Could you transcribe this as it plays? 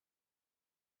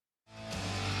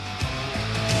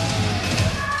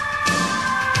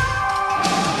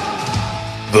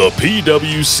The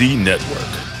PWC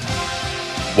Network.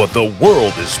 What the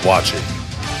world is watching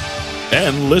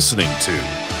and listening to.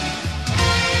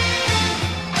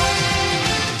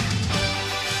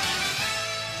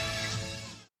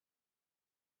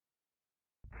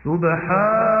 سبحان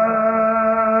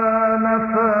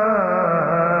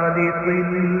فالق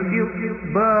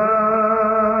الإصباح.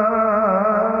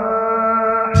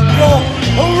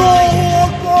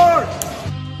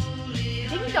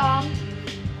 Ding dong.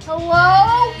 Hello?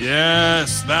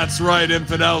 Yes, that's right,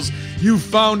 infidels. You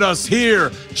found us here,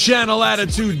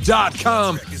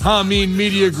 channelattitude.com, Hameen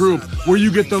Media Group, where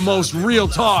you get the most real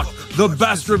talk, the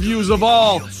best reviews of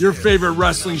all your favorite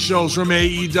wrestling shows from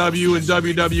AEW and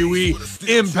WWE,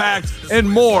 Impact, and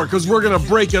more, because we're going to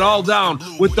break it all down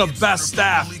with the best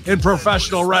staff in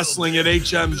professional wrestling at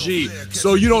HMG.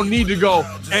 So you don't need to go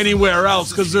anywhere else,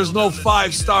 because there's no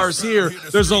 5 stars here.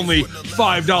 There's only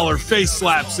 $5 face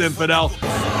slaps, infidel.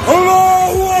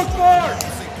 Allahu Akbar!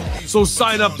 So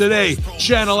sign up today,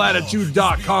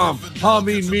 channelattitude.com,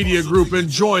 Hameen Media Group, and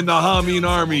join the Hameen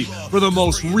Army for the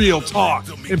most real talk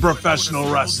in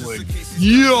professional wrestling.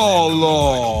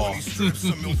 YOLO!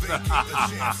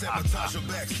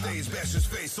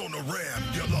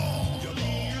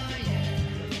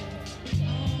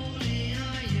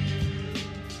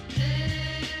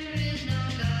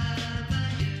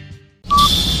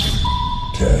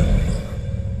 Ten,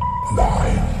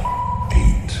 9,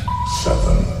 8,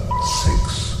 7,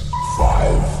 6,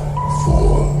 5, 4,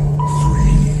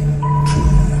 3, 2,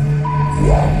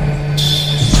 1,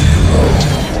 0.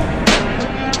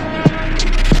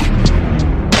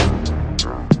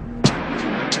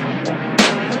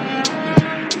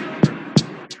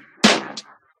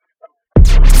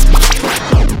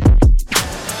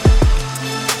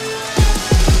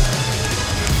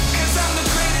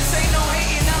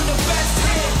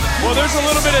 Well, there's a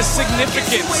little bit of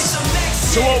significance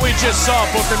to what we just saw,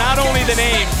 Booker. Not only the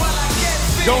name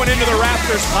going into the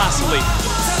rafters possibly,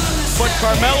 but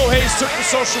Carmelo Hayes took to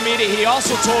social media. He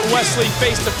also told Wesley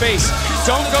face-to-face,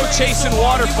 don't go chasing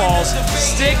waterfalls.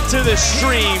 Stick to the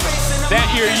stream that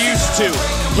you're used to.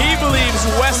 He believes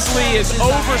Wesley is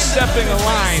overstepping a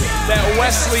line that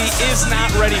Wesley is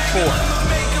not ready for.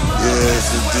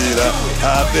 Yes, indeed.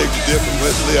 I beg to differ,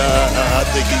 Wesley. I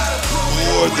think he's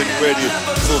more than ready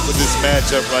for this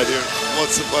matchup right here.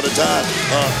 Once upon a time,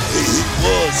 he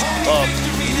was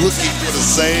looking for the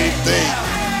same thing.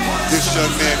 This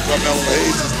young man, Carmelo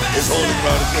Hayes, is holding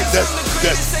around his neck.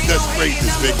 That's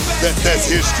greatness, big. That's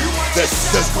history.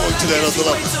 That's going to that other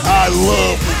level. I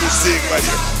love what we're seeing right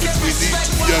here between these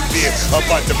two young men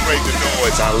about to break the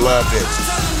noise. I love it.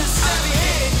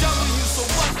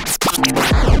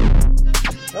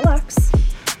 Relax.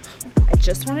 I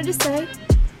just wanted to say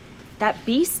that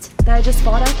beast that I just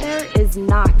fought out there is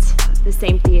not the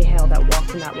same Thea Hale that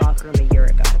walked in that locker room a year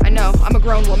ago. I know, I'm a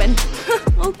grown woman.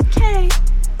 Okay.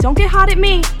 Don't get hot at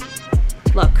me.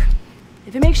 Look,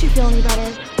 if it makes you feel any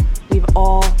better, we've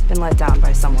all been let down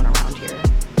by someone around here.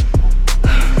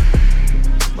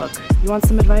 Look, you want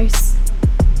some advice?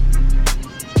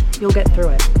 You'll get through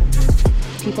it.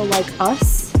 People like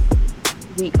us,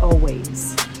 we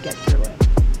always get through it.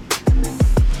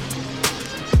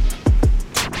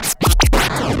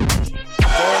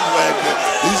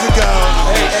 He's a guy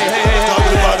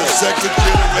talking about a second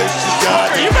generation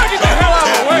guy. You better get the hell out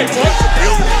of the way, boy.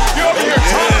 You're over here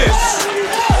talking.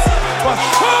 But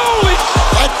holy...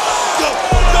 Let's go.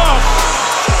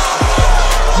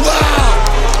 Wow.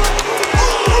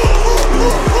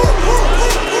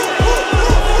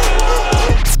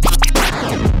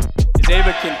 Is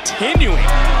Ava continuing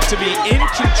to be in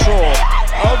control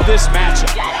of this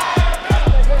matchup?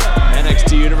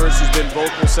 NXT Universe has been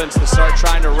vocal since the start,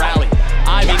 trying to rally.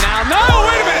 Ivy now. No,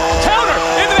 wait a minute. Counter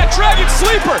into that Dragon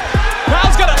Sleeper.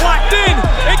 Raul's got it locked in,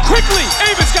 and quickly,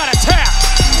 Ava's got a tap.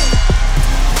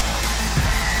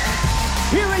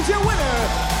 Here is your winner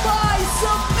by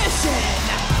submission,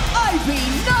 Ivy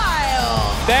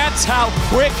Nile. That's how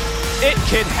quick it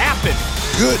can happen.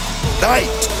 Good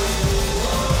night.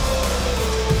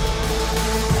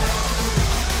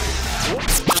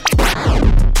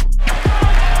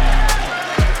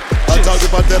 Talk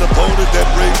about that opponent that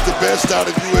brings the best out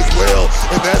of you as well,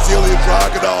 and that's Ilya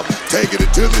Dragunov taking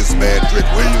it to this man, Trick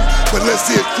Williams. But let's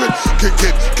see if Trick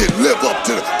can live up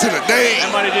to the name.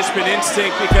 That might have just been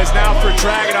instinct, because now for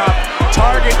Dragunov,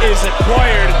 target is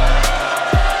acquired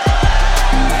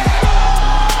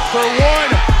for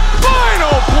one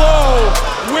final blow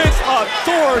with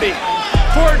authority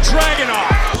for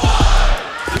Dragunov.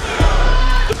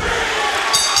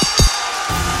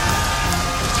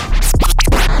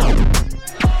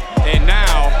 And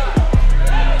now,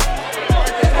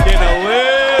 getting a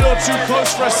little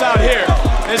news for us out here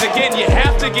is, again, you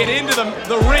have to get into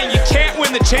the ring. You can't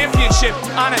win the championship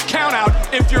on a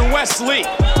countout if you're Wes Lee.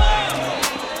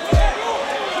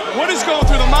 What is going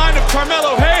through the mind of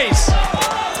Carmelo Hayes?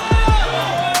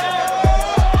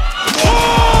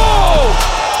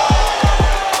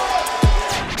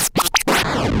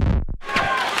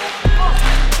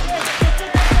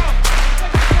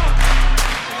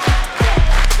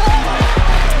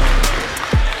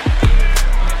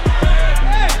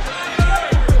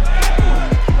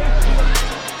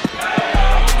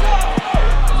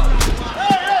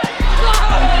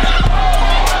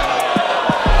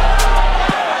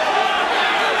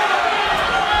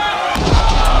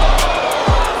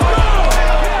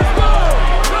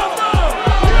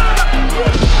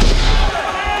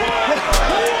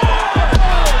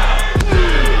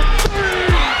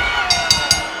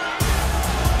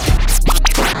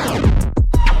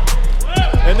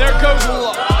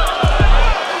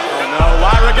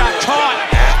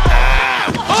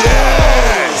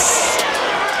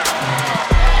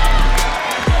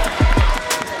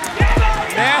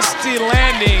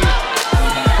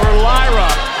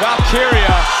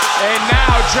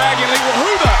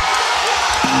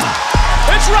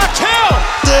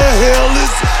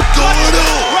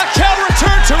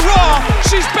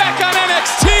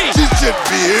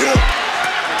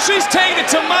 She's taking it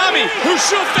to Mommy, who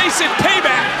she'll face in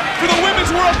payback for the Women's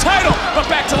World title. But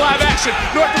back to live action.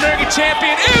 North American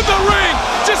champion in the ring.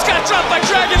 Just got dropped by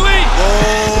Dragon Lee.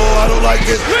 Oh, I don't like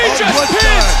this. Lee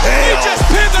just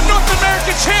pinned the North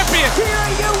American champion. Here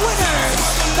are your winners,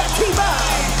 the team of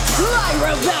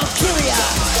Lyra Valkyria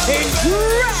and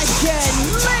Dragon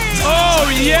Lee. Oh,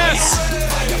 yes.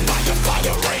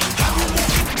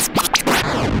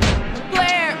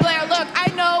 Blair, look, I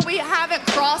know we haven't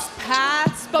crossed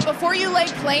paths, but before you lay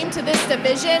claim to this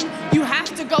division, you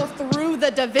have to go through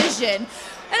the division. And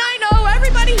I know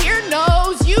everybody here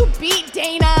knows you beat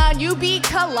Dana, you beat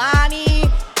Kalani,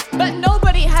 but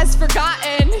nobody has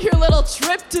forgotten your little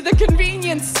trip to the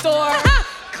convenience store.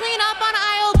 Clean up on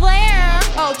aisle Blair.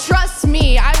 Oh, trust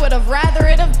me, I would have rather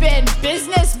it have been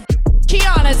business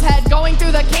Kiana's head going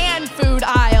through the canned food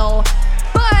aisle.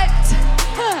 But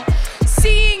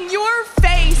seeing your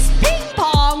face ping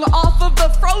pong off of the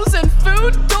frozen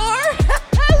food door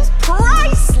is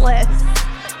priceless.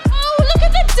 Oh, look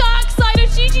at the dark side of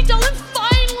Gigi Dolan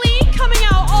finally coming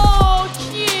out. Oh,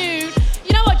 cute.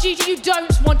 You know what, Gigi? You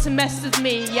don't want to mess with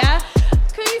me, yeah?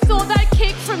 Because you thought that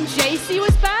kick from JC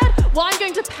was bad? Well, I'm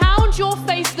going to pound your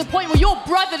face to the point where your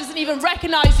brother doesn't even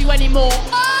recognize you anymore.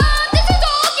 This is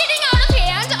all getting out of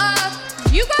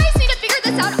hand. You guys need to figure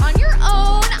this out on your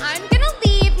own. I'm gonna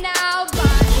leave now.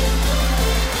 Bye.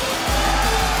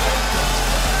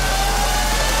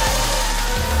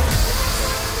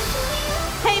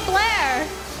 Hey, Blair.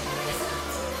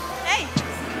 Hey.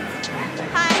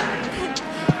 Hi.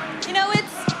 You know,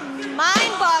 it's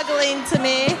mind-boggling to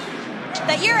me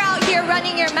that you're out here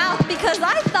running your mouth because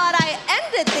I thought I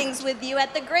ended things with you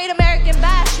at the Great American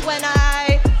Bash when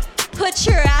I put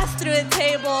your ass through a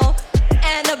table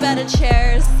and a bed of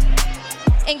chairs,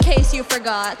 in case you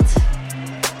forgot.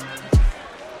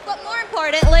 But more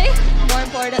importantly,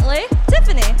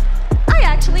 Tiffany, I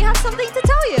actually have something to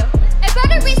tell you. It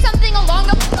better be something along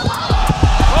the...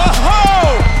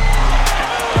 Oh-ho!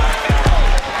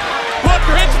 Look,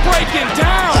 it's breaking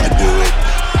down. I do it.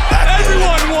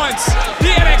 Everyone wants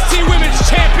the NXT Women's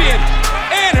Champion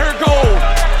and her gold.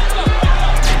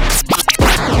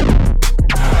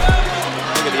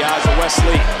 Look at the eyes of Wes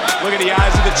Lee. Look at the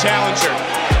eyes of the challenger.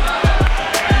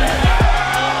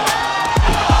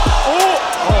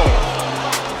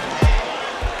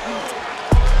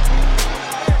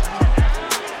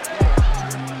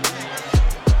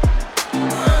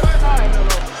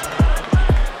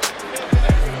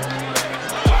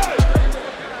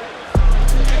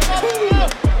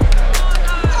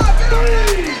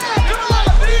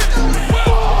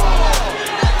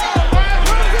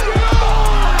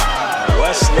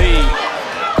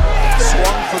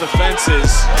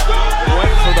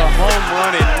 Went for the home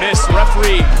run and missed.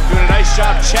 Referee doing a nice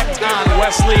job, checked on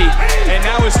Wes Lee, and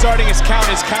now is starting his count.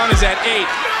 His count is at 8.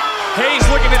 Hayes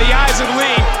looking into the eyes of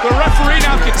Lee. The referee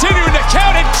now continuing to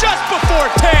count, and just before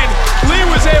 10, Lee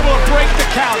was able to break the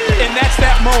count, and that's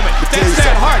that moment. That's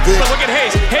that heart. But look at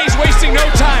Hayes. Hayes wasting no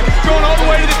time, going all the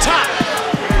way to the top.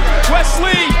 Wes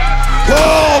Lee.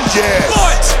 Oh, yes.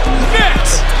 Foot. Net.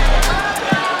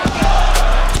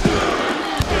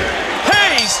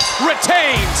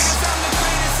 Retains.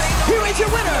 Here is your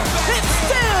winner, and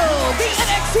still the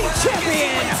NXT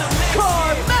champion,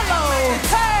 Carmelo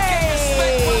Hayes.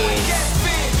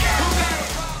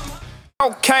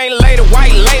 Okay, lady,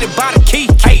 white lady by the key.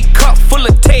 Hey, cup full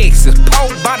of Texas,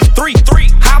 pulled by the 3-3.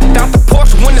 Hopped out the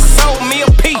Porsche when it sold me a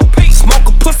peep. Smoke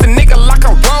a pussy nigga like I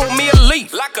roll me a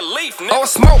leaf. Like a leaf, nigga. Or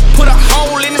smoke, put a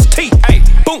hole in his teeth. Ay,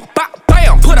 boom, bop,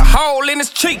 bam, put a hole in his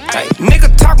cheek. Ay,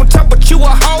 nigga talking tough, but you a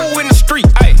hoe in the street.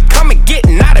 Ay, come and get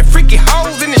naughty, freaky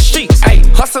hoes in the sheets. Ay,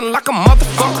 hustling like a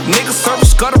motherfucker. Niggas serving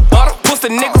scuttle butter. Pussy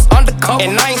niggas undercover.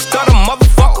 And I ain't stutter,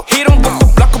 motherfucker. Hit him with the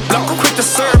blocker. Quick to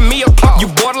serve me a cup. You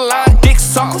borderline dick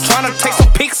sucker. Tryna take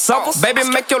some pics suckers. Baby,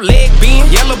 make your leg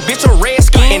bend. Yellow bitch a red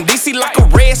skin. In DC like a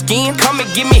red skin. Come and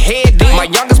give me head then. My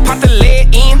youngest pop the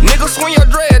lead in. Niggas swing your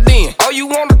dread then. Oh, you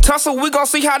want to tussle? We gon'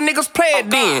 see how niggas play it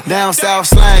then. Down south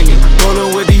slanging,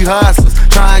 rollin' with these hustlers.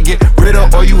 Try and get rid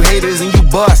of all you haters and you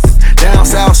busters. Down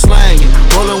south slanging,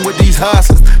 rollin' with these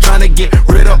hustlers. Trying to get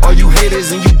rid of all you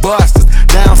haters and you busters.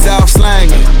 Down south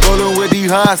slanging, rollin' with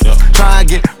these hustlers. Try and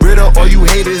get rid of all you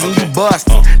haters and you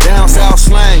busters. Down south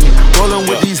slanging, rollin'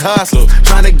 with these hustlers.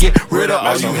 Trying to get rid of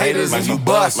all you haters and you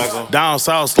busters. Down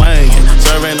south slanging,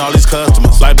 serving all these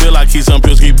customers. Like Bill, I keep some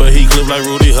Pilsky, but he clip like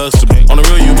Rudy Huxtable. On the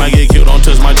real, you might get killed, don't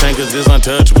touch my chain cause it's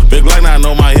untouchable. Big Black now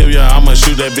know my hip, yeah, I'ma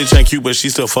shoot that bitch ain't cute, but she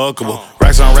still fuckable.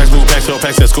 Racks on racks, blue packs, 12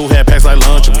 packs at school, had packs like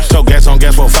Lunchables. Tote gas on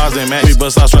gas for 5s and max. We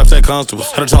bust out straps at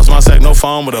constables. Had to toss my sack, no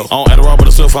foam though. On Adderall, but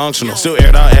it's still functional. Still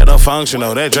aired out at a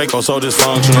functional. That Draco so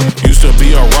dysfunctional. Used to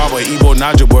be a robber, Ebo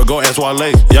Naja boy, go ask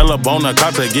Wale. Yellow bone, a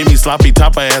cotta, give me sloppy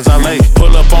topper as I lay.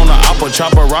 Pull up on the opera,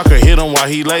 chopper, rocker, hit him while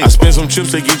he lay. I spend some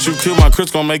chips to get you killed, my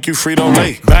Chris gon' make you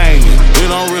Frito-Lay. Bangin', we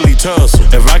don't really tussle.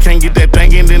 If I can't get that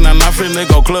thing in, then I'm not finna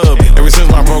go clubbing. Ever since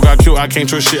my bro got killed, I can't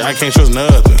trust shit, I can't trust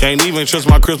nothing. Can't even trust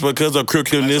my Chris because of Crip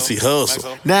killed Nissy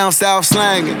Hustle. Down south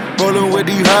slanging, rollin' with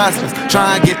these hustlers.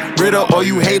 Try and get rid of all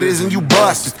you haters and you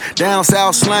busters. Down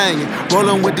south slanging,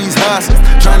 rollin' with these hustlers.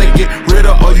 Trying to get rid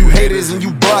of all you haters and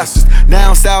you busters.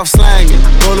 Down south slanging,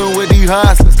 rollin' with these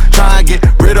hustlers. Try and get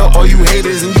rid of all you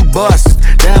haters and you busters.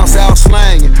 Down south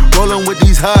slanging, rollin' with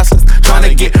these hustlers. Trying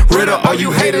to get rid of all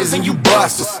you haters and you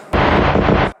busters.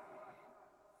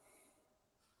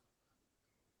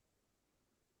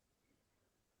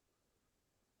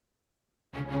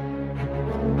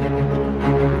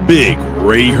 Big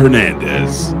Ray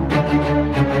Hernandez,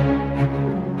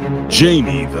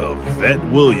 Jamie the Vet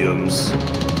Williams.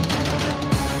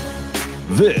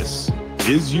 This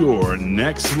is your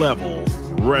Next Level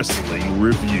Wrestling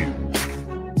Review.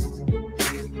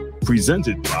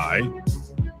 Presented by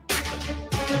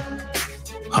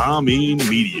Hameen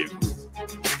Media Group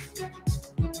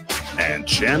and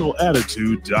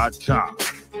ChannelAttitude.com.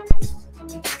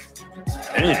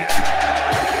 And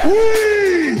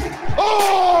We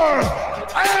are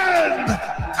NXT!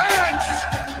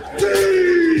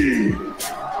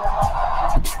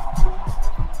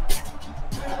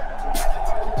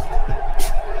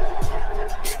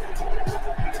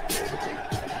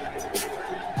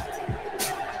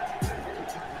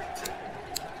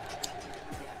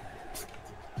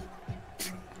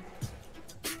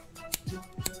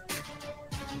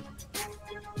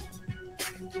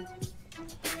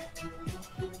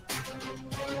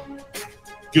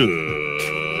 Good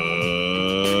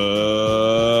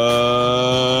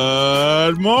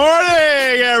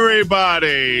morning,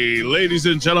 everybody. Ladies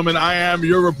and gentlemen, I am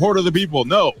your reporter of the people.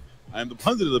 No, I am the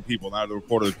pundit of the people, not the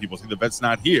reporter of the people. See, the vet's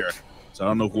not here, so I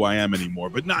don't know who I am anymore.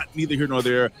 But neither here nor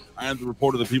there. I am the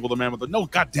reporter of the people, the man with the... No,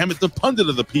 God damn it, the pundit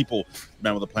of the people. The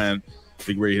man with a plan.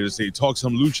 Big Ray here to say, talk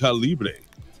some lucha libre,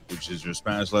 which is your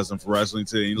Spanish lesson for wrestling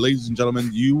today. And ladies and gentlemen,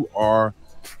 you are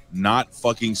not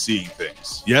fucking seeing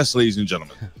things. Yes, ladies and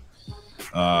gentlemen.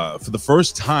 For the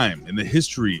first time in the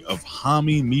history of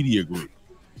Hameen Media Group,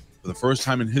 for the first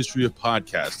time in history of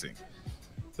podcasting,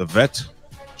 the vet,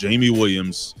 Jamie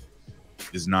Williams,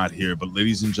 is not here. But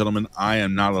ladies and gentlemen, I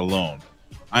am not alone.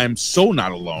 I am so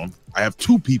not alone. I have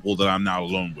two people that I'm not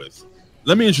alone with.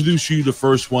 Let me introduce you to the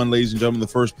first one, ladies and gentlemen, the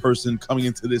first person coming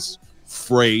into this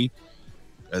fray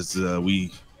as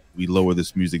we lower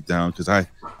this music down, because I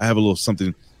have a little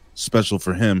something special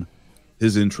for him,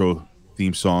 his intro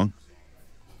theme song.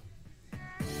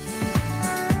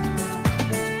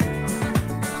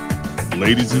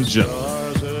 Ladies and gentlemen,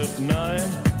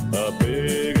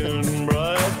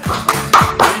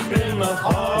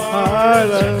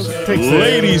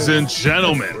 ladies and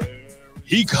gentlemen,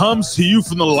 he comes to you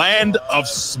from the land of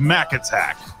Smack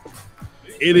Attack.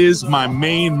 It is my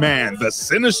main man, the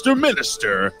Sinister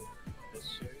Minister.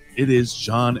 It is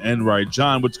John Enright.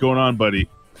 John, what's going on, buddy?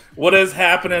 What is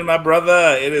happening, my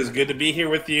brother? It is good to be here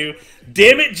with you.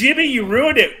 Damn it, Jimmy, you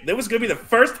ruined it. That was going to be the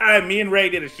first time me and Ray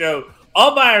did a show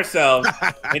all by ourselves,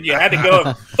 and you had to go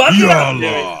and fuck it up,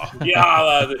 Jimmy.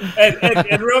 Yeah,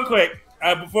 and real quick,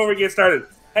 before we get started,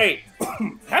 Hey,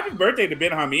 happy birthday to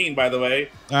Ben Hameen, by the way.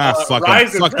 Fuck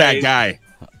that guy.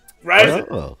 Rise.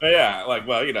 Oh. Yeah, like,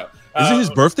 well, you know. Is it his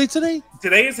birthday today?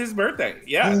 Today is his birthday.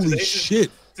 Yeah. Holy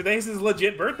shit. Today's his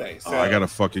legit birthday. So. Oh, I gotta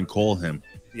fucking call him.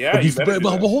 Yeah, but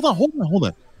hold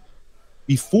on.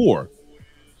 Before,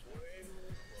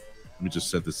 let me just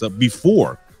set this up.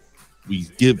 Before we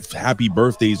give happy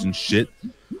birthdays and shit,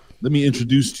 let me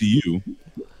introduce to you,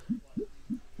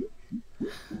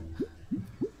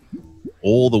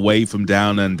 all the way from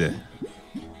down under.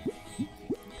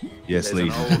 Yes,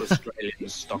 ladies. There's an old Australian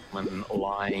stockman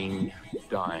lying,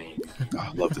 dying. Oh,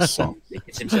 I love this song. He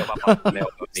gets himself up on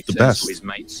Melbourne. He the turns best. to his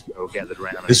mates who are gathered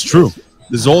around. It's true.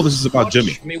 This is about Watch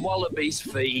Jimmy. me wallabies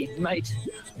feed, mate.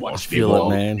 Watch me Feel it,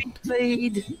 wallabies man.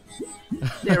 feed.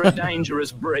 They're a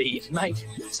dangerous breed, mate.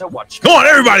 So watch. Come on,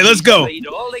 everybody, let's go. Feed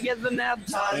all together now.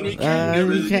 Tiny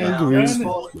Kangaroo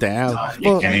down.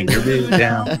 Kangaroo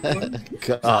down.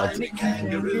 God.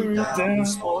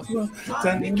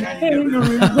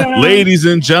 Ladies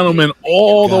and gentlemen,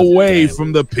 all the way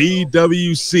from the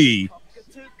PWC,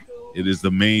 it is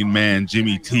the main man,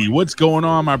 Jimmy T. What's going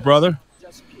on, my brother?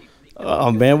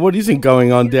 Oh, man, what isn't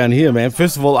going on down here, man?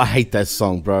 First of all, I hate that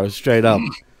song, bro. Straight up.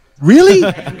 Really?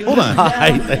 Hold on.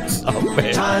 I hate that song,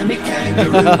 man. Tommy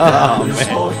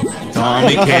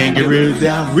Kangaroo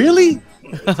down. Really?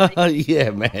 Yeah,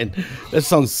 man. That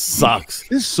song sucks.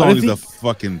 This song is the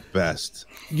fucking best.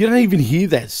 You don't even hear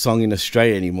that song in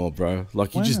Australia anymore, bro.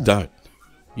 Like, you just don't.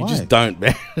 You just don't,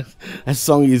 man. That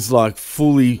song is, like,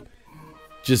 fully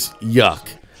just yuck.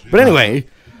 But anyway,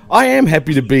 I am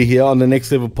happy to be here on the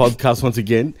Next Level podcast once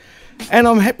again. And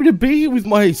I'm happy to be here with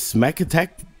my Smack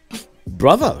Attack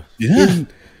brother. Yeah.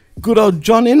 Good old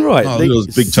John Enright. Oh,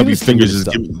 those big chubby fingers is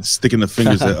sticking the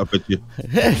fingers up at you.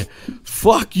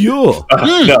 Fuck you.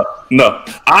 No.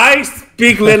 I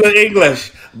speak little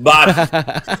English, but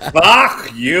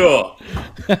fuck you.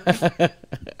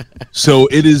 So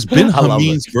it is Ben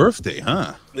Hameen's birthday,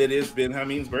 huh? It is Ben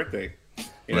Hameen's birthday.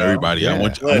 Well, everybody, I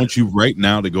want you right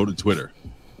now to go to Twitter.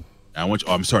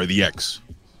 I'm sorry, the X.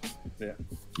 Yeah.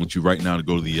 I want you right now to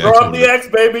go to the X. Throw up the X,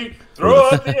 baby. Throw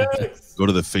up the X. Go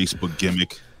to the Facebook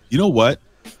gimmick. You know what?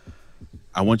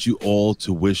 I want you all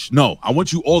to wish. No, I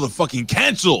want you all to fucking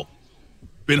cancel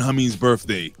Ben Hameen's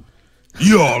birthday.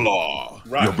 Yalla.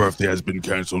 Right. Your birthday has been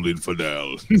canceled,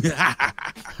 infidel. So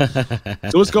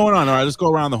what's going on? All right, let's go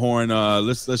around the horn.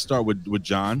 Let's start with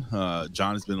John.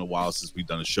 John, it's been a while since we've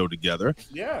done a show together.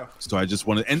 Yeah. So I just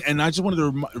wanted, and I just wanted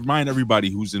to remind everybody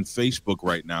who's in Facebook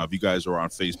right now, if you guys are on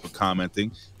Facebook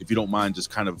commenting, if you don't mind, just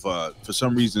kind of, for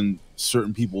some reason,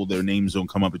 certain people, their names don't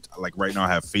come up. Like right now, I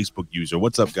have Facebook user.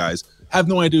 What's up, guys? I have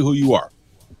no idea who you are.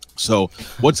 So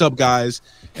what's up, guys?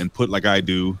 And put like I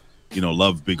do,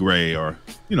 love Big Ray, or,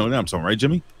 I'm sorry, right,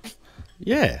 Jimmy?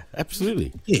 Yeah,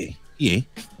 absolutely.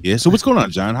 Yeah. So what's going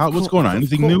on, John? What's going on?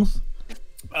 Anything new?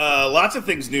 Lots of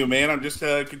things new, man. I'm just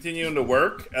continuing to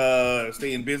work,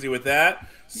 staying busy with that.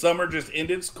 Summer just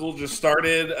ended. School just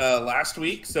started last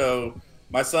week. So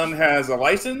my son has a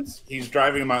license. He's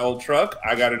driving my old truck.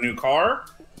 I got a new car.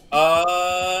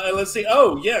 And let's see.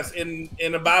 Oh, yes.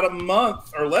 In about a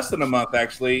month, or less than a month,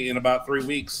 actually, in about 3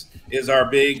 weeks, is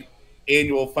our big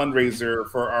annual fundraiser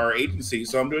for our agency.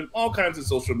 So I'm doing all kinds of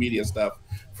social media stuff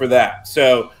for that.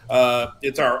 So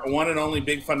it's our one and only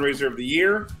big fundraiser of the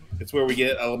year. It's where we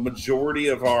get a majority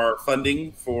of our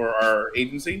funding for our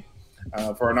agency,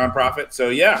 for our nonprofit. So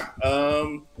yeah,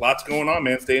 lots going on,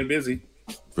 man. Staying busy.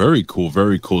 Very cool,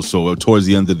 very cool. So towards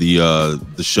the end of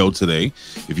the show today,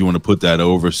 if you want to put that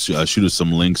over, shoot us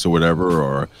some links or whatever,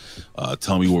 or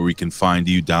tell me where we can find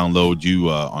you, download you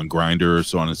on Grindr,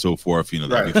 so on and so forth.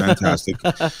 That'd be fantastic.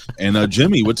 And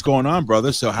Jimmy, what's going on,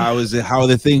 brother? So how is it? How are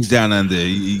the things down under?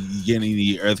 You getting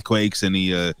any earthquakes,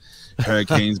 any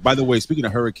hurricanes? By the way, speaking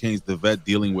of hurricanes, the vet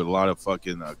dealing with a lot of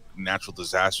fucking natural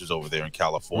disasters over there in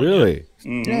California. Really?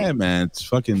 Mm-hmm. Yeah, man. It's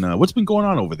fucking. What's been going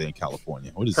on over there in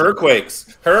California? What is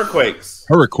Hurriquakes? Hurriquakes.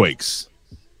 With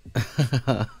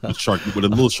a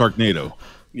little Sharknado.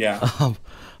 Yeah.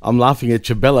 I'm laughing at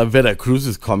Chabela Veta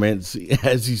Cruz's comments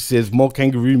as he says, "More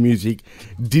kangaroo music,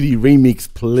 Diddy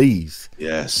remix, please."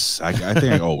 Yes, I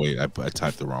think. Oh wait, I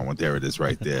typed the wrong one. There it is,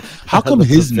 right there. How come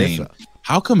his name?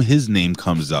 How come his name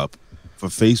comes up for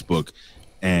Facebook,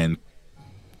 and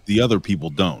the other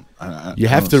people don't? You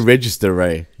have to register,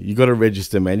 Ray. You got to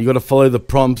register, man. You got to follow the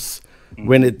prompts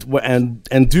when it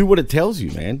and do what it tells you,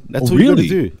 man. That's what you got to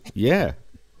do. Yeah.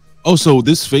 Oh, so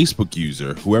this Facebook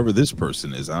user, whoever this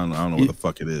person is, I don't know what the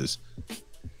fuck it is.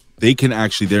 They can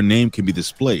actually, their name can be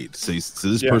displayed. Say to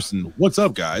this person, "What's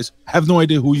up, guys? I have no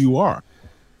idea who you are."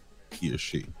 He or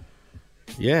she.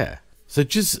 Yeah. So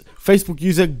just Facebook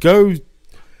user, go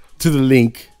to the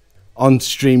link on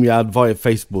StreamYard via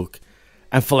Facebook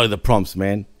and follow the prompts,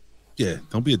 man. Yeah,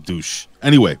 don't be a douche.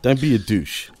 Anyway. Don't be a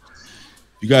douche.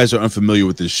 You guys are unfamiliar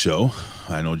with this show.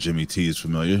 I know Jimmy T is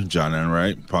familiar. John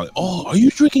Enright. Probably. Oh, are you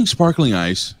drinking sparkling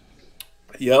ice?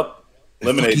 Yep.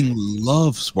 Lemonade. I fucking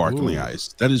love sparkling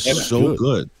ice. That is so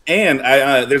good. And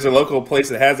there's a local place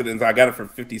that has it, and I got it for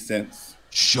 50 cents.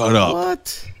 Shut up.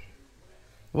 What?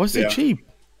 What's so cheap?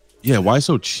 Yeah, why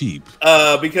so cheap?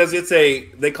 Because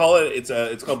it's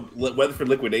called Weatherford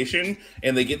Liquidation,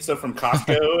 and they get stuff from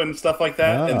Costco and stuff like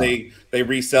that, and they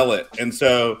resell it, and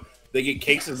so they get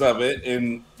cases of it,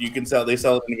 and they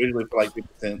sell it individually for like 50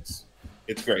 cents.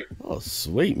 It's great. Oh,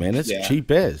 sweet, man! That's cheap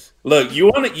as. Look, you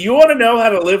want to know how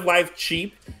to live life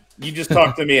cheap? You just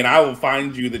talk to me, and I will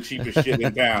find you the cheapest shit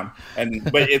in town.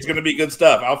 But it's going to be good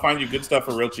stuff. I'll find you good stuff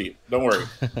for real cheap. Don't worry.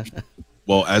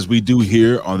 Well, as we do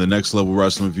here on the Next Level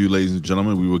Wrestling Review, ladies and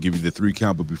gentlemen, we will give you the 3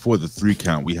 count. But before the 3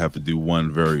 count, we have to do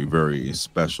one very, very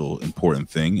special, important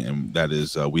thing, and that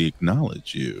is we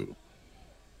acknowledge you.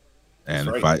 And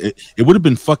it would have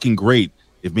been fucking great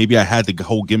if maybe I had the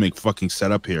whole gimmick fucking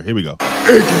set up here. Here we go.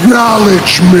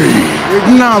 Acknowledge me.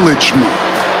 Acknowledge me.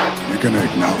 You're going to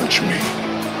acknowledge me.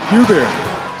 You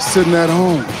there, sitting at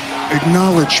home.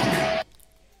 Acknowledge me.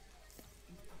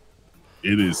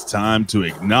 It is time to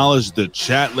acknowledge the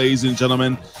chat, ladies and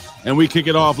gentlemen. And we kick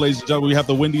it off, ladies and gentlemen. We have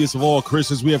the windiest of all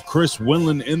Chris's. We have Chris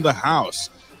Winland in the house.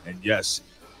 And yes,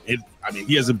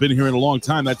 he hasn't been here in a long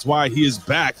time. That's why he is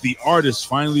back. The artist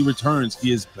finally returns.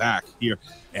 He is back here.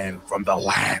 And from the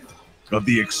land of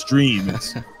the extreme.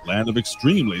 It's land of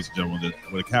extreme, ladies and gentlemen,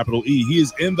 with a capital E. He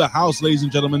is in the house, ladies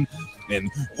and gentlemen. And,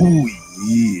 oh,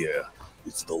 yeah,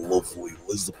 it's the lovely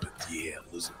Elizabeth. Yeah,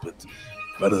 Elizabeth.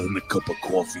 Better than a cup of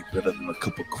coffee, better than a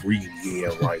cup of cream. Yeah,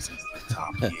 rising to the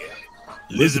top. Yeah.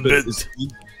 Elizabeth.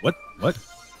 What?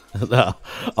 No,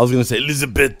 I was going to say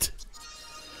Elizabeth.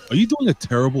 Are you doing a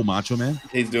terrible Macho Man?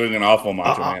 He's doing an awful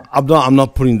Macho Man. I'm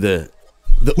not putting the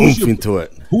oomph into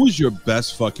it. Who is your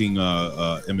best fucking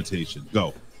imitation?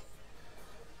 Go.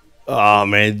 Oh,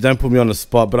 man, don't put me on the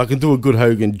spot, but I can do a good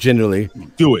Hogan generally.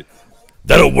 Do it.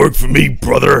 That'll work for me,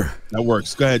 brother. That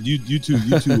works. Go ahead. You too,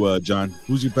 John.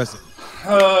 Who's your best?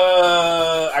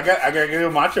 I got to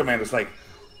go Macho Man. It's like,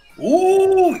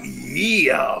 ooh,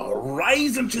 yeah,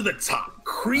 rising to the top.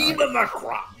 Cream of the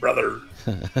crop, brother.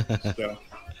 So.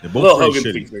 They're both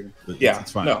very shitty. Yeah,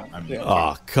 it's fine. No.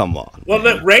 Oh, come on. Well,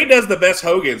 look, Ray does the best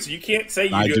Hogan, so you can't say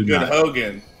you do a good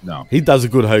Hogan. No, he does a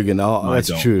good Hogan. Oh, no,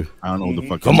 that's true. I don't know what the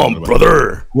fuck. Come on,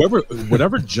 brother.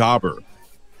 Whatever jobber,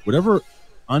 whatever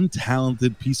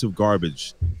untalented piece of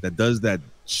garbage that does that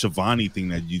Shivani thing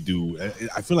that you do,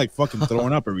 I feel like fucking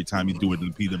throwing up every time you do it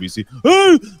in the PWC.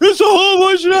 Hey, it's a whole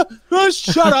bunch.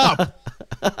 Shut up.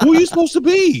 Who are you supposed to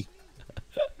be?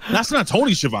 That's not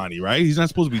Tony Schiavone, right? He's not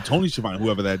supposed to be Tony Schiavone,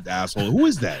 whoever that asshole. Who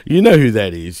is that? You know who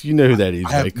that is.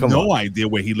 I have no idea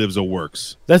where he lives or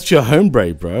works. That's your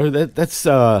homeboy, bro. That's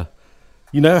homeboy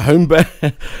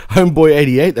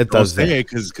 88 that does that.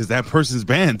 Because that person's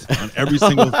banned on every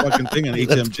single fucking thing on HMG.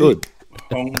 That's good.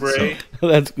 Hombre.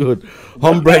 That's good.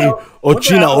 Hombre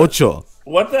Ochina Ocho.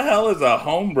 What the hell is a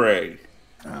hombre?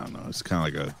 I don't know. It's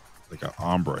kind of like a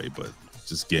hombre, but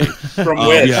just gay. From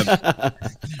which?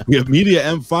 We have Media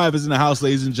M5 is in the house,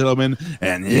 ladies and gentlemen,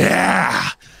 and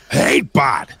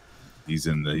Hatebot. He's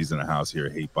in the house here.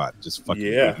 Hatebot, just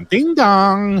fucking ding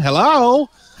dong. Hello.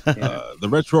 The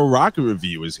Retro Rocket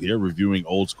Review is here, reviewing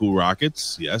old school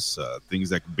rockets. Yes, things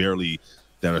that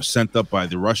are sent up by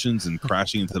the Russians and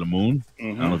crashing into the moon. I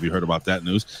don't know if you heard about that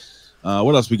news.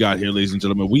 What else we got here, ladies and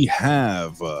gentlemen? We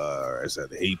have, I said,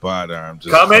 Hatebot.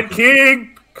 Comment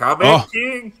King.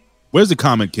 King. Where's the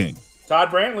Comment King?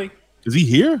 Todd Brantley. Is he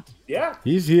here? Yeah.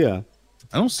 He's here.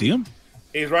 I don't see him.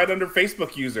 He's right under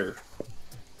Facebook user.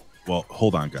 Well,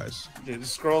 hold on, guys. Yeah,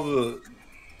 just scroll to the...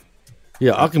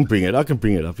 Yeah, I can bring it up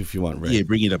if you want, Ray. Yeah,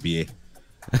 bring it up, yeah.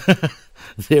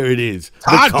 There it is.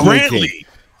 Todd Brantley.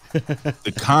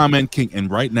 The Comment King. And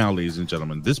right now, ladies and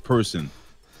gentlemen, this person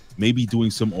may be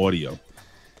doing some audio.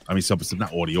 I mean, some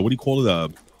not audio. What do you call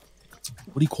it?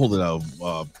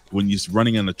 When you're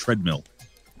running on a treadmill?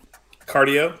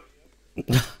 Cardio.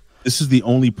 This is the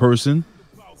only person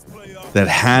that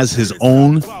has his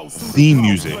own theme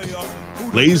music.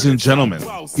 Ladies and gentlemen,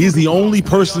 he's the only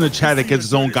person in the chat that gets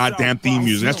his own goddamn theme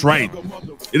music. That's right.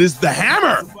 It is the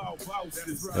Hammer.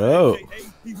 Oh.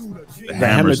 The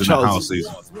Hammer's in the house.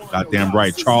 Goddamn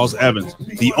right. Charles Evans,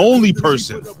 the only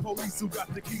person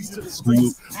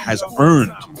who has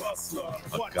earned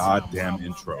a goddamn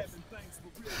intro.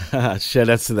 Shout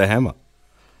out to the Hammer.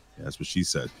 Yeah, that's what she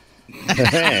said.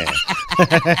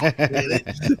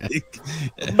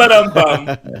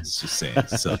 It's just saying.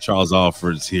 So Charles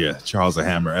Alford's here. Charles the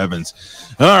Hammer Evans.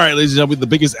 All right, ladies and gentlemen, the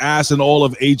biggest ass in all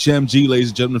of HMG, ladies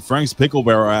and gentlemen. Frank's Pickle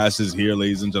Barrel ass is here,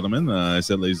 ladies and gentlemen. I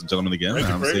said ladies and gentlemen again.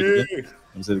 I'm gonna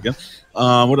say it again.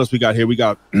 What else we got here? We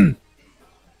got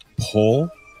Paul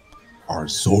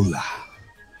Arzola.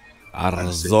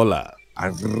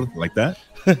 Like that?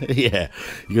 Yeah,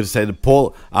 you got to say the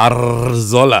Paul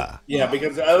Arzola. Yeah,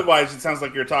 because otherwise it sounds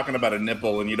like you're talking about a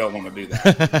nipple, and you don't want to do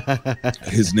that.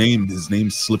 His name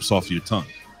slips off your tongue.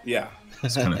 Yeah,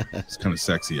 it's kind of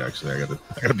sexy, actually. I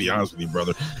gotta be honest with you,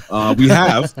 brother. We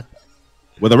have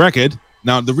with a record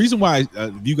now. The reason why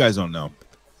you guys don't know,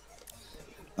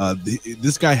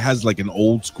 this guy has like an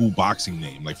old school boxing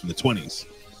name, like from the 20s.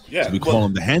 Yeah, so we call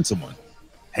him the handsome one.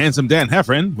 Handsome Dan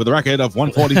Heffron with a record of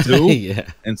 142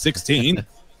 and 16.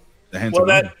 The handsome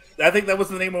one. I think that was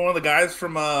the name of one of the guys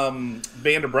from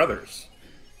Band of Brothers.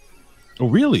 Oh,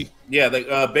 really? Yeah,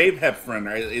 Babe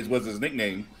Heffron was his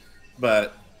nickname,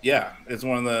 but yeah, it's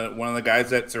one of the guys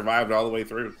that survived all the way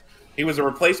through. He was a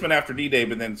replacement after D-Day,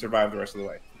 but then survived the rest of the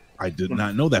way. I did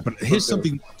not know that, but here's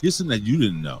something that you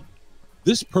didn't know.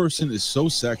 This person is so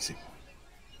sexy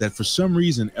that for some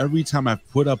reason, every time I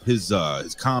put up his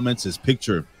comments, his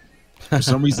picture, for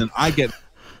some reason I get.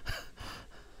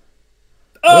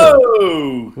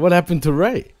 Oh! What happened to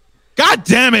Ray? God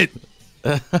damn it!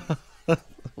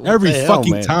 Every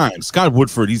fucking man? time, Scott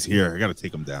Woodford, he's here. I gotta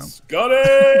take him down.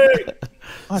 Scotty!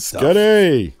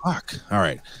 Scotty! Fuck! All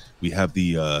right, we have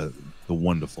the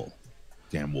wonderful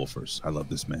Dan Wolfers. I love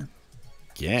this man.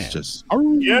 Yeah. It's just Gabby!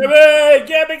 You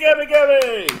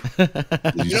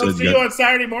don't see you on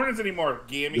Saturday mornings anymore,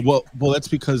 Gammy. Well, that's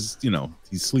because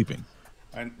he's sleeping.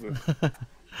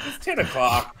 It's 10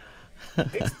 o'clock.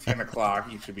 It's 10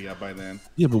 o'clock. You should be up by then.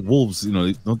 Yeah, but wolves,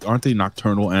 aren't they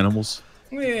nocturnal animals?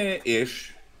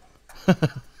 Ish. And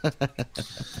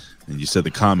you said the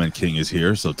Comment King is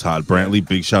here, so Todd Brantley.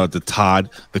 Big shout out to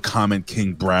Todd, the Comment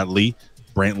King Brantley.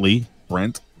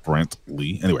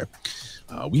 Anyway.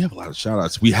 We have a lot of shout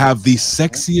outs. We have the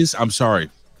sexiest,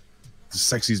 the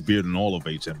sexiest beard in all of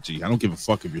HMG. I don't give a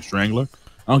fuck if you're Strangler.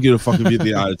 I don't give a fuck if you're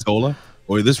the Ayatollah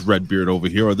or this red beard over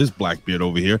here or this black beard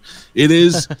over here. It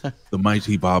is the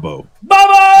mighty Babo.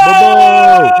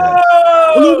 Babo!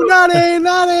 Illuminati!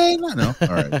 No. All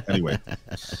right. Anyway.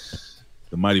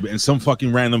 The mighty, and some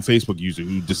fucking random Facebook user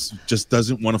who just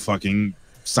doesn't want to fucking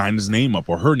sign his name up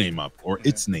or her name up or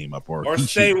its name up or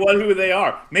say who they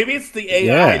are. Maybe it's the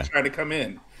AI trying to come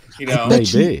in. I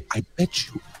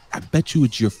bet you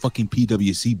it's your fucking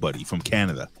PWC buddy from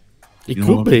Canada. It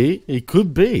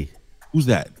could be. Who's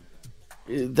that?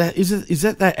 Is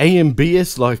that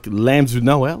AMBS like Lambs with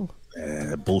no L?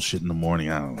 Bullshit in the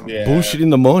morning. I don't know. Yeah. Bullshit in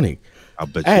the morning. I'll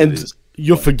bet you it is.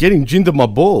 You're forgetting Jinder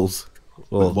Mahal.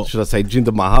 Or should I say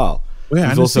Jinder Mahal?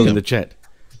 He's also in the chat.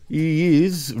 He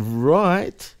is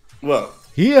right. Well,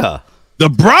 here. The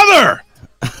brother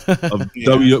of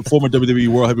former WWE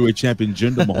World Heavyweight Champion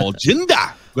Jinder Mahal.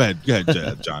 Jinder! Go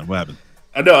ahead, John. What happened?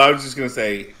 I was just going to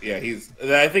say,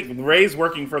 I think Ray's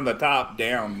working from the top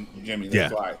down, Jimmy.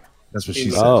 That's why. That's what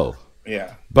she said. Oh.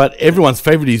 Yeah. But everyone's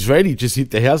favorite Israeli just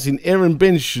hit the house in Aaron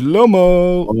Ben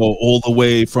Shlomo. Oh, all the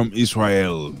way from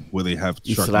Israel, where they have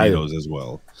Sharknadoes as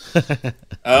well.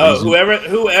 Whoever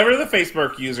the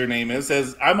Facebook username is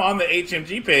says, I'm on the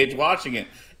HMG page watching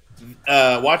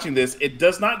this. It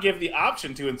does not give the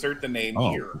option to insert the name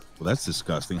here. Well, that's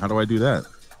disgusting. How do I do that?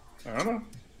 I don't know.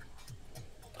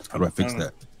 How do I fix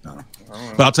that? I don't know.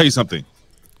 But I'll tell you something.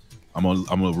 I'm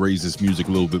gonna raise this music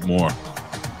a little bit more.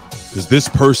 Because this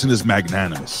person is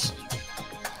magnanimous.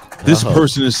 This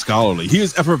person is scholarly. He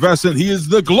is effervescent. He is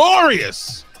the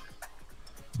glorious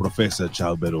Professor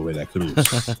Chalbero de la Cruz.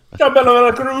 Chalbero de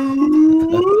la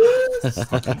Cruz.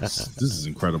 This is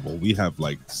incredible. We have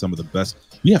like some of the best.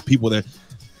 We have people that.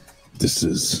 This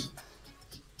is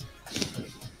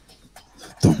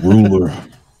the ruler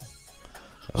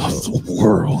of the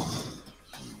world.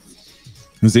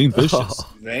 Zane Vicious.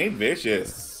 Zane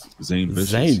Vicious. Zane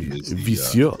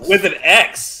Vicious. With an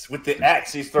X. With the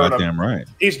X. He's throwing goddamn right.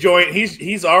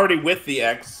 He's already with the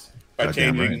X by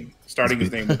starting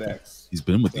his name with X. He's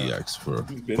been with the X for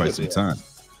quite some time.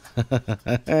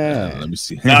 Let me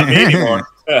see. Not me anymore.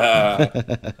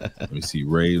 Let me see.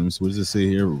 Ray. Let me see. What does it say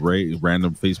here? Ray,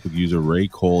 random Facebook user. Ray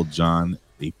called John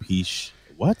a piece.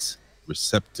 What?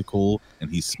 Receptacle,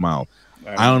 and he smiled.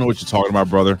 I don't know what you're talking about,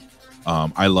 brother.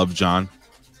 I love John.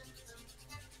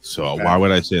 So why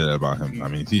would I say that about him? I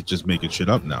mean, he's just making shit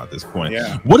up now at this point.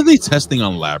 Yeah. What are they testing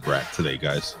on Lab Rat today,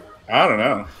 guys? I don't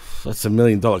know. That's $1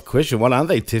 million question. What are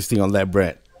they testing on Lab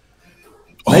Rat?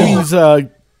 Maybe he's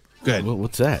Go ahead.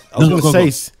 What's that? I was going to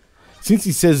say, since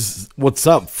he says, "What's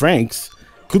up, Franks?"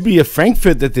 Could be a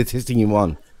Frankfurt that they're testing him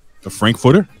on. A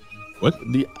Frankfurter? What?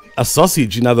 A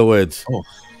sausage, in other words. Oh.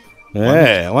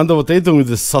 Yeah, I wonder what they're doing with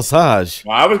the sausage.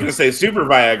 Well, I was going to say super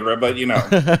Viagra, but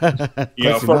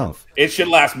it should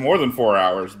last more than 4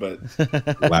 hours. But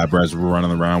Lab rat's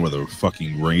running around with a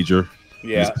fucking ranger,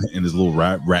 in his little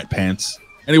rat pants.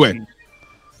 Anyway,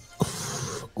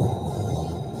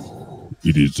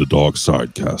 it is the dark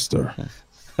side caster.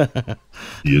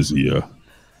 He is here.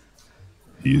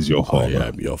 He is your father. I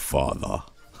am your father.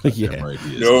 Yeah, right.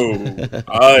 He is. No,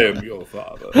 I am your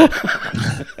father.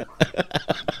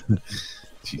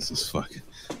 Jesus fuck.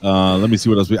 Let me see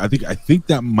what else. I think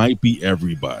that might be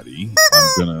everybody.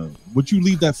 Would you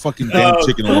leave that fucking damn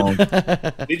chicken alone?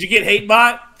 Did you get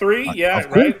HateBot 3? Yeah,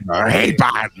 right.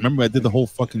 HateBot. Remember I did the whole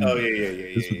fucking yeah.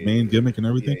 This main gimmick and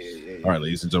everything. All right,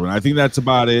 ladies and gentlemen. I think that's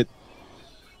about it.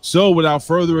 So without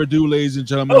further ado, ladies and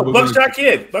gentlemen, Buckshot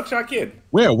Kid.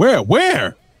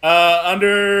 Where?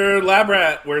 Under Lab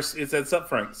Rat, where it said "Sup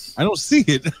Franks." I don't see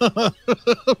it.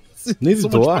 Neither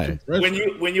do I. When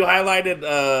you highlighted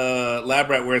Lab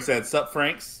Rat where it said "Sup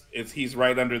Franks," he's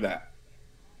right under that.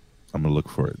 I'm gonna look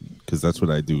for it because that's what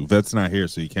I do. Vet's not here,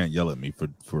 so you can't yell at me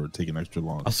for taking extra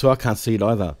long. I swear I can't see it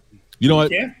either. You know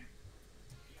what? Can?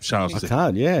 Shout outs to him. I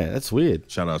can't. Yeah, that's weird.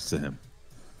 Shout outs to him.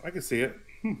 I can see it.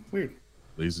 Weird.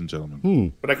 Ladies and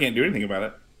gentlemen. But I can't do anything about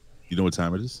it. You know what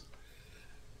time it is?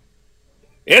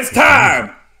 It's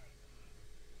time.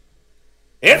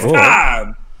 It's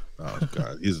time. Oh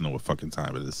God, he doesn't know what fucking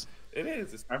time it is. It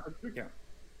is. It's time for the 3 count.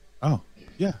 Oh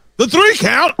yeah, the 3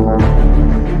 count.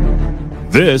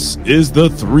 This is the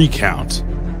 3 count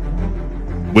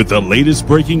with the latest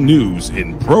breaking news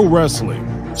in pro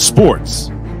wrestling, sports,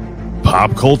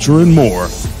 pop culture, and more.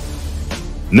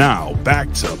 Now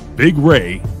back to Big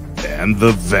Ray and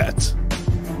the Vet.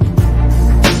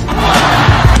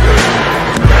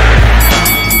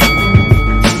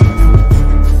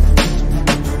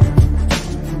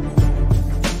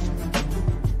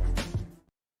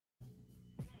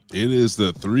 It is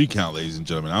the 3 count, ladies and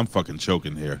gentlemen. I'm fucking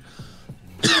choking here.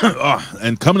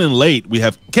 And coming in late, we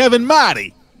have Kevin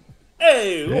Marty.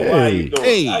 Hey, how you doing?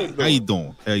 Hey, how you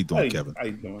doing? How you doing, Kevin? How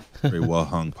you doing? Very well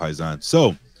hung, Paisan.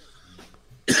 So,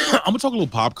 I'm gonna talk a little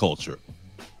pop culture.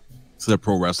 So that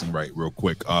pro wrestling, right? Real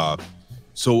quick.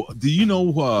 So do you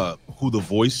know who the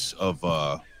voice of?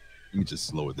 Let me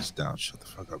just lower this down. Shut the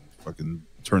fuck up. Fucking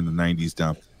turn the 90s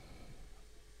down.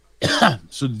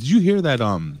 So did you hear that?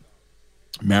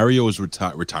 Mario is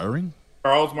retiring.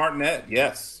 Charles Martinet.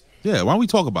 Yes. Yeah. Why don't we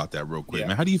talk about that real quick,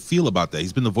 man? How do you feel about that?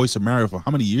 He's been the voice of Mario for how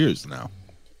many years now?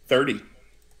 30.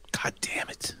 God damn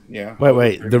it. Yeah.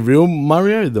 Wait. The real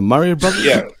Mario, the Mario brothers.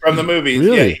 Yeah, from the movies.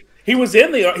 Really? Yeah. He was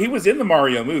in the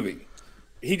Mario movie.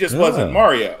 He just wasn't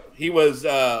Mario. He was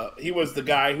the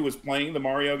guy who was playing the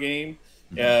Mario game,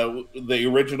 the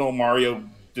original Mario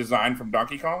design from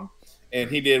Donkey Kong,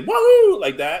 and he did woohoo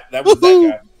like that. That was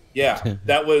that guy. Yeah,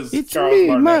 that was It's Charles me,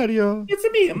 Martinet. Mario. It's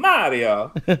me,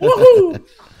 Mario. Woohoo!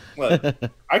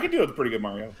 Look, I could do a pretty good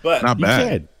Mario, but Not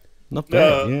bad. Not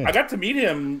bad. Yeah. I got to meet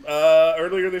him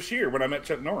earlier this year when I met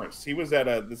Chuck Norris. He was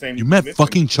at the same. You met convention.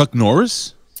 fucking Chuck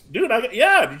Norris? Dude,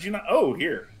 did you not? Oh,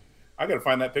 here. I got to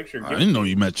find that picture. I didn't know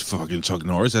you met fucking Chuck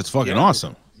Norris. That's fucking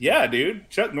awesome. Yeah, dude.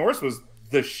 Chuck Norris was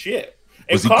the shit.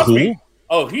 Was he cool?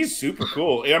 Oh, he's super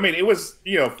cool. I mean, it was,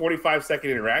 45-second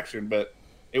interaction, but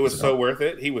it was so worth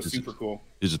it. He was super cool.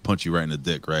 He just punch you right in the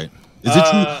dick, right? Is it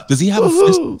true? Does he have a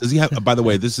fist? Does he have? By the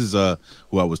way, this is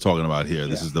who I was talking about here.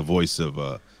 This is the voice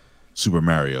of Super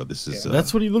Mario. This is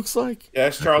that's what he looks like. Yeah,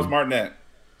 that's Charles Martinet.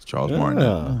 It's Charles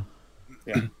Martinet.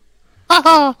 Yeah.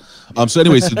 So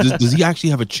anyway, does he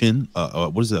actually have a chin?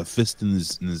 What is it? A fist in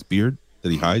his beard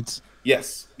that he hides?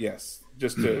 Yes.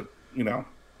 Just to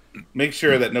make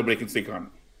sure that nobody can speak on it.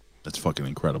 That's fucking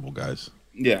incredible, guys.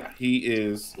 Yeah, he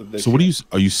is. So what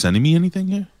are you sending me anything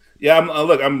here? Yeah, I'm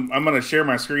going to share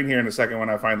my screen here in a second when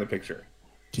I find the picture.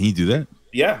 Can you do that?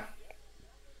 Yeah.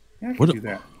 I can do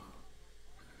that.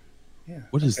 Yeah.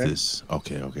 What is this?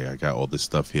 Okay, I got all this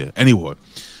stuff here. Anyway,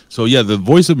 so yeah, the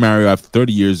voice of Mario after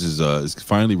 30 years is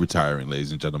finally retiring,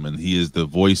 ladies and gentlemen. He is the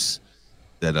voice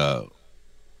that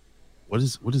what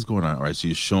is going on? All right, so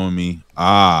you're showing me.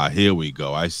 Here we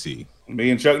go. I see.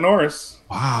 Me and Chuck Norris.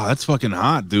 Wow, that's fucking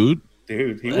hot, dude.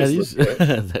 Dude, he was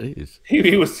that is.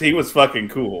 He was fucking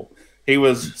cool. He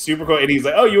was super cool, and he's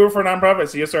like, "Oh, you were for a nonprofit?"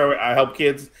 So yes, sir. I help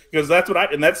kids because that's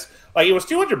what and that's like it was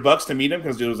 $200 to meet him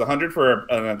because it was $100 for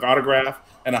an autograph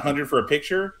and $100 for a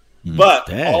picture. But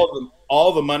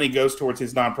all the money goes towards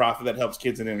his nonprofit that helps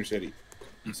kids in inner city.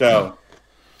 So,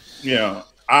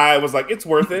 I was like, it's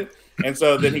worth it. And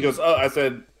so then he goes, "Oh," I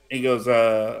said, He goes,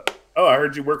 "Oh, I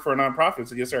heard you work for a nonprofit.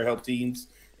 So yes, sir, I help teens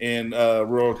in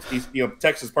rural East,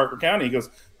 Texas, Parker County." He goes,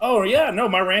 "Oh yeah, no,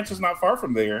 my ranch is not far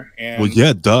from there." And well,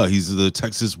 yeah, duh. He's the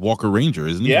Texas Walker Ranger,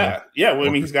 isn't he? yeah. Well, I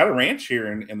mean, he's got a ranch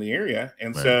here in the area,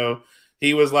 and Right. so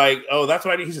he was like, "Oh, that's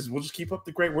why." He says, "We'll just keep up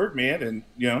the great work, man." And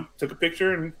took a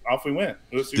picture, and off we went.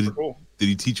 It was super cool. Did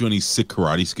he teach you any sick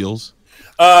karate skills?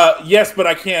 Yes, but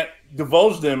I can't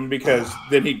divulge them because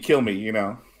then he'd kill me.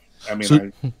 I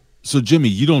mean, So Jimmy,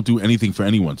 you don't do anything for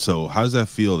anyone. So how does that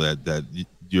feel that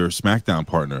your SmackDown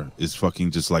partner is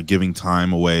fucking just like giving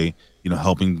time away,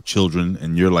 helping children,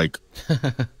 and you're like,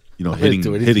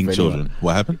 hitting children?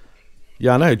 What happened?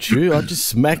 Yeah, I know, true. I just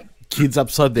smack kids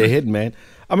upside their head, man.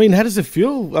 I mean, how does it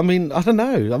feel? I mean, I don't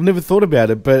know. I've never thought about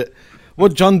it, but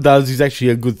what John does is actually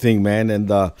a good thing, man.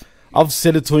 And I've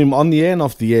said it to him on the air and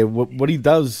off the air. What he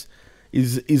does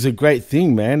is a great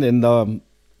thing, man. And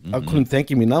I couldn't thank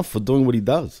him enough for doing what he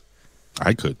does.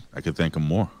 I could thank him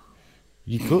more.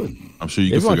 You could. I'm sure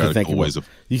you could figure out cool ways of.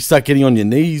 You start getting on your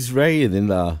knees, Ray, and then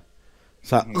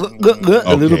start a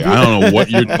little bit. I don't know what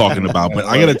you're talking about, but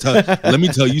I gotta tell. Let me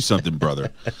tell you something, brother.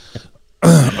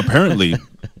 Apparently,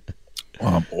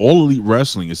 All Elite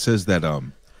Wrestling. It says that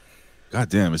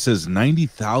goddamn, it says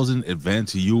 90,000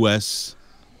 advanced U.S.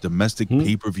 domestic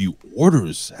pay-per-view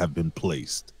orders have been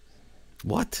placed.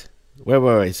 What?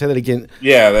 Wait. Say that again.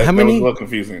 Yeah, How that many? was a little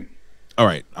confusing. All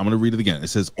right, I'm going to read it again. It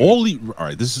says All Elite. All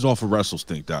right, this is off of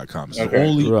WrestleStink.com. It says Okay.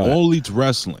 All Elite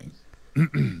Wrestling,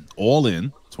 All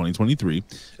In 2023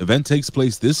 event takes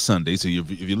place this Sunday. So if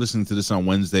you're listening to this on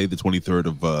Wednesday, the 23rd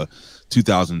of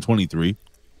 2023,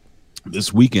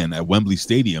 this weekend at Wembley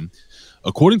Stadium,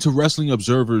 according to Wrestling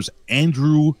Observer's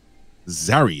Andrew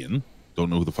Zarian, don't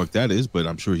know who the fuck that is, but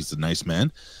I'm sure he's a nice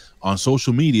man, on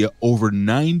social media, over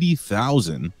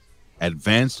 90,000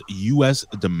 advanced U.S.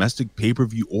 domestic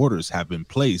pay-per-view orders have been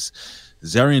placed.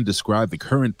 Zarian described the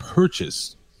current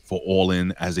purchase for All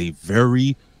In as a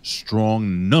very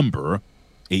strong number.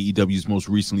 AEW's most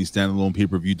recently standalone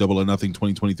pay-per-view Double or Nothing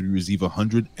 2023 received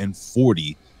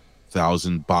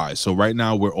 140,000 buys. So right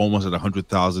now we're almost at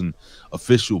 100,000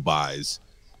 official buys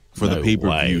for the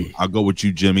pay-per-view. way. I'll go with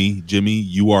you, Jimmy. Jimmy,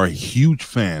 you are a huge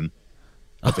fan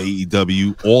of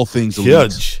AEW, all things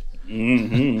elite.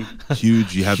 Huge.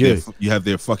 Huge. You have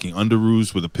their fucking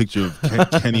underoos with a picture of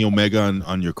Kenny Omega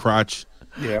on your crotch.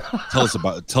 Yeah. Tell us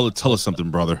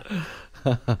something, brother.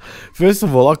 First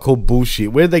of all, I call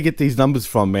bullshit. Where did they get these numbers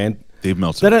from, man? Dave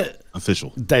Meltzer.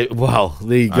 Official. Well,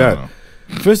 there you I go. don't know.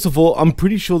 First of all, I'm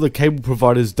pretty sure the cable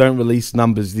providers don't release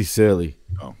numbers this early.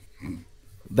 Oh.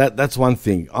 That's one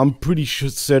thing. I'm pretty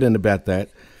certain about that.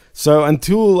 So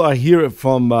until I hear it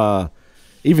from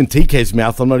even TK's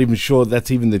mouth, I'm not even sure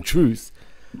that's even the truth.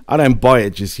 I don't buy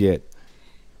it just yet.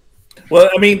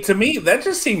 Well, I mean, to me, that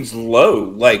just seems low,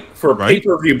 like for a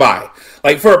pay-per-view buy.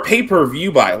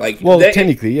 Well,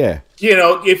 technically, yeah.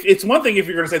 If it's one thing if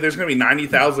you're going to say there's going to be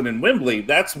 90,000 in Wembley,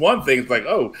 that's one thing. It's like,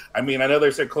 oh, I mean, I know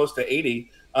they said close to 80.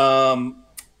 That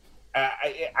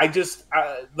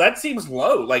seems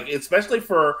low, like especially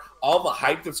for all the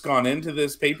hype that's gone into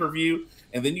this pay-per-view,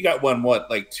 and then you got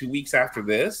like 2 weeks after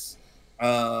this.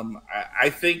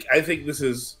 I think this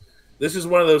is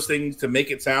one of those things to make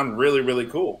it sound really, really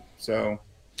cool. So,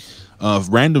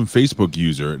 random Facebook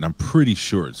user, and I'm pretty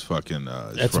sure it's fucking.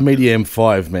 That's Media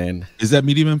M5, man. Is that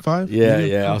Medium M5?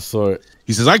 Yeah, I saw it.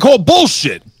 He says, I call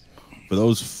bullshit for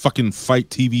those fucking Fight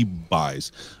TV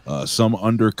buys. Some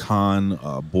undercon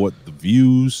bought the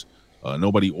views.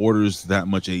 Nobody orders that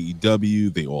much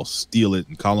AEW. They all steal it.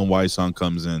 And Colin Weissong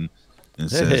comes in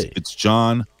and says, it's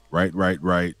John. Right.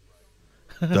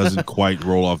 Doesn't quite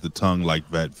roll off the tongue like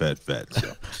vet. So.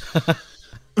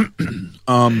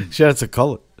 Shout out to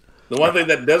Colin. The one thing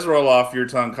that does roll off your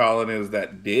tongue, Colin, is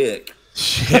that dick.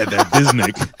 Yeah, that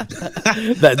Disnick.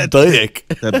 that dick.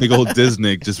 That big old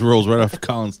Disnick just rolls right off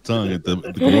Colin's tongue at the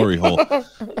glory hole.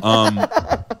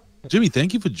 Jimmy,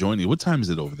 thank you for joining. What time is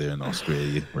it over there in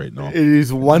Australia right now? It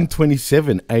is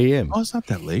 1:27 a.m. Oh, it's not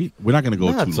that late. We're not going to go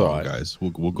too long, right, guys.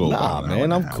 We'll go. Nah,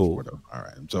 man, I'm cool. All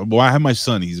right. So, I have my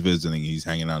son. He's visiting. He's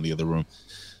hanging out in the other room.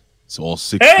 It's all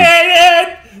 6.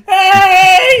 Hey!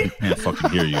 He can't fucking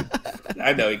hear you.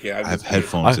 I know he can't. I have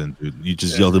headphones in, dude. You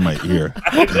just yelled in my ear.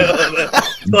 I know.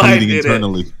 That's why I did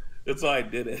it. That's why I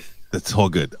did it. That's all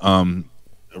good.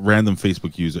 Random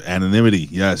Facebook user, Anonymity.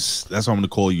 Yes, that's what I'm going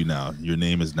to call you now. Your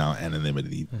name is now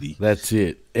Anonymity. That's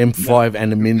it. M5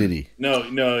 Anonymity. No,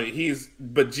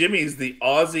 but Jimmy's the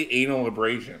Aussie anal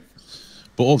abrasion.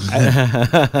 But all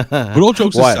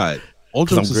jokes aside, but all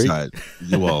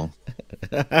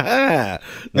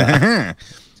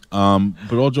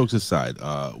jokes aside,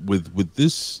 with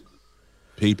this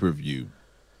pay-per-view,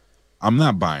 I'm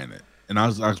not buying it, and I'll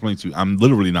explain to you. I'm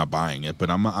literally not buying it, but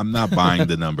I'm not buying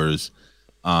the numbers.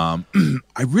 I'm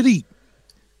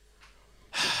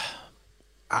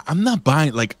not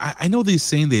buying. Like I know they're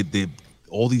saying they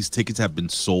all these tickets have been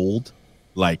sold,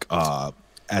 like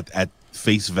at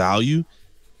face value.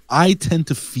 I tend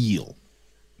to feel,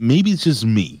 maybe it's just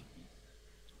me,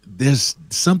 there's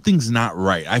something's not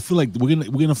right. I feel like we're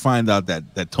gonna find out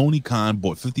that Tony Khan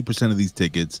bought 50% of these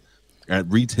tickets at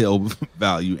retail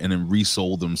value and then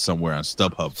resold them somewhere on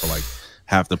StubHub for like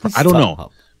half the price. I don't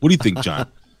know. What do you think, John?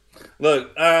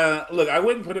 Look, I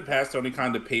wouldn't put it past Tony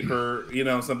Khan to paper,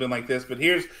 something like this. But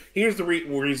here's the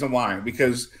reason why.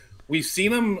 Because we've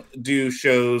seen him do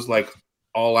shows like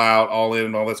All Out, All In,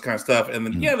 and all this kind of stuff. And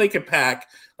then, they could pack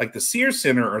like the Sears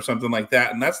Center or something like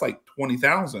that. And that's like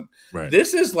 20,000. Right.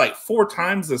 This is like 4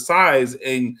 times the size.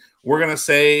 And we're going to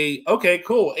say, okay,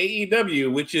 cool.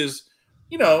 AEW, which is,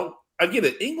 I get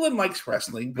it. England likes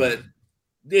wrestling, but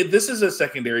this is a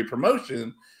secondary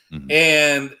promotion.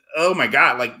 And oh my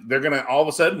God, like they're going to all of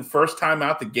a sudden, first time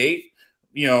out the gate,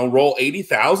 roll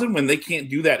 80,000 when they can't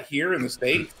do that here in the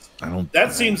States.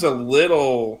 That seems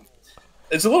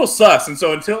it's a little sus. And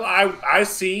so until I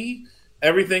see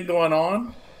everything going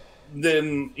on,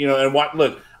 then, and what,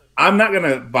 look, I'm not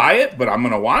going to buy it, but I'm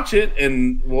going to watch it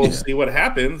and we'll see what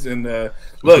happens. And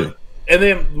look, and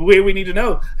then the way we need to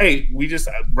know, hey, we just,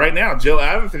 right now, Joe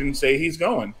Atherton say he's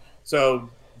going. So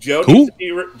Joe needs to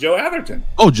be Joe Atherton.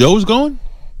 Oh, Joe's going?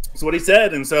 That's what he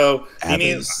said. And so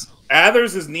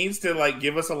Athers needs to like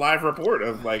give us a live report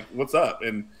of like what's up.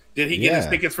 And did he get his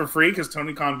tickets for free because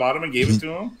Tony Khan bought them and gave it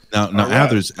to him? Now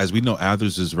Athers, as we know,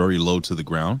 Athers is very low to the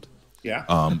ground. Yeah.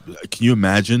 Can you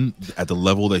imagine at the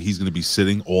level that he's going to be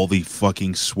sitting, all the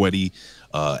fucking sweaty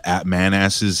man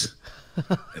asses,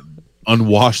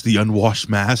 unwashed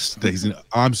mass?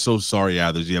 I'm so sorry,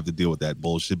 Athers. You have to deal with that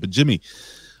bullshit. But Jimmy,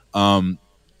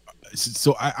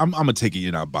 so I'm gonna take it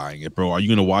you're not buying it, bro. Are you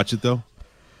gonna watch it though?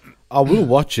 I will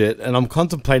watch it, and I'm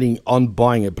contemplating on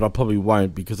buying it, but I probably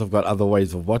won't because I've got other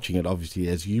ways of watching it. Obviously,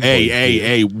 as you.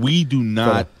 Hey, we do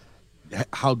not.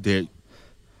 How dare?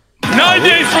 9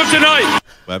 days from tonight.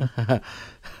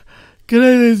 Good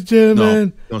day, ladies and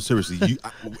gentlemen. No, seriously.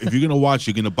 If you're gonna watch,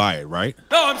 you're gonna buy it, right?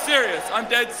 No, I'm serious. I'm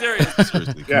dead serious.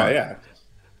 Seriously, yeah.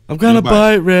 I'm gonna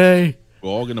buy it, Ray. We're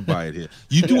all gonna buy it here.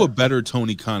 You do a better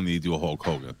Tony Khan than you do a Hulk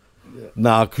Hogan.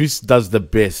 Nah, Chris does the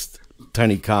best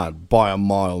Tony Khan by a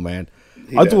mile, man.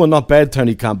 I do a not bad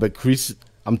Tony Khan, but Chris,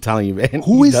 I'm telling you, man,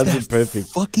 who is does that it perfect.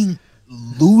 fucking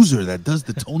loser that does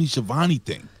the Tony Schiavone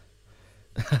thing?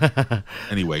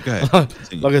 Anyway, go ahead.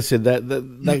 Continue. Like I said,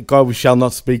 that guy we shall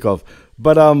not speak of.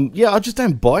 But I just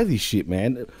don't buy this shit,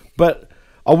 man. But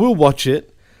I will watch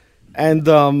it, and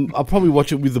I'll probably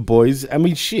watch it with the boys. I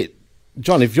mean, shit,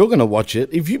 John, if you're gonna watch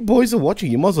it, if you boys are watching,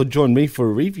 you might as well join me for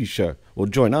a review show or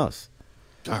join us.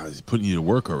 God, he's putting you to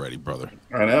work already, brother.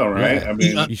 I know, right? Yeah. I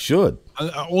mean, you should.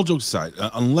 All jokes aside,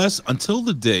 until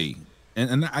the day,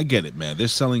 and I get it, man. They're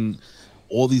selling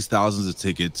all these thousands of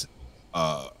tickets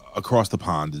across the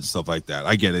pond and stuff like that.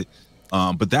 I get it,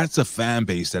 but that's a fan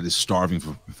base that is starving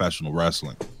for professional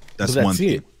wrestling. That's one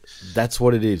thing. That's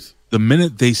what it is. The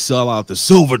minute they sell out the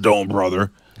Silver Dome,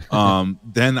 brother,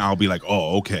 then I'll be like,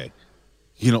 oh, okay.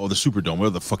 Or the Superdome, whatever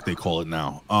the fuck they call it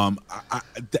now.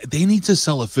 They need to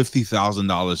sell a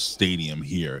 $50,000 stadium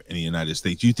here in the United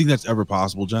States. Do you think that's ever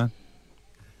possible, John?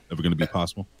 Ever going to be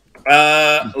possible?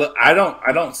 Look, I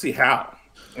don't see how.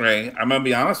 Right, I'm gonna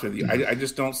be honest with you. I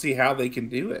just don't see how they can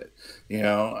do it. They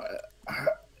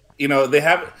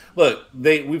have. Look,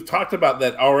 we've talked about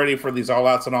that already for these all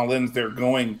outs and all ins. They're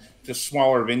going to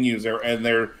smaller venues there, and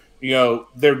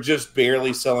they're just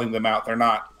barely selling them out. They're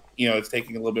not. It's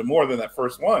taking a little bit more than that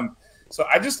first one. So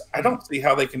I don't see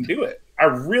how they can do it. I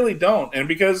really don't. And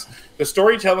because the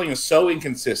storytelling is so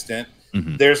inconsistent,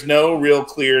 there's no real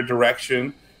clear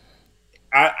direction.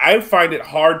 I find it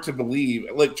hard to believe.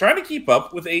 Like trying to keep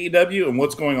up with AEW and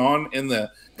what's going on in the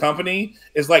company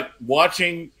is like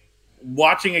watching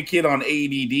a kid on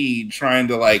ADD trying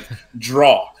to like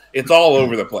draw. It's all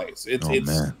over the place. It's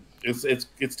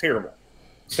terrible.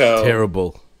 So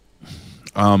terrible.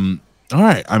 All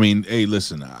right. I mean, hey,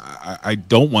 listen, I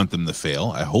don't want them to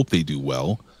fail. I hope they do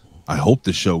well. I hope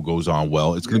the show goes on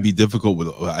well. It's going to be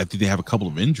difficult I think they have a couple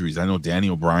of injuries. I know Danny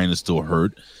O'Brien is still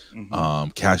hurt.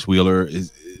 Cash Wheeler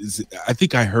is I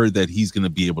think I heard that he's going to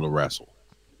be able to wrestle,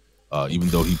 even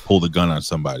though he pulled a gun on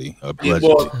somebody.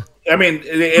 Well, I mean,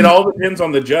 it all depends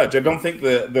on the judge. I don't think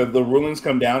the rulings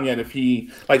come down yet. If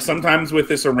he, like sometimes with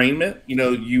this arraignment,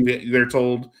 they're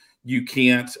told you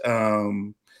can't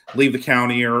leave the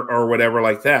county or whatever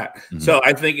like that. So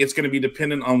I think it's going to be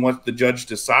dependent on what the judge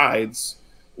decides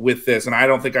with this, and I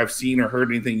don't think I've seen or heard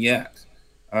anything yet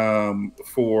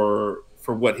for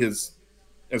what his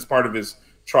as part of his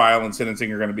trial and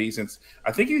sentencing are going to be. Since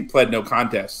I think he pled no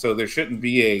contest, so there shouldn't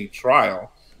be a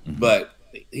trial, but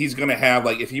he's going to have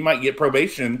if he might get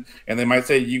probation, and they might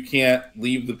say you can't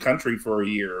leave the country for a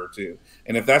year or two.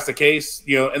 And if that's the case,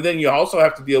 and then you also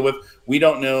have to deal with, we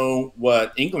don't know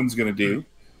what England's going to do,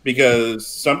 because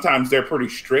sometimes they're pretty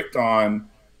strict on,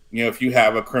 if you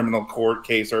have a criminal court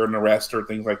case or an arrest or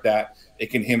things like that, it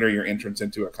can hinder your entrance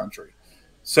into a country.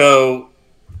 So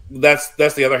that's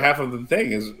the other half of the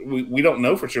thing is we don't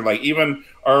know for sure. Even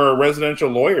our residential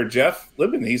lawyer, Jeff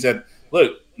Libben, he said,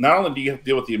 look, not only do you have to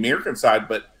deal with the American side,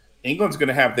 but England's going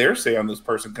to have their say on this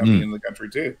person coming into the country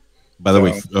too. By the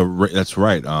way, that's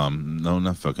right. No,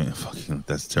 not fucking.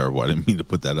 That's terrible. I didn't mean to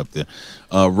put that up there.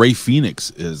 Ray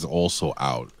Phoenix is also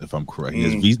out, if I'm correct.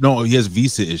 He has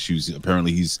visa issues.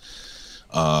 Apparently,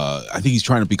 I think he's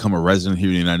trying to become a resident here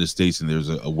in the United States, and there's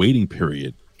a waiting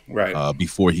period, right,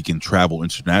 before he can travel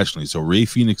internationally. So Ray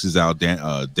Phoenix is out.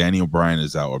 Daniel Bryan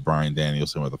is out, or Brian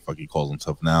Danielson, what the fuck he calls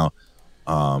himself now.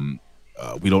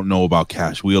 We don't know about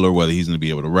Cash Wheeler, whether he's going to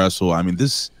be able to wrestle. I mean,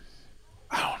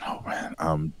 I don't know,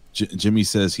 man. Jimmy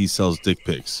says he sells dick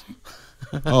pics.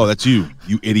 Oh, that's you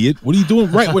idiot. What are you doing?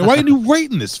 Why are you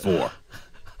writing this for?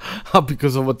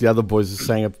 Because of what the other boys are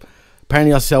saying.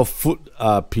 Apparently I sell foot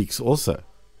pics also.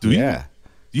 Do you? Yeah.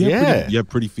 You have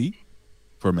pretty feet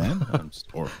for a man?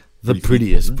 The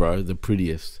prettiest, bro. The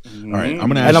prettiest. All right, I'm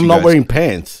going to ask and I'm you not guys, wearing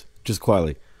pants, just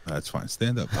quietly. That's fine.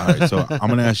 Stand up. All right, so I'm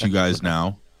going to ask you guys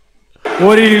now.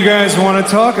 What do you guys want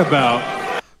to talk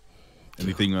about?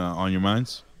 Anything on your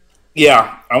minds?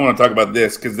 Yeah, I want to talk about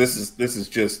this because this is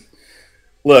just,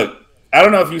 look, I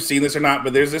don't know if you've seen this or not,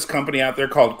 but there's this company out there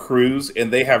called Cruise, and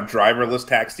they have driverless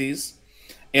taxis,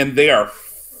 and they are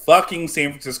fucking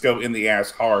San Francisco in the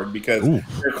ass hard because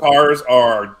their cars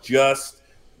are just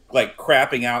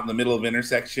crapping out in the middle of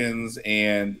intersections,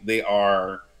 and they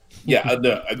are,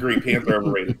 agree, pants are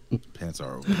overrated. Pants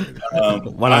are overrated.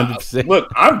 100%.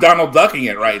 Look, I'm Donald Ducking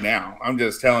it right now. I'm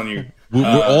just telling you.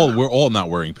 We're all not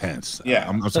wearing pants. Yeah,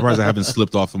 I'm surprised I haven't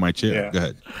slipped off of my chair. Yeah. Go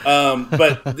ahead.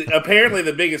 But apparently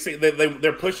the biggest thing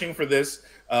they're pushing for this,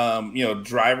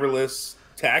 driverless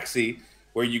taxi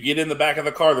where you get in the back of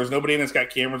the car. There's nobody in it. It's got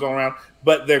cameras all around,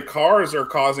 but their cars are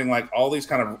causing all these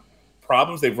kind of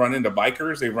problems. They've run into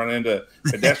bikers. They've run into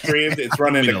pedestrians. It's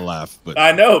run into. Laugh, but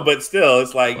I know, but still,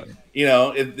 it's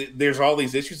there's all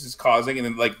these issues it's causing,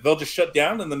 and then they'll just shut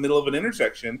down in the middle of an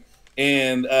intersection.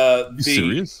 And you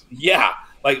serious? Yeah,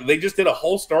 they just did a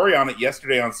whole story on it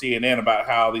yesterday on CNN about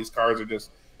how these cars are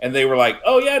just, and they were like,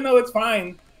 "Oh yeah, no, it's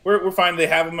fine. We're fine." They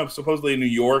have them supposedly in New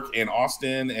York and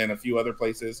Austin and a few other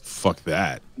places. Fuck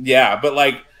that. Yeah, but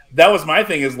that was my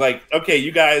thing is okay,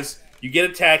 you guys, you get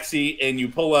a taxi and you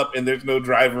pull up and there's no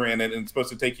driver in it and it's supposed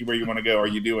to take you where you want to go. Are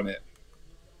you doing it?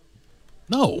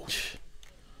 No.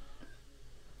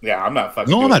 Yeah, I'm not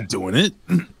fucking. No, I'm not doing it.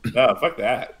 No, fuck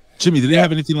that. Jimmy, did they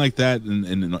have anything like that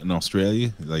in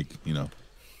Australia?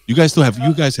 You guys have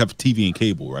TV and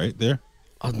cable, right? There?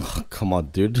 Oh, come on,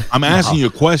 dude. I'm asking you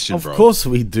a question, of bro. Of course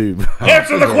we do, bro.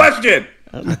 Answer the question.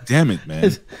 God damn it,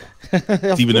 man.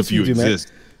 Even if you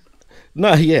exist.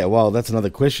 No, yeah, well, that's another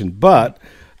question. But,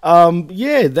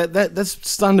 that's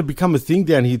starting to become a thing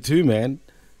down here too, man.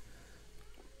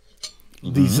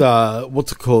 Mm-hmm. These,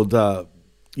 what's it called?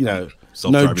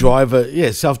 No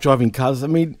driver. Self-driving cars. I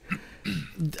mean,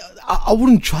 I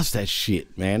wouldn't trust that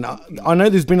shit, man. I know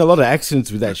there's been a lot of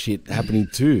accidents with that shit happening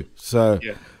too. So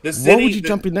why would you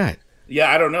jump in that?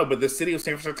 Yeah, I don't know. But the city of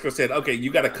San Francisco said, okay,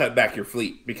 you got to cut back your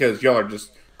fleet because y'all are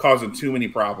just causing too many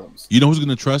problems. You know who's going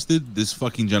to trust it? This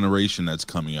fucking generation that's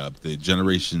coming up. The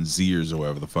Generation Zers or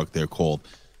whatever the fuck they're called.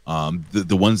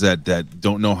 The ones that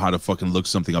don't know how to fucking look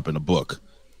something up in a book.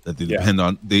 That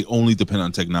they only depend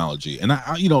on technology. And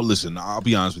I listen, I'll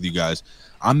be honest with you guys.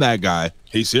 I'm that guy.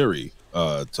 Hey Siri,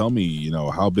 tell me,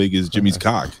 how big is Jimmy's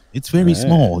cock? It's very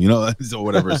small, or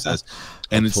whatever it says.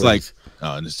 And it's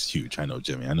and it's huge. I know,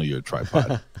 Jimmy. I know you're a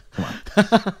tripod. Come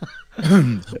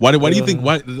on. Why do you think?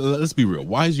 Why? Let's be real.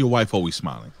 Why is your wife always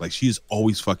smiling? She is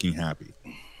always fucking happy.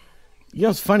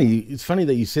 Yeah, it's funny. It's funny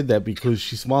that you said that because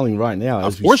she's smiling right now.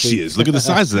 Of course she is. Look at the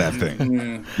size of that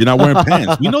thing. You're not wearing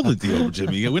pants. We know the deal,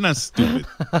 Jimmy. We're not stupid.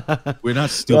 We're not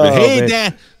stupid. Oh, hey,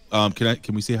 man. Dad.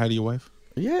 Can we say hi to your wife?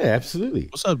 Yeah, absolutely.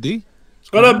 What's up, D?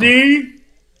 What up, D?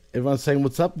 Everyone's saying,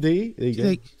 "What's up, D?" There you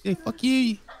go. Hey, fuck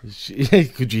you.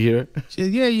 Could you hear it? She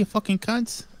said, yeah, you fucking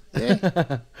cunts.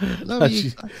 Yeah. Love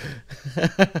you.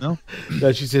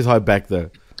 No, she says hi back though.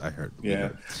 I heard. Yeah.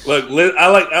 Look, I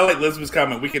like Elizabeth's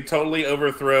comment. We could totally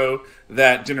overthrow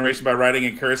that generation by writing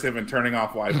in cursive and turning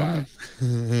off Wi-Fi.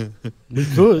 We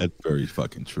could. That's very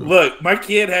fucking true. Look, my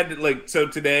kid had to so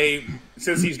today,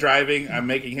 since he's driving, I'm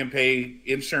making him pay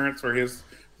insurance for his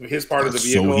part of the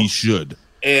vehicle. So he should.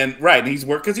 And he's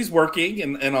working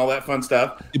and all that fun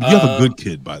stuff. You have a good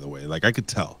kid, by the way. Like I could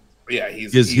tell. Yeah, he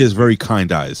has very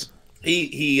kind eyes.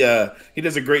 He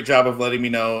does a great job of letting me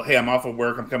know, hey, I'm off of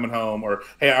work, I'm coming home, or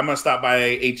hey, I'm gonna stop by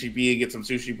HEB and get some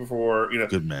sushi before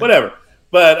Good man. whatever.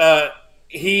 But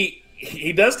he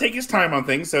does take his time on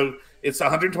things, so it's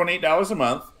 $128 a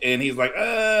month, and he's like,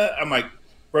 I'm like,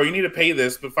 bro, you need to pay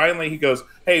this. But finally, he goes,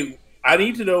 hey, I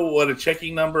need to know what a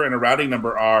checking number and a routing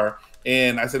number are,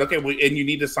 and I said, okay, well, and you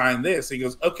need to sign this. He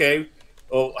goes, okay,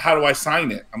 well, how do I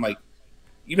sign it? I'm like,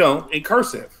 in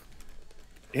cursive.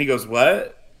 And he goes,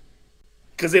 what?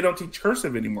 Because they don't teach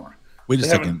cursive anymore. Wait a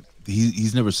second.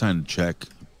 He's never signed a check.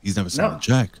 He's never signed a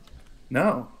check.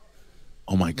 No.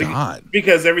 Oh my God.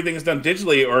 Because everything is done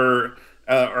digitally or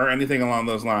anything along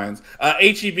those lines.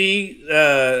 HEB,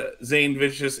 Zane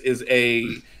Vicious, is a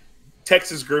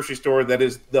Texas grocery store that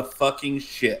is the fucking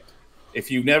shit. If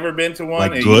you've never been to one,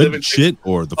 like and good you live in shit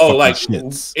or the fucking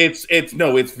shits?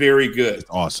 It's very good. It's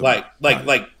awesome.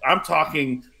 Like I'm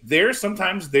talking.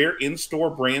 Sometimes their in-store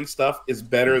brand stuff is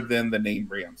better than the name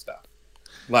brand stuff.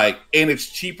 And it's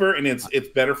cheaper and it's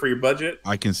better for your budget.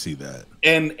 I can see that.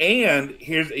 And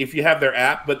here's if you have their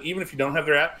app, but even if you don't have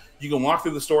their app, you can walk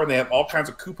through the store and they have all kinds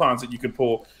of coupons that you can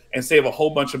pull and save a whole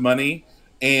bunch of money.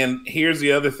 And here's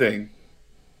the other thing.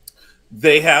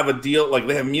 They have a deal,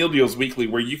 they have meal deals weekly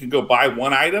where you can go buy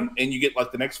one item and you get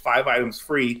the next 5 items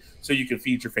free so you can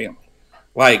feed your family.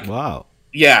 Wow.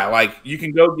 Yeah, you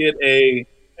can go get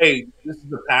hey, this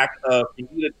is a pack of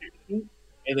fajita chicken,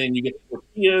 and then you get the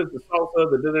tortillas, the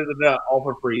salsa, the da-da-da-da, all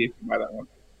for free if you buy that one.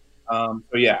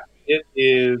 So yeah, it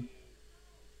is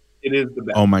the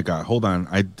best. Oh my God. Hold on.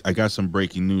 I got some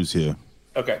breaking news here.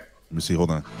 Okay. Let me see.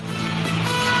 Hold on.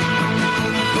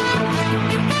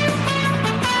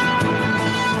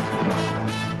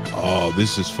 Oh,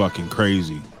 this is fucking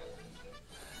crazy.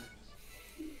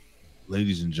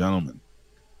 Ladies and gentlemen,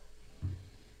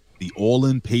 the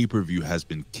All-In pay-per-view has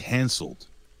been canceled.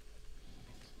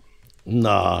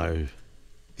 No.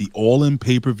 The All-In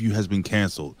pay-per-view has been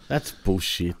canceled. That's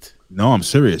bullshit. No, I'm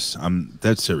serious. I'm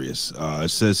dead serious. It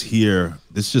says here,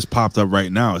 this just popped up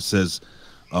right now. It says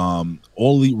All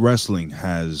Elite Wrestling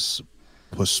has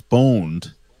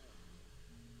postponed.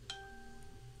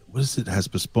 What is it? Has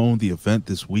postponed the event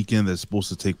this weekend that's supposed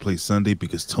to take place Sunday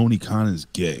because Tony Khan is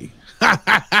gay.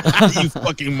 You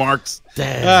fucking marks.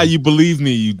 Damn. You believe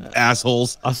me, you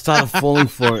assholes. I started falling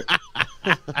for it.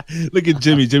 Look at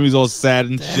Jimmy. Jimmy's all sad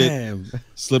and Damn. shit,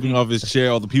 slipping off his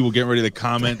chair. All the people getting ready to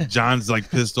comment. John's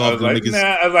pissed off. I was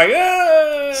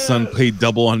like, son paid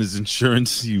double on his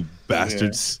insurance. You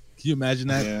bastards. Yeah. Can you imagine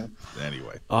that? Yeah.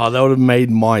 Anyway. Oh, that would have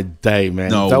made my day, man.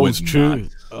 No, that it was would true. not.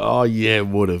 Oh yeah, it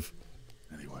would have.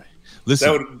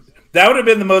 Listen. That would have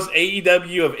been the most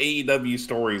AEW of AEW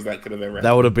stories that could have ever happened.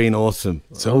 That would have been awesome.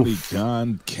 Tony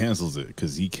Khan cancels it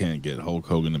because he can't get Hulk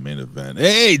Hogan the main event.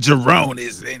 Hey, Jerome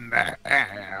is in the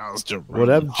house. Jerome. What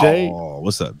up, Jay? Oh,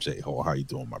 what's up, Jay? How you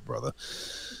doing, my brother?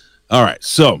 All right,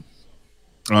 so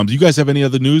do you guys have any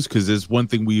other news? Because there's one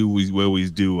thing we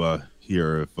always do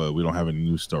here if we don't have any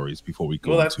news stories before we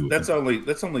go into that's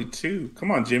only two.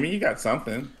 Come on, Jimmy, you got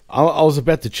something. I was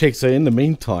about to check. So in the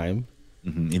meantime.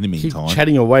 Mm-hmm. In the meantime, keep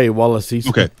chatting away while I see.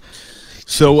 Okay,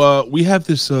 so we have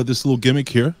this little gimmick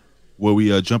here where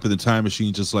we jump in the time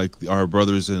machine, just like our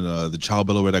brothers in the Chao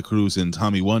Bella Vera Cruz and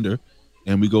Tommy Wonder,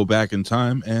 and we go back in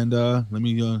time. And let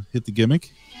me hit the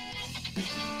gimmick.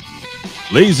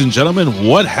 Ladies and gentlemen,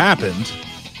 what happened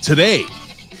today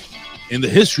in the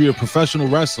history of professional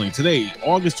wrestling? Today,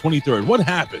 August 23rd. What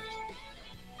happened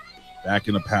back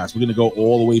in the past? We're going to go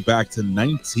all the way back to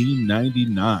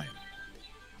 1999.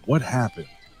 What happened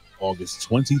August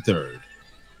 23rd,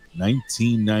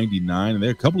 1999? And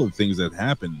there are a couple of things that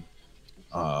happened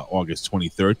August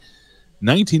 23rd.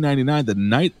 1999, the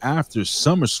night after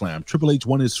SummerSlam, Triple H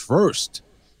won his first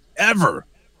ever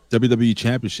WWE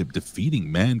Championship,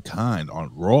 defeating Mankind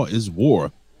on Raw is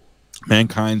War.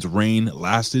 Mankind's reign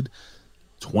lasted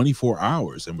 24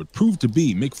 hours and would prove to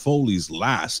be Mick Foley's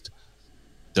last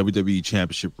WWE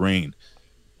Championship reign.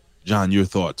 John, your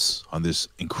thoughts on this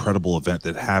incredible event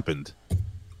that happened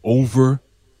over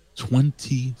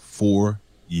 24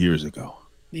 years ago?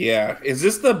 Yeah. Is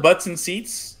this the butts and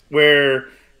seats where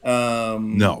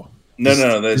No. This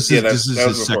is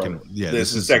the second. Yeah, this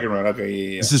is the second round. Okay,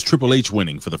 yeah. This is Triple H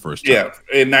winning for the first time. Yeah,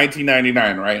 in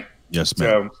 1999, right? Yes,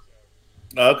 ma'am.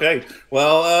 Okay.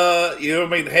 Well, I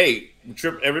mean, hey,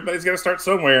 everybody's got to start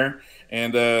somewhere,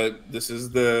 and this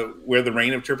is where the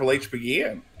reign of Triple H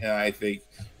began. I think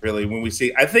really when we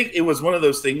see, I think it was one of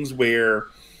those things where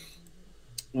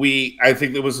I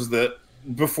think it was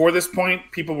before this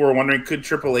point, people were wondering, could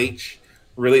Triple H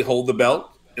really hold the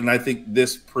belt? And I think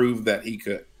this proved that he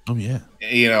could. Oh yeah.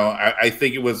 I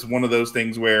think it was one of those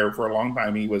things where for a long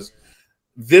time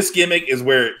this gimmick is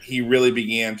where he really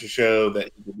began to show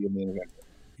that he could be a main event.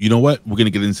 You know what? We're gonna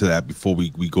get into that before we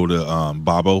go to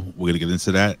Bobo. We're gonna get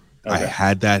into that. Okay. I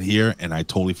had that here and I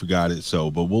totally forgot it. So,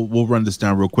 but we'll run this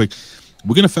down real quick.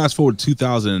 We're gonna fast forward to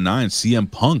 2009. CM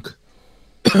Punk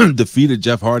defeated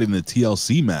Jeff Hardy in the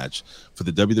TLC match for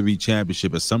the WWE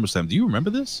Championship at SummerSlam. Do you remember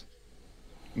this?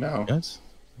 No. Yes.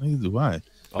 Neither do I.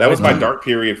 That was my dark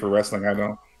period for wrestling. I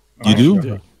don't. You do?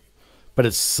 Yeah. But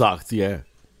it sucked. Yeah.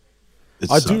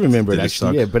 I do remember it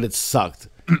actually. Yeah, but it sucked.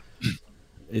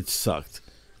 It sucked.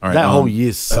 All right, that whole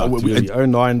year sucked. Really.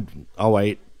 09,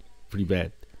 08, pretty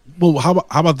bad. Well, how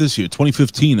about this year,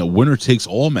 2015, a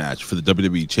winner-takes-all match for the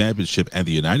WWE Championship and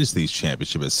the United States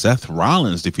Championship as Seth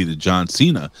Rollins defeated John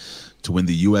Cena to win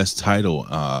the U.S. title.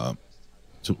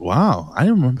 Wow, I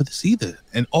didn't remember this either.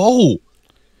 And,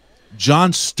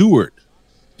 Jon Stewart.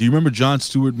 Do you remember Jon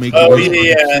Stewart making? Oh,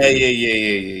 yeah.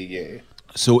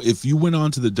 So if you went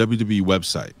on to the WWE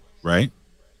website, right,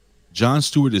 Jon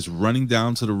Stewart is running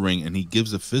down to the ring and he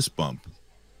gives a fist bump.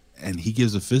 And he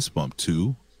gives a fist bump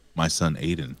to my son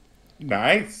Aiden.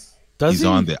 Nice. He's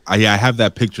on there. I have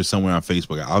that picture somewhere on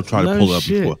Facebook. I'll try to pull it up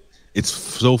before. It's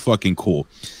so fucking cool.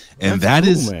 And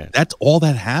that's all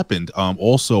that happened.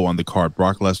 Also on the card,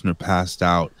 Brock Lesnar passed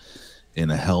out in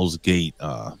a Hell's Gate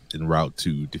en route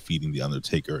to defeating The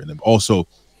Undertaker. And then also,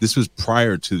 this was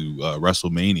prior to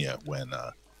WrestleMania when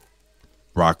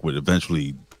Brock would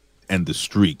eventually end the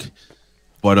streak.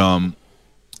 But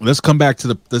let's come back to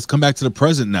the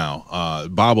present now.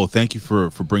 Bobo, thank you for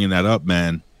bringing that up,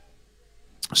 man.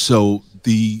 So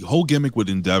the whole gimmick with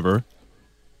Endeavor,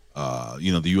 the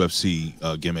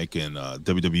UFC gimmick and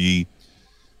WWE,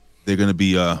 they're going to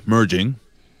be merging.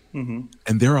 Mm-hmm.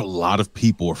 And there are a lot of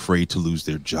people afraid to lose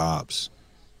their jobs.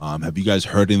 Have you guys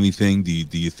heard anything? Do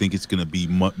you think it's going to be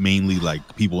mainly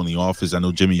like people in the office? I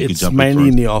know, Jimmy, you can jump in. It's mainly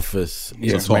in the office.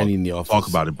 Yeah, it's mainly in the office. Talk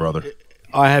about it, brother.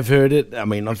 I have heard it. I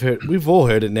mean, we've all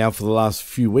heard it now for the last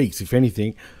few weeks, if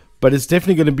anything. But it's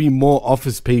definitely going to be more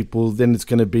office people than it's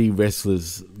going to be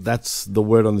wrestlers. That's the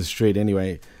word on the street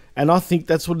anyway. And I think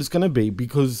that's what it's going to be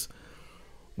because,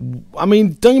 I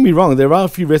mean, don't get me wrong. There are a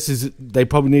few wrestlers they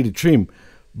probably need to trim.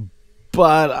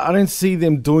 But I don't see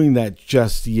them doing that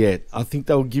just yet. I think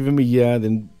they'll give him a year,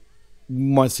 then we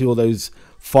might see all those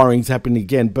firings happen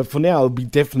again. But for now, it'll be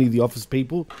definitely the office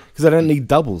people because I don't need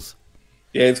doubles.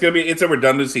 Yeah, it's a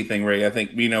redundancy thing, Ray. I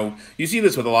think, you see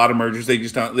this with a lot of mergers.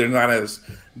 They're not as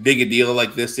big a deal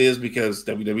like this is because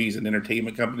WWE is an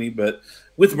entertainment company. But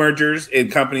with mergers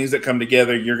and companies that come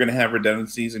together, you're going to have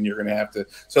redundancies and you're going to have to.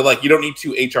 So, like, you don't need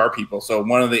two HR people. So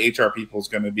one of the HR people is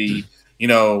going to be,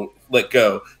 let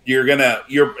go.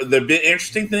 The bit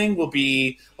interesting thing will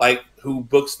be like who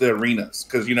books the arenas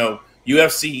because,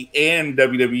 UFC and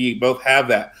WWE both have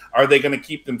that. Are they going to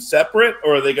keep them separate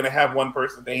or are they going to have one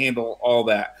person to handle all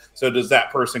that? So does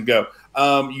that person go?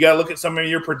 You got to look at some of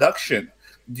your production.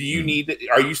 Do you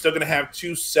are you still going to have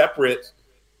two separate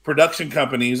production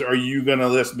companies or are you going to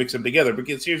just mix them together?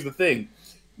 Because here's the thing.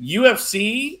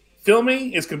 UFC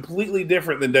filming is completely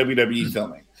different than WWE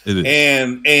filming. It is.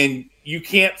 And you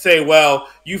can't say, well,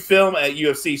 you film at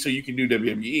UFC so you can do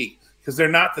WWE because they're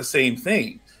not the same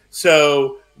thing.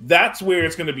 So that's where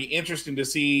it's going to be interesting to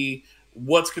see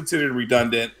what's considered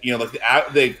redundant, like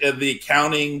the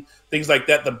accounting, things like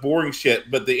that, the boring shit.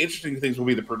 But the interesting things will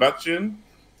be the production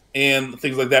and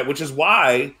things like that, which is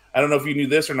why, I don't know if you knew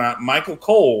this or not, Michael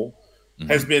Cole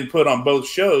has been put on both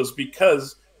shows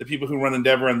because the people who run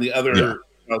Endeavor and the other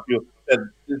people said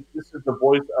this is the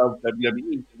voice of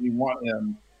WWE, and we want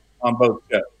him on both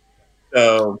shows.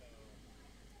 So,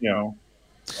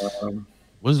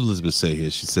 what does Elizabeth say here?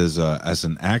 She says, as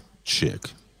an act chick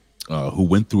who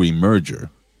went through a merger,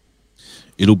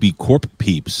 it'll be corp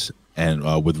peeps and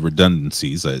with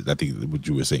redundancies. I think what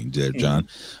you were saying there, John.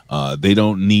 They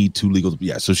don't need two legal.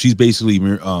 Yeah, so she's basically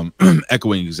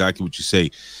echoing exactly what you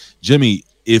say. Jimmy,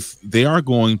 if they are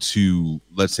going to,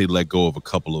 let's say, let go of a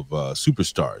couple of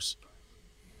superstars,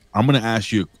 I'm going to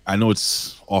ask you, I know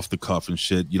it's off the cuff and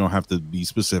shit. You don't have to be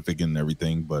specific and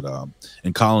everything, but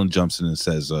and Colin jumps in and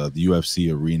says the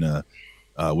UFC arena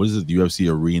what is it?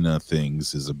 UFC arena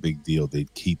things is a big deal. They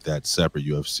keep that separate.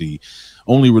 UFC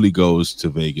only really goes to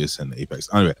Vegas and Apex.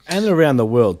 Anyway, and around the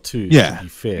world too. Yeah, to be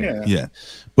fair. yeah.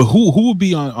 But who would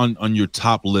be on your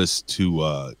top list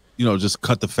to just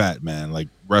cut the fat, man? Like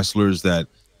wrestlers that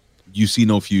you see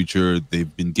no future,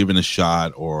 they've been given a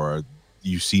shot, or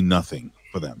you see nothing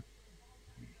for them.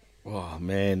 Oh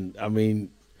man, I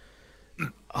mean,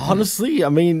 honestly, I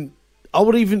mean, I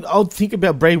would think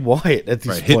about Bray Wyatt at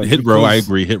this point. Hit Row, I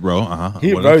agree. Hit Row,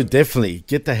 Hit Row, definitely.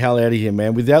 Get the hell out of here,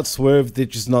 man. Without Swerve, they're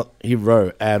just not Hit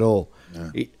Row at all.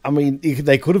 Yeah. I mean,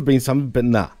 they could have been something, but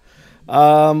nah.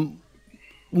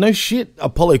 No shit.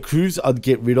 Apollo Crews, I'd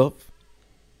get rid of.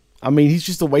 I mean, he's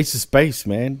just a waste of space,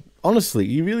 man. Honestly,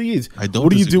 he really is. I don't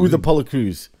What do you do disagree. with Apollo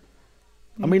Crews?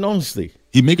 I mean, honestly.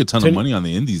 He'd make a ton of money on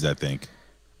the indies, I think.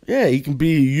 Yeah, he can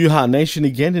be Yuha Nation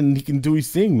again, and he can do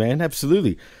his thing, man.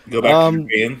 Absolutely. Go back to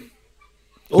Japan.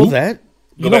 All that.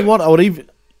 You know what? I would even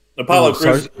Apollo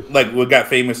Crews got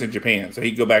famous in Japan, so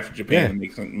he'd go back to Japan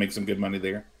and make some good money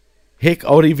there. Heck,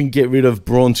 I would even get rid of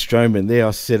Braun Strowman. There,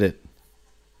 I said it.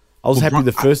 I was happy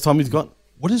the first time he's got.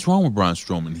 What is wrong with Braun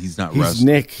Strowman? He's not His wrestling.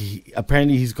 neck.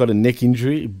 Apparently, he's got a neck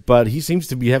injury, but he seems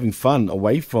to be having fun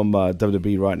away from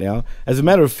WWE right now. As a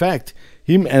matter of fact,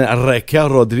 him and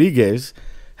Raquel Rodriguez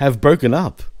have broken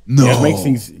up. No. Which makes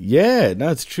things, no,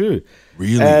 it's true.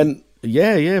 Really? And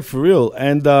yeah, for real.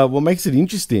 And what makes it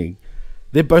interesting,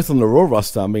 they're both on the Raw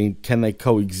roster. I mean, can they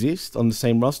coexist on the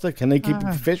same roster? Can they keep it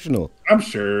professional? I'm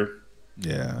sure.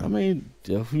 Yeah. I mean,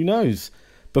 who knows?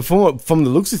 But from the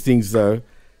looks of things, though,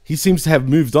 he seems to have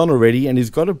moved on already, and he's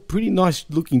got a pretty nice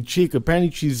looking chick. Apparently,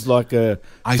 she's like a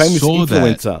famous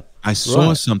influencer. I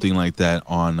saw something like that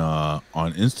on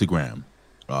Instagram.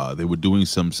 They were doing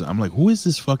some. I'm like, who is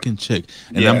this fucking chick?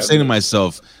 And I'm saying to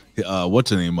myself,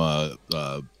 what's her name?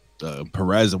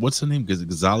 Perez. What's her name?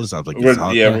 Gonzalez. I was like,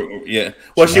 Gonzalez. Yeah.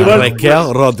 Well, she was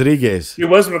Raquel Rodriguez. She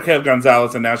was Raquel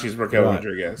Gonzalez, and now she's Raquel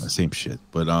Rodriguez. Same shit.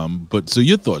 But so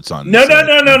your thoughts on No.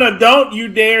 this? Don't you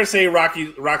dare say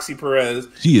Roxy Perez.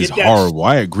 She is horrible.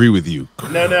 I agree with you.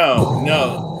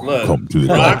 No. Look, Come to the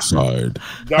dark side.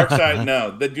 Dark side.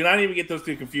 No, do not even get those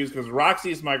two confused because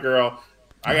Roxy is my girl.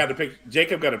 I got a picture.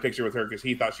 Jacob got a picture with her because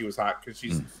he thought she was hot because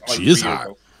she's like she is 3 years hot.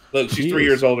 old. Look, she's 3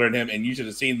 years older than him, and you should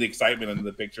have seen the excitement in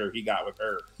the picture he got with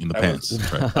her. In the pants.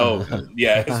 Right. Oh,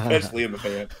 yeah, especially in the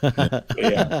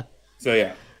pants. So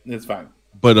yeah, it's fine.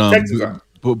 But Texas on.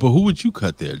 but who would you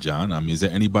cut there, John? I mean, is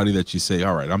there anybody that you say,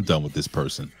 all right, I'm done with this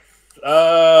person?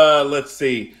 Let's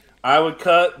see. I would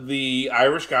cut the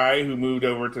Irish guy who moved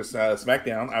over to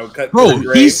SmackDown. I would cut.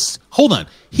 Hold on,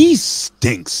 he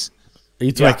stinks. Are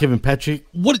you talking about Kevin Patrick?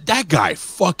 What, that guy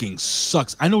fucking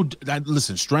sucks. I know.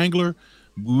 Listen, Strangler.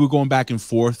 We were going back and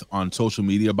forth on social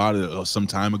media about it some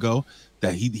time ago.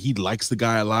 That he likes the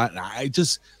guy a lot. And I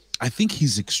think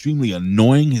he's extremely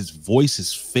annoying. His voice,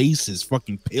 his face, his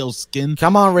fucking pale skin.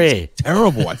 Come on, Ray. It's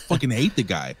terrible. I fucking hate the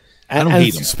guy. I don't and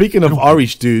hate him. Speaking of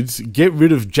Irish dudes, get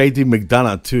rid of JD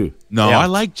McDonough too. No, I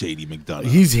like JD McDonough.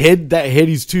 His head, that head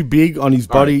is too big on his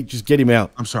body. Right. Just get him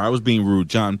out. I'm sorry, I was being rude.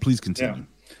 John, please continue. Yeah.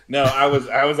 No, I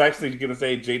was actually going to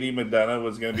say JD McDonough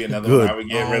was going to be another Good. one I would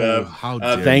get rid of. How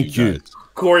dare thank you. guys.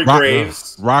 Corey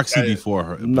Graves. Roxy before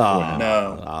her.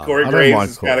 No. Corey Graves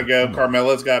has got to go.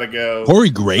 Carmella's got to go. Corey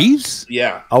Graves?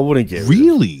 Yeah. I wouldn't get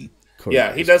Really?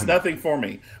 Yeah, he does nothing for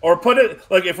me. Or put it,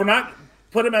 like, if we're not,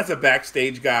 put him as a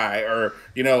backstage guy or,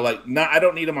 I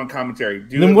don't need him on commentary.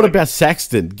 Then what about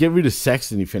Saxton? Get rid of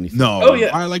Saxton if anything. No. Oh,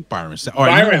 yeah. I like Byron. All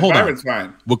right, hold Byron's on.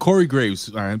 fine. Well, Corey Graves.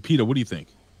 All right, Peter, what do you think?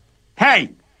 Hey,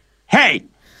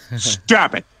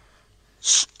 stop it.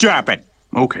 Stop it.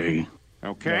 Okay.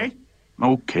 All right.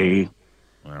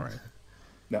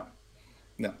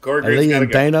 No. Corey Graves Ali got to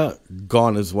and go. Dana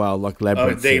gone as well, like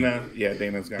Labyrinth. Dana. Yeah,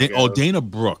 Dana's got to go. Oh, Dana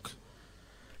Brooke.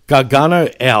 Gargano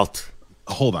out.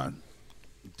 Hold on.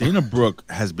 Dana Brooke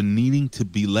has been needing to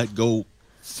be let go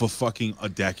for fucking a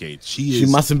decade. She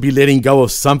mustn't be letting go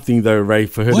of something though, Ray,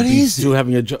 for her What to be is still it?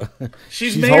 having a job.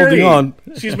 She's married. holding on.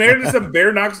 She's married to some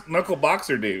bare knuckle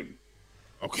boxer dude.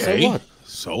 Okay. So what?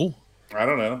 So? I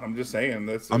don't know. I'm just saying.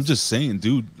 I'm just saying,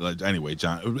 dude. Like, anyway,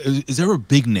 John, is there a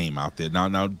big name out there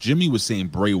now? Jimmy was saying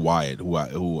Bray Wyatt,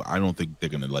 who I don't think they're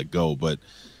gonna let go. But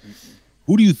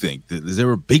who do you think? Is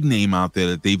there a big name out there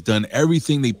that they've done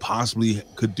everything they possibly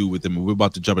could do with them? We're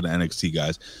about to jump into NXT,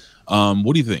 guys.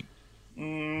 What do you think?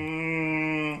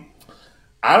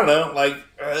 I don't know. Like,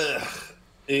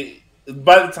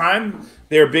 by the time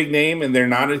they're a big name and they're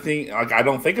not anything, like I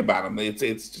don't think about them. It's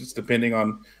just depending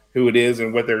on who it is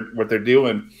and what they're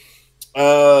doing.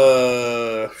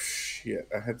 Shit,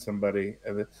 I had somebody.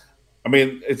 I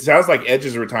mean, it sounds like Edge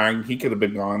is retiring. He could have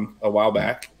been gone a while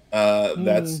back.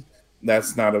 That's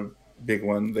That's not a big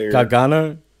one there.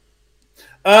 Gargano?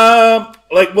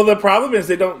 The problem is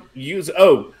they don't use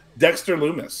Dexter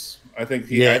Loomis. I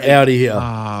think out of here.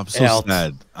 I'm so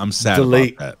sad. I'm sad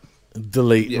Delete. about that.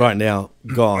 Delete right now.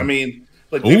 Gone. I mean,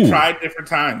 they've tried different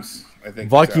times. I think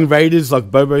Viking Raiders, like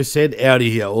Bobo said, out of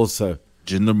here also.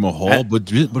 Jinder Mahal,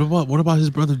 but what about his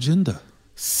brother Jinder?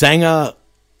 Sanger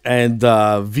and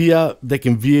Veer, they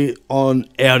can veer on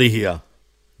out of here.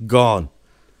 Gone.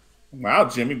 Wow,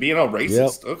 Jimmy being all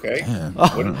racist. Yep. Okay.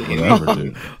 Whatever,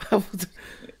 dude.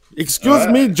 Excuse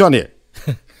me, Johnny.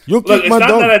 You Look, kick my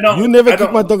dog. You never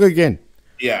kick my dog again.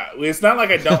 Yeah, it's not like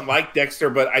I don't like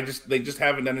Dexter, but they just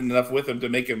haven't done enough with him to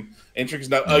make him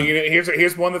interesting.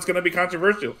 Here's one that's going to be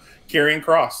controversial: Karrion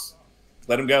Kross.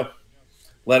 Let him go.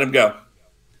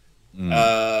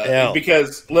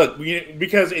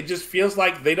 Because it just feels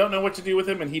like they don't know what to do with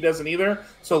him, and he doesn't either.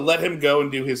 So let him go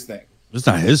and do his thing. It's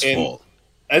not his fault.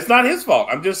 It's not his fault.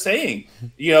 I'm just saying.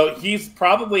 He's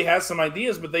probably has some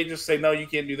ideas, but they just say, no, you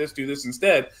can't do this. Do this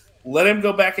instead. Let him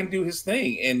go back and do his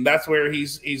thing, and that's where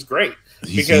he's great.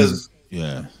 And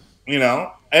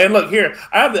look here,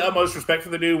 I have the utmost respect for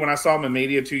the dude. When I saw him in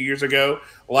Mania 2 years ago,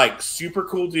 super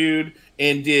cool dude,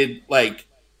 and did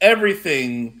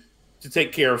everything to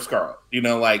take care of Scarlett.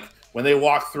 When they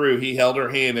walked through, he held her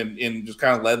hand and just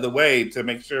kind of led the way to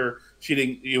make sure she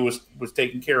didn't. It was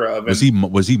taken care of.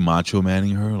 And was he macho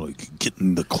manning her, like get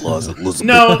in the closet, Elizabeth?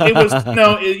 No, it was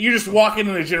you're just walking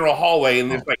in the general hallway, and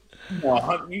there's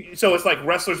so it's like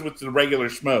wrestlers with the regular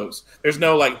schmoes. There's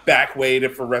no back way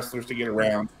for wrestlers to get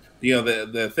around,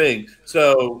 the thing.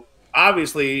 So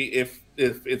obviously, if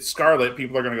it's Scarlett,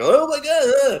 people are going to go, oh my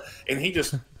god! And he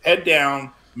just head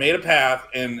down, made a path,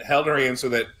 and held her hand so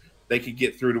that they could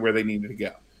get through to where they needed to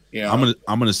go. I'm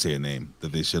gonna say a name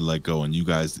that they should let go. And you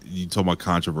talk about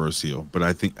controversial, but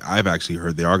I think I've actually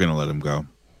heard they are going to let him go.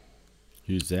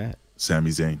 Who's that?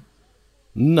 Sami Zayn.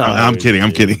 No, I'm kidding.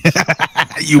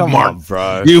 You Come mark, on,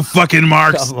 bro. You fucking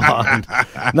marks. Come on.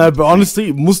 No, but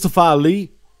honestly, Mustafa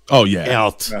Ali. Oh yeah,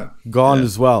 out, gone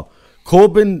as well.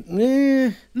 Corbin,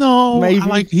 no,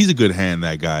 maybe. He's a good hand.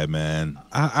 That guy, man.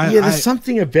 There's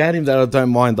something about him that I don't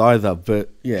mind either. But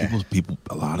yeah,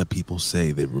 a lot of people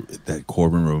say that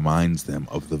Corbin reminds them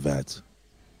of the Vets.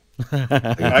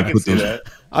 I can see that.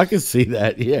 I can see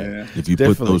that. Yeah. If you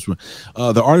definitely. put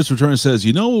those, the artist return says,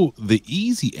 the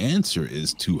easy answer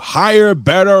is to hire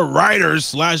better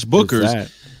writers /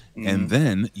 bookers, and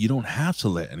then you don't have to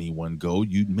let anyone go.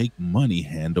 You make money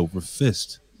hand over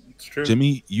fist. It's true.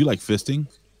 Jimmy, you like fisting?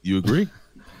 You agree?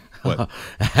 What?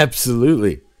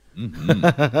 Absolutely.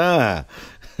 Mm-hmm.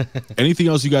 Anything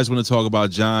else you guys want to talk about,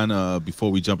 John,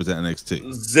 before we jump into NXT?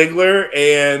 Ziggler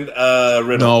and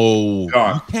Riddle. No,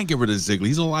 gone. You can't get rid of Ziggler.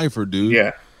 He's a lifer, dude.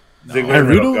 Yeah, no. Ziggler and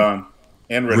Riddle gone.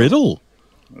 And Riddle.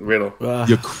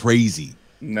 You're crazy.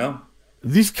 No,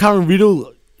 this current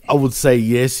Riddle, I would say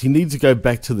yes. He needs to go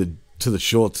back to the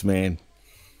shorts, man.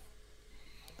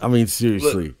 I mean,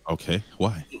 seriously. Look, okay,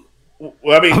 why?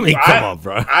 Well, I mean, come on,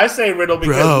 bro. I say Riddle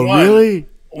because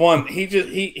one,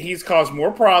 he's caused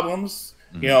more problems.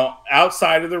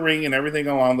 Outside of the ring and everything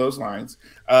along those lines.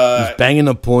 He's banging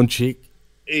a porn chick.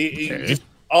 Just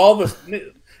all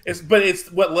the,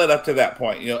 it's what led up to that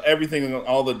point. Everything,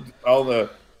 all the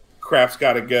crap's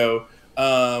got to go.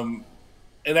 And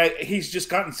he's just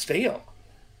gotten stale.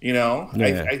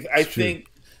 I think.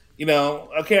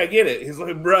 Okay, I get it. He's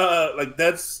like, bruh,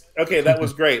 that's okay. That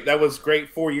was great. That was great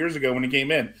 4 years ago when he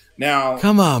came in. Now,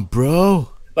 come on,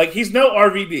 bro. He's no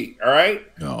RVD, all right?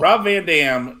 No. Rob Van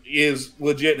Dam is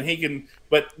legit, and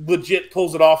but legit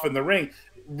pulls it off in the ring.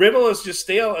 Riddle is just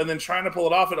stale, and then trying to pull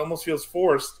it off, it almost feels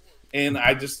forced, and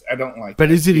I don't like it.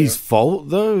 But is it his fault,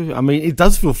 though? I mean, it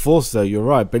does feel forced, though. You're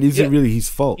right. But is it really his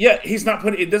fault? Yeah, he's not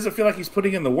it doesn't feel like he's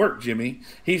putting in the work, Jimmy.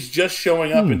 He's just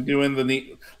showing up and doing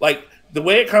the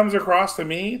way it comes across to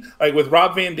me, with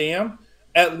Rob Van Dam,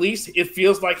 at least it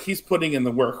feels like he's putting in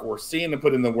the work or seeing him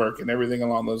put in the work and everything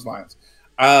along those lines.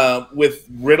 With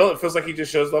Riddle, it feels like he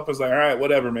just shows up as all right,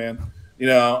 whatever, man.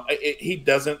 He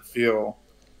doesn't feel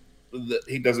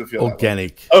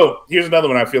organic. Oh, here's another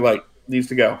one I feel like needs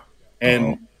to go,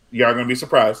 and y'all gonna be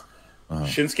surprised.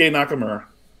 Shinsuke Nakamura.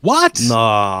 What? No,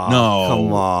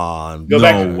 come on,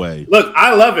 no way. Look,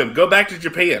 I love him. Go back to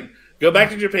Japan. Go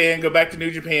back to Japan. Go back to New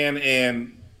Japan,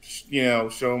 and show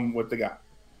them what they got.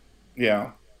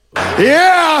 Yeah.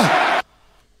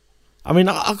 I mean,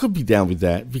 I could be down with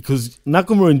that because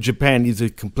Nakamura in Japan is a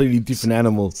completely different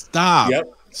animal. Stop.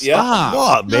 Yep. Stop.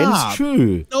 What, man? Stop. It's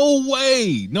true. No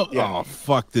way. No. Yeah. Oh,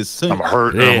 fuck this. I'm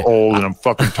hurt and I'm old and I'm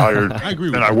fucking tired. I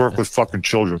agree with and you. I work with fucking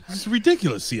children. It's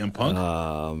ridiculous, CM Punk.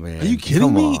 Oh, man. Are you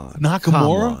kidding me? On.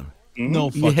 Nakamura? No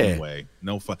fucking way.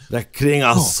 No fucking. The king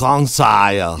of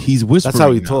Songsire. He's whispering. That's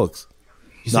how he now. talks.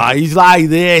 He's like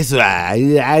this.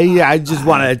 I just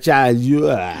want to charge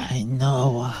you. I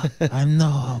know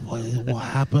what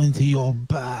happened to your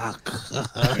back.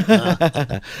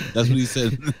 That's what he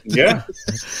said. Yeah,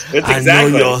 it's I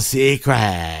exactly. know your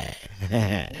secret.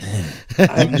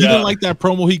 You didn't like that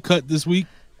promo he cut this week?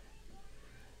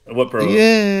 What promo?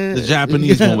 Yeah, the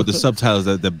Japanese one with the subtitles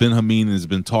that Ben Hameen has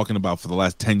been talking about for the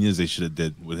last 10 years. They should have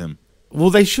did with him.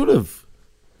 Well, they should have.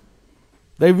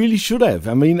 They really should have.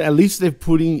 I mean, at least they're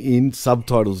putting in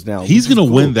subtitles now. He's going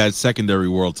to win that secondary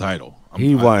world title.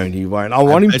 He won't. I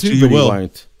want him to, but he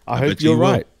won't. I hope you're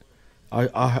right.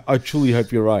 I truly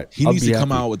hope you're right. He needs to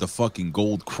come out with the fucking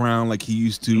gold crown like he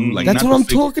used to. Like that's what I'm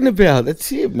talking about.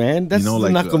 That's it, man. That's the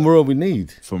Nakamura we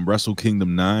need. From Wrestle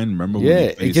Kingdom 9, remember? Yeah, when he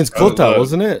faced, against Kota,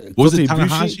 wasn't it? Was Kota it Ibushi?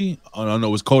 Tanahashi? Oh, no,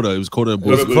 it was Kota. It was Kota. It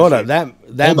was Kota.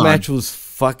 That match was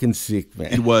fucking sick,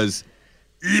 man. It was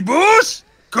Ibushi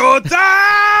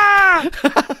Kota!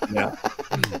 Yeah.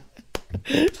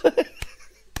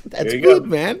 That's good,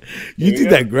 man. You did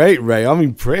that great, Ray. I'm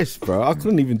impressed, bro. I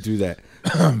couldn't even do that.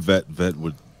 Vet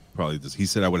would probably just. He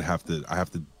said I have to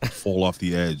fall off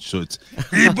the edge. So it's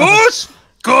Ibushi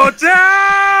Kota!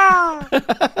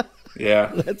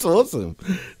 Yeah. That's awesome.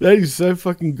 That is so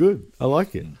fucking good. I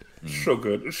like it. So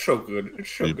good. It's so good. It's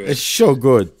so good. It's so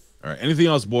good. All right. Anything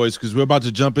else, boys? Because we're about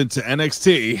to jump into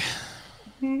NXT.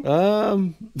 Yeah,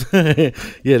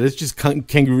 let's just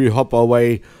kangaroo hop our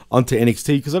way onto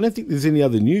NXT because I don't think there's any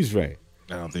other news, Ray.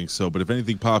 I don't think so. But if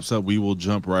anything pops up, we will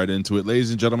jump right into it.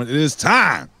 Ladies and gentlemen, it is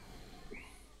time.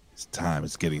 It's time.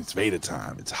 It's Vader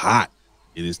time. It's hot.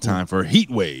 It is time for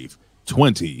Heatwave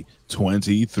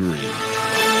 2023.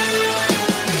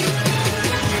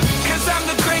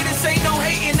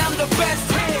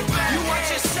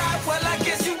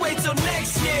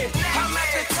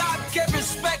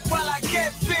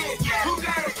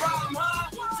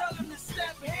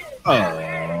 All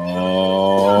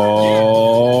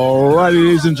right,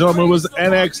 ladies and gentlemen, it was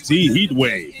NXT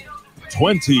Heatwave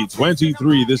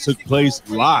 2023. This took place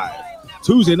live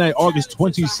Tuesday night, August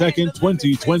 22nd,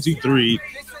 2023.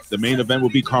 The main event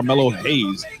will be Carmelo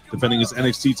Hayes defending his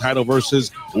NXT title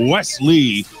versus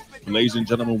Wesley. Ladies and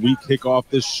gentlemen, we kick off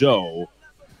this show.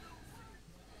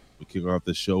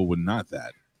 With not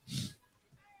that.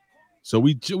 So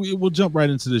we'll jump right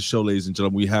into this show, ladies and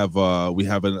gentlemen. We have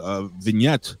a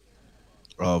vignette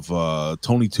of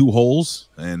Tony Two Holes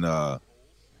and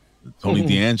Tony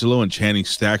D'Angelo and Channing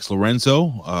Stacks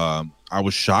Lorenzo. I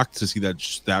was shocked to see that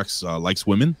Stacks likes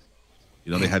women.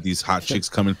 You know, they had these hot chicks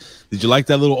coming. Did you like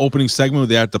that little opening segment where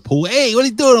they're at the pool? Hey, what are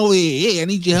you doing over here? Hey, I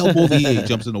need your help over here. He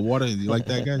jumps in the water. You like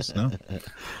that, guys? No?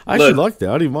 I actually liked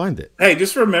that. I didn't mind it. Hey,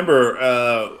 just remember,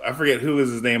 I forget who was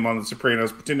his name on The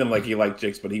Sopranos, pretending like he liked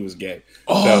chicks, but he was gay.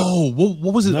 Oh,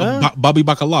 what was it? Bobby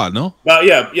Bacala, no?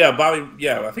 Yeah, Bobby.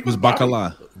 Yeah, I think it was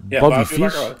Bacala. Yeah, Bobby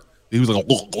Fish. Bacala. He was like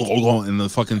in the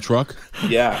fucking truck.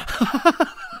 Yeah.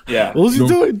 Yeah. What was he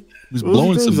doing? He was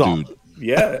blowing some dude.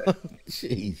 Yeah.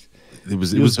 Jeez. It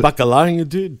was Bacala,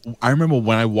 dude. I remember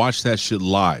when I watched that shit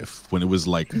live when it was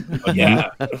like on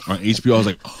HBO. I was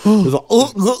like,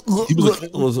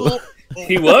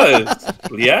 he was.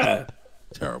 Yeah.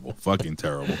 Terrible. Fucking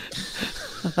terrible.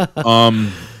 All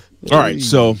right,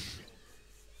 so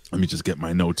let me just get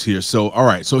my notes here. So, all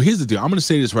right, so here's the deal. I'm going to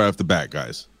say this right off the bat,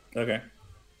 guys. Okay.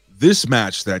 This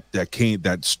match that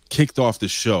kicked off the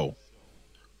show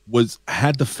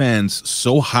had the fans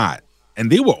so hot,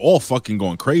 and they were all fucking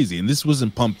going crazy. And this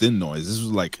wasn't pumped in noise. This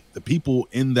was like the people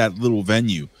in that little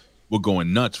venue were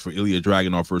going nuts for Ilya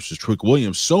Dragunov versus Trick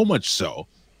Williams. So much so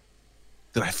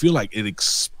that I feel like it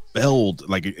expelled,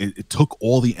 like it took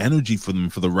all the energy for them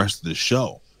for the rest of the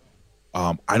show.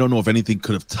 I don't know if anything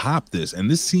could have topped this, and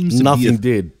this seems to nothing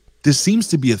did. This seems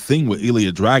to be a thing with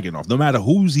Ilya Dragunov. No matter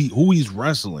who he's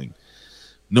wrestling,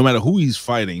 no matter who he's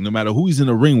fighting, no matter who he's in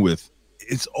the ring with,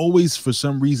 it's always for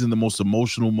some reason the most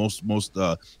emotional, most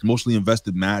emotionally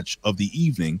invested match of the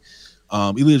evening.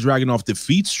 Ilya Dragunov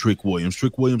defeats Trick Williams.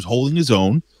 Trick Williams holding his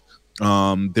own.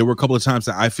 There were a couple of times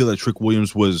that I feel that Trick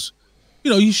Williams was,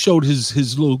 he showed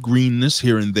his little greenness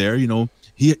here and there.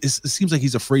 It seems like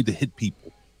he's afraid to hit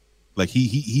people. Like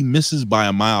he misses by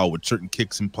a mile with certain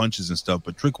kicks and punches and stuff.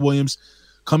 But Trick Williams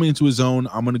coming into his own.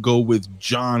 I'm gonna go with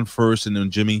John first, and then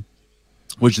Jimmy.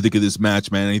 What'd you think of this match,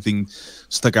 man? Anything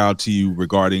stuck out to you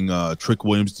regarding Trick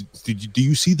Williams? Do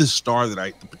you see the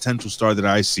potential star that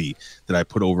I see that I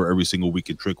put over every single week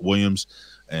at Trick Williams?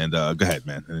 And go ahead,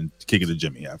 man, and kick it to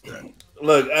Jimmy after that.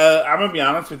 Look, I'm gonna be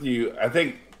honest with you. I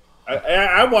think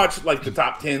I watched like the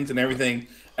top 10s and everything,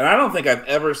 And I don't think I've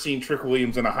ever seen Trick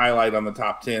Williams in a highlight on the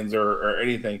top 10s or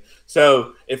anything.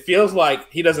 So it feels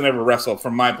like he doesn't ever wrestle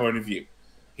from my point of view.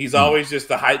 He's always just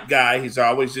the hype guy. He's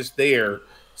always just there.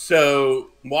 So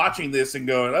watching this and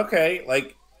going, okay,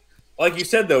 like you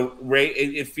said though, Ray,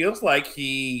 it feels like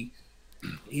he's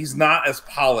not as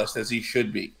polished as he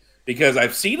should be, because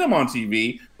I've seen him on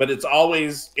TV, but it's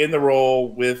always in the role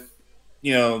with,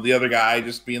 the other guy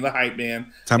just being the hype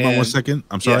man. Time out 1 second.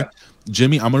 I'm sorry. Yeah.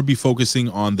 Jimmy, I'm going to be focusing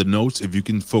on the notes. If you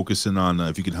can focus in on,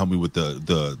 if you can help me with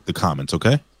the comments,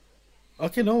 okay?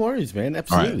 Okay, no worries, man.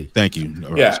 Absolutely. All right. Thank you.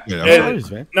 All Yeah. right. No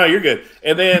worries, man. No, you're good.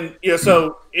 And then,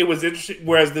 so it was interesting.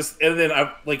 Whereas this, and then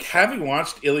I like having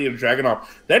watched Ilya Dragunov,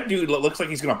 that dude looks like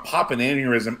he's going to pop an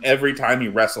aneurysm every time he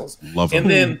wrestles. Love him.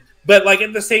 And then, but like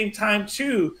at the same time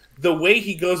too, the way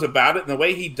he goes about it and the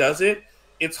way he does it,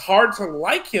 it's hard to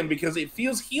like him because it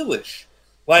feels heelish.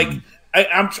 Like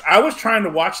I was trying to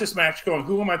watch this match going,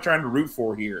 who am I trying to root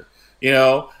for here?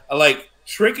 Like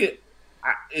Trick.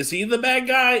 Is he the bad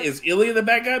guy? Is Ilya the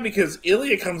bad guy? Because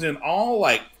Ilya comes in all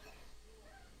like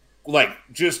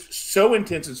just so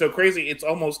intense and so crazy. It's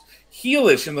almost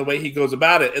heelish in the way he goes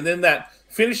about it. And then that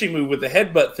finishing move with the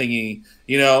headbutt thingy,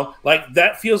 like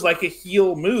that feels like a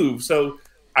heel move. So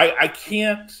I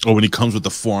can't. Oh, when he comes with the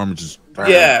forearm, just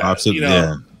yeah,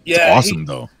 It's awesome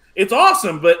though. It's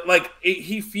awesome, but like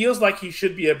he feels like he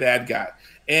should be a bad guy.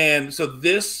 And so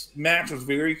this match was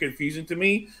very confusing to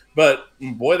me, but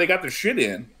boy, they got their shit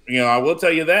in. I will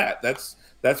tell you that.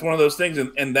 That's one of those things.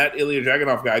 And that Ilya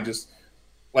Dragunov guy just,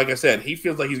 like I said, he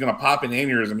feels like he's going to pop an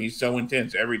aneurysm. He's so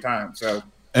intense every time. So,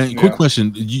 and quick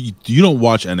question: you don't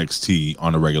watch NXT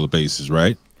on a regular basis,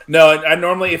 right? No, I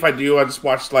normally, if I do, I just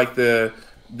watch like the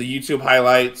YouTube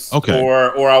highlights, Okay,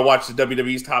 or I'll watch the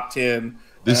WWE's top 10.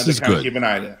 This is good. Keep an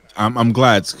eye on it. I'm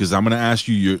glad, because I'm going to ask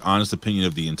you your honest opinion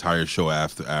of the entire show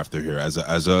after here. As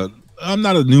a I'm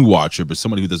not a new watcher, but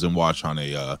somebody who doesn't watch on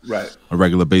a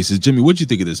regular basis. Jimmy, what'd you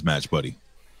think of this match, buddy?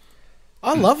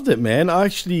 I loved it, man. I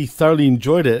actually thoroughly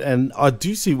enjoyed it, and I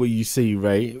do see what you see,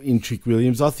 Ray, in Trick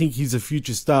Williams. I think he's a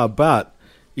future star, but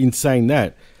in saying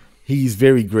that, he's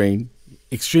very green,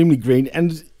 extremely green,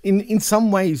 and in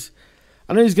some ways,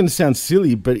 I know he's going to sound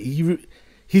silly, but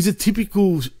he's a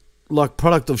typical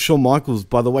product of Shawn Michaels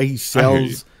by the way he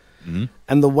sells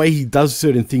and the way he does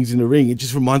certain things in the ring. It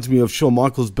just reminds me of Shawn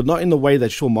Michaels, but not in the way that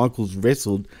Shawn Michaels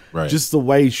wrestled, just the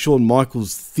way Shawn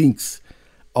Michaels thinks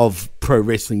of pro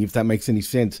wrestling, if that makes any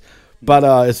sense. But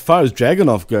as far as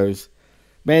Dragunov goes,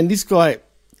 man, this guy,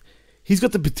 he's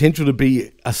got the potential to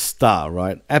be a star,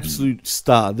 right? Absolute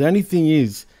star. The only thing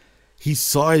is, his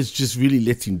size just really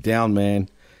lets him down, man.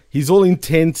 He's all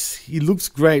intense. He looks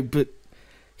great, but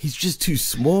he's just too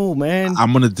small, man.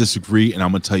 I'm going to disagree, and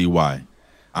I'm going to tell you why.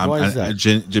 Why is that?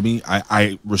 Jimmy,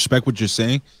 I respect what you're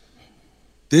saying.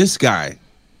 This guy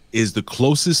is the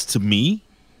closest to me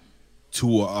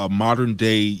to a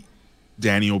modern-day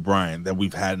Daniel Bryan that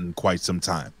we've had in quite some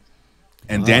time.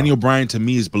 And Daniel Bryan, to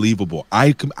me, is believable.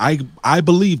 I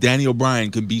believe Daniel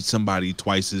Bryan can beat somebody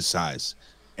twice his size.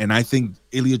 And I think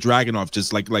Ilya Dragunov,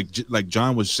 just like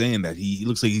John was saying, that he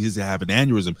looks like he doesn't have an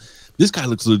aneurysm. This guy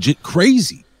looks legit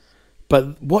crazy.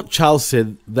 But what Charles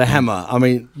said, the hammer, I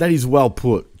mean, that is well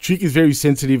put. Trick is very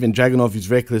sensitive and Dragunov is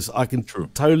reckless. I can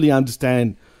totally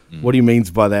understand what he means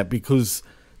by that, because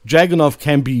Dragunov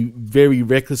can be very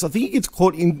reckless. I think he gets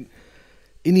caught in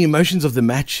the emotions of the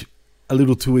match a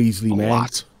little too easily, man.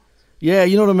 What? Yeah,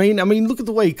 you know what I mean? I mean, look at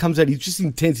the way he comes out. He's just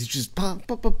intense. He's just you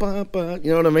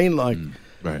know what I mean? Like,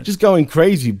 just going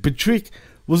crazy. But Trick,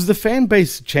 was the fan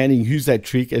base chanting, "Who's that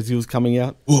Trick?" as he was coming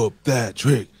out? Whoop that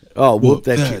Trick. Oh, whoop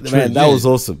that Trick. Man, that was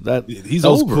awesome. That was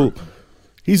over. Cool.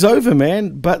 He's over,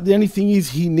 man. But the only thing is,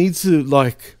 he needs to,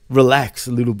 relax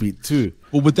a little bit, too.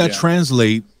 Well, would that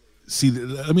translate? See,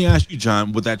 let me ask you,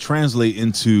 John. Would that translate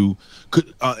into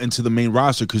the main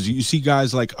roster? Because you see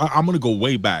guys like, I'm gonna go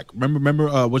way back.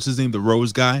 Remember, what's his name, the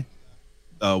Rose guy?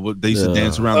 What they used to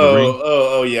dance around the ring.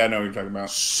 Oh, yeah, I know what you're talking about.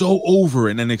 So over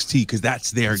in NXT because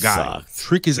that's their guy. Sucked.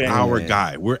 Trick is our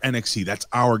guy. We're NXT. That's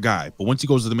our guy. But once he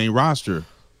goes to the main roster,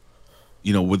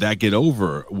 would that get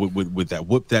over with that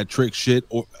whoop that Trick shit,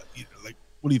 or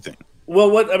what do you think?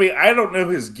 Well, I don't know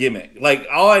his gimmick. Like,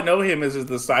 all I know him is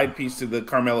the side piece to the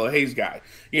Carmelo Hayes guy,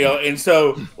 and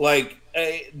so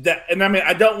that. And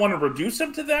I don't want to reduce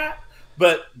him to that,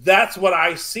 but that's what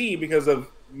I see because of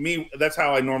me. That's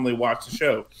how I normally watch the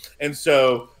show, and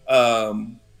so I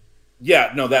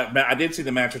did see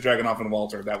the match of Dragunov and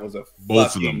Walter. That was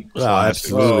both of them. Oh,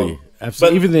 absolutely.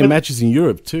 Even their matches in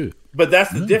Europe too. But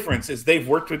that's the difference, is they've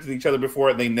worked with each other before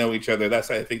and they know each other. That's,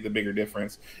 I think, the bigger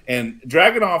difference. And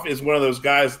Dragunov is one of those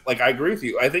guys, I agree with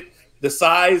you. I think the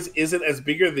size isn't as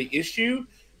big of the issue.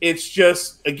 It's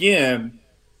just, again,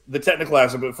 the technical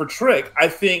aspect. But for Trick, I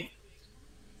think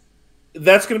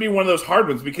that's going to be one of those hard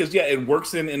ones because, yeah, it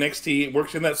works in NXT. It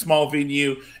works in that small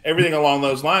venue, everything along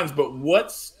those lines. But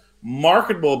what's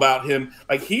marketable about him,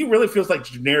 like he really feels like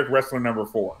generic wrestler number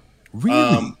 4.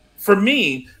 Really? For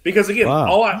me, because, again,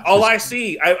 all I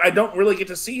see, I don't really get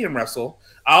to see him wrestle.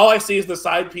 All I see is the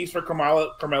side piece for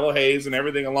Carmelo Hayes and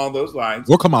everything along those lines.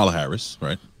 Or Kamala Harris,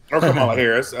 right? Or Kamala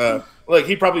Harris. Like,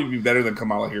 he'd probably be better than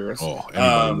Kamala Harris. Oh,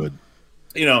 anybody would.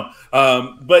 You know,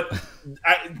 but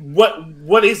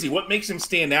what is he? What makes him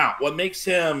stand out? What makes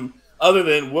him, other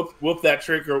than whoop that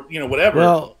trick or, you know, whatever?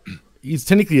 Well, he's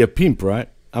technically a pimp, right?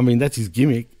 I mean, that's his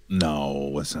gimmick.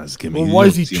 No, that's not his gimmick. Well, why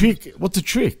is he trick? What's a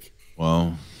trick?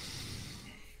 Well,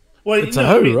 it's a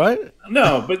hoe, right?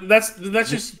 No, but that's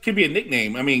just could be a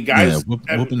nickname. I mean, guys,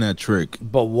 whooping that trick.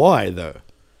 But why though?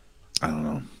 I don't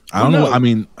know. I don't know. I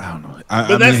mean, I don't know.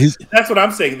 That's what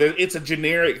I'm saying. It's a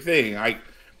generic thing.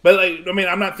 But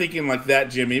I'm not thinking like that,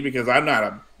 Jimmy, because I'm not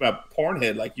a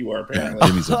pornhead like you are. Apparently,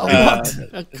 Jimmy's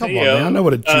a come on, man. I know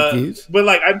what a trick is. But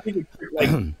like, I'm thinking like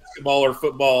basketball or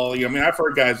football. You know, I mean, I've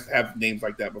heard guys have names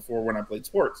like that before when I played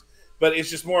sports. But it's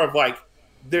just more of like,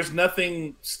 there's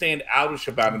nothing stand outish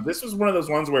about him. This was one of those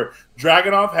ones where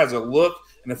Dragunov has a look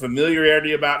and a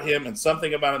familiarity about him and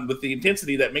something about him with the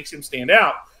intensity that makes him stand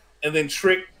out. And then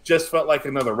Trick just felt like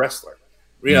another wrestler.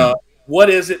 You know, what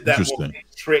is it that will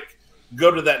make Trick go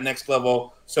to that next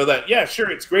level so that, yeah, sure,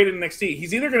 it's great in NXT.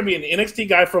 He's either going to be an NXT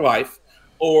guy for life,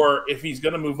 or if he's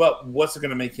going to move up, what's going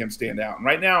to make him stand out? And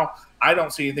right now, I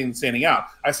don't see anything standing out.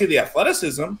 I see the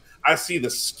athleticism. I see the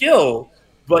skill,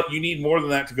 but you need more than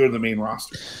that to go to the main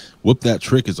roster. Whoop That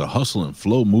Trick is a Hustle and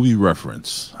Flow movie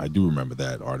reference. I do remember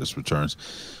that. Artist Returns.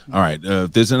 All right.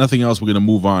 If there's nothing else, we're going to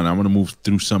move on. I'm going to move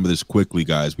through some of this quickly,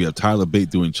 guys. We have Tyler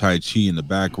Bate doing Chai Chi in the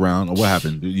background. Oh, what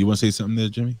happened? You want to say something there,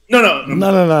 Jimmy? No. Okay.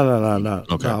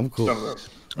 No, I'm cool.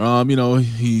 You know,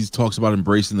 he talks about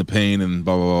embracing the pain and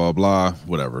blah, blah, blah, blah,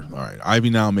 whatever. All right. Ivy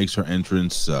now makes her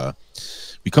entrance.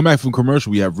 We come back from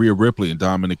commercial. We have Rhea Ripley and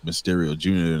Dominic Mysterio Jr.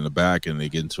 in the back, and they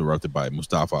get interrupted by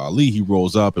Mustafa Ali. He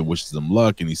rolls up and wishes them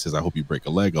luck, and he says, I hope you break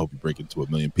a leg. I hope you break into a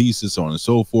million pieces, so on and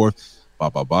so forth. Blah,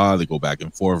 blah, blah. They go back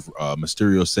and forth.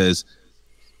 Mysterio says,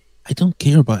 I don't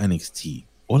care about NXT.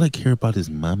 All I care about is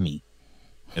mommy.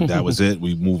 And that was it.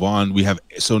 We move on.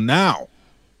 So now,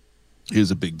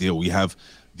 here's a big deal. We have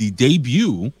the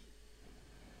debut,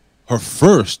 her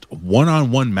first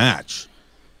one-on-one match.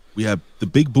 We have the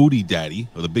big booty daddy,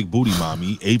 or the big booty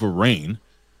mommy, Ava Raine,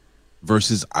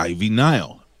 versus Ivy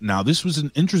Nile. Now, this was an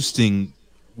interesting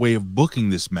way of booking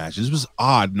this match. This was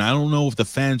odd, and I don't know if the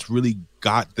fans really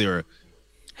got their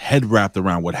head wrapped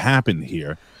around what happened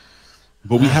here.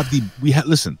 But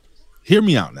listen, hear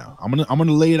me out now. I'm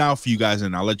gonna lay it out for you guys,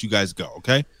 and I'll let you guys go.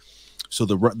 Okay. So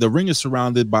the ring is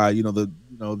surrounded by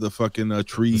the fucking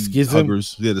tree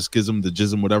huggers, the schism, the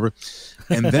jism, whatever,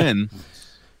 and then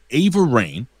Ava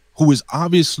Raine, who is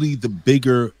obviously the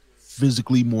bigger,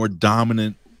 physically more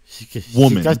dominant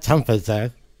woman. She got tempers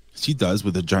there. She does,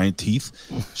 with her giant teeth.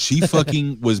 She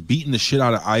fucking was beating the shit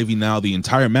out of Ivy now the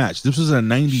entire match. This was a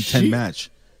 90-10 match.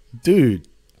 Dude,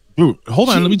 hold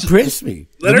on. Let me press me.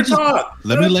 Let her talk.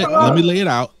 Let me lay it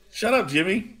out. Shut up,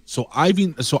 Jimmy. So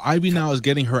Ivy now is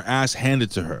getting her ass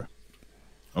handed to her.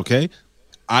 Okay?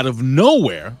 Out of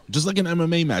nowhere, just like an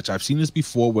MMA match. I've seen this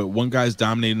before where one guy's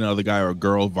dominating another guy, or a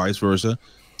girl, vice versa.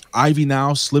 Ivy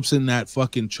now slips in that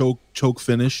fucking choke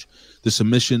finish, the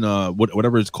submission,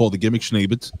 whatever it's called, the gimmick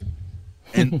schnabbit,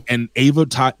 and Ava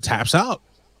taps out.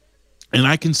 And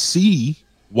I can see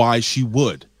why she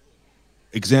would.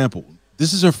 Example,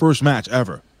 this is her first match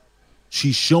ever.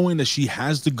 She's showing that she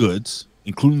has the goods,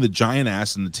 including the giant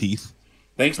ass and the teeth.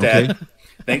 Thanks, Dad.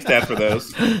 Thanks, Dad, for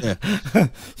those. Yeah.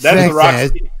 That's the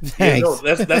Rock's kid. Yeah, no,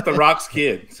 that's the Rock's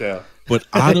kid. So, but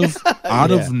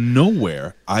out of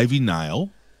nowhere, Ivy Nile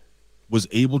was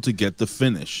able to get the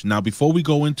finish. Now, before we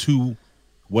go into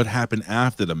what happened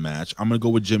after the match, I'm gonna go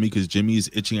with Jimmy because Jimmy is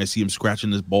itching. I see him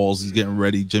scratching his balls. He's getting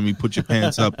ready. Jimmy, put your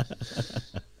pants up.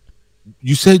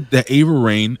 You said that Ava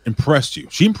Raine impressed you.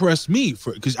 She impressed me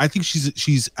because I think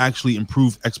she's actually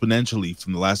improved exponentially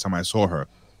from the last time I saw her.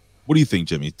 What do you think,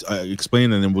 Jimmy?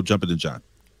 Explain, and then we'll jump into John.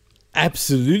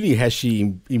 Absolutely, has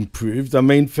she improved? I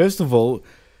mean, first of all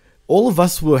of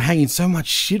us were hanging so much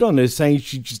shit on her, saying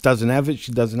she just doesn't have it,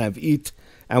 she doesn't have it,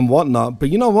 and whatnot. But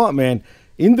you know what, man?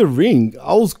 In the ring,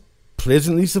 I was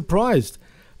pleasantly surprised.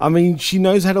 I mean, she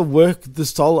knows how to work the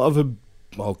style of a,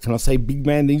 well, can I say big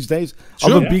man these days?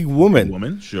 Sure. Of a big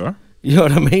woman. Sure. You know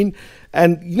what I mean?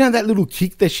 And you know that little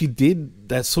kick that she did,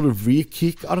 that sort of rear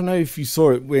kick? I don't know if you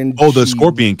saw it when the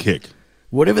scorpion kick.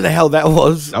 whatever the hell that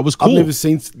was. That was cool. I've never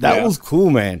seen that. Was cool,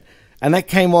 man. And that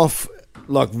came off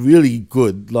like really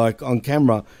good, like on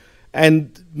camera.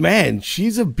 And man,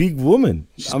 she's a big woman.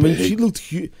 I mean, she looked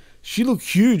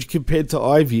huge compared to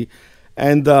Ivy.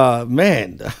 And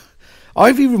man,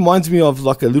 Ivy reminds me of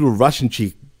like a little Russian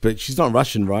chick, but she's not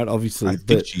Russian, right? Obviously, I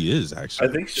think she is actually.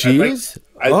 I think she is.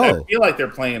 I feel like they're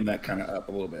playing that kind of up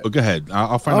a little bit. Oh, go ahead.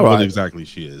 I'll find out what exactly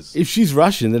she is. If she's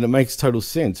Russian, then it makes total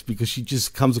sense because she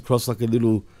just comes across like a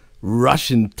little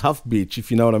Russian tough bitch,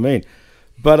 if you know what I mean.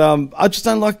 But I just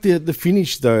don't like the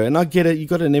finish though, and I get it. You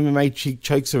got an MMA chick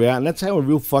chokes her out, and that's how a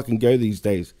real fucking go these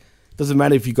days. Doesn't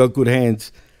matter if you got good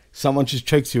hands, someone just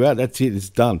chokes you out. That's it. It's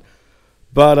done.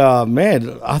 But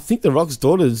man, I think The Rock's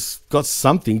daughter's got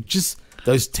something. Just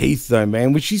those teeth though,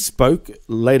 man. When she spoke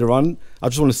later on, I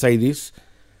just want to say this: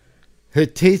 her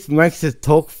teeth makes her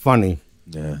talk funny.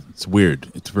 Yeah, it's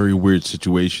weird. It's a very weird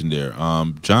situation there.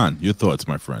 John, your thoughts,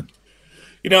 my friend?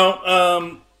 You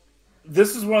know,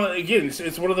 this is one again.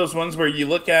 It's one of those ones where you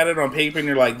look at it on paper and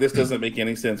you're like, "This doesn't make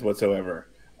any sense whatsoever."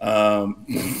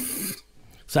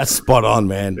 So that's spot on,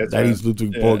 man. That is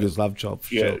Ludwig Borger's love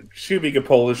chop. Yeah, she would be good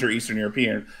Polish or Eastern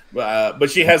European, but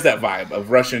she has that vibe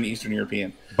of Russian, Eastern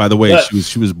European. By the way,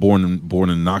 she was born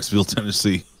in Knoxville,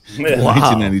 Tennessee, in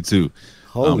 1992.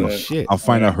 Holy shit! I'll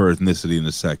find out her ethnicity in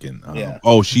a second. Yeah.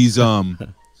 Oh, she's I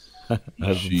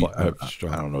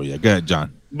don't know. Yeah, go ahead,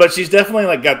 John. But she's definitely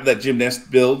like got that gymnast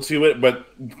build to it, but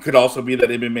could also be that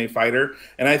MMA fighter.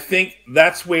 And I think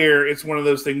that's where it's one of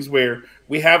those things where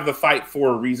we have the fight for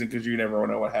a reason because you never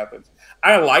know what happens.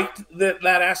 I liked that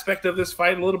aspect of this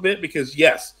fight a little bit because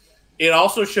yes, it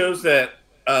also shows that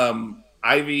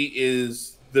Ivy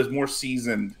is the more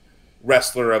seasoned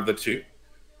wrestler of the two.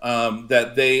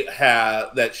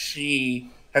 That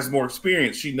she has more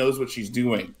experience. She knows what she's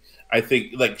doing. I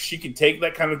think like she can take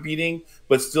that kind of beating,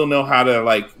 but still know how to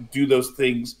like do those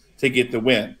things to get the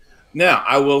win. Now,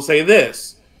 I will say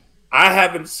this: I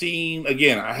haven't seen The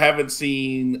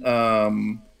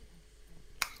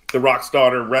Rock's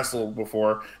daughter wrestle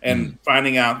before, and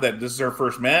finding out that this is her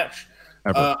first match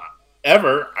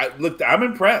ever. I'm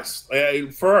impressed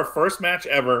for her first match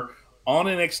ever on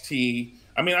NXT.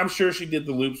 I mean, I'm sure she did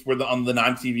the loops on the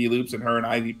non-TV loops, and her and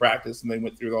Ivy practiced, and they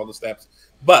went through all the steps,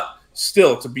 but.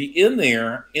 Still, to be in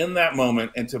there in that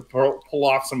moment and to pull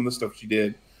off some of the stuff she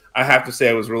did, I have to say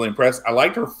I was really impressed. I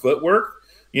liked her footwork,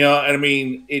 and I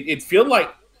mean, it felt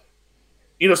like,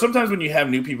 sometimes when you have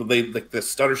new people, they like the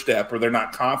stutter step or they're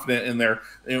not confident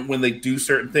when they do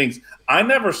certain things. I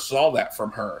never saw that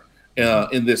from her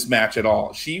in this match at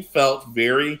all. She felt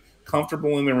very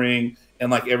comfortable in the ring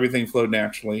and like everything flowed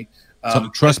naturally. So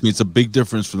trust me, it's a big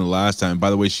difference from the last time. By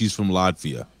the way, she's from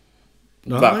Latvia.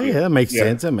 Oh, yeah, that makes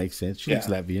sense. That makes sense. She's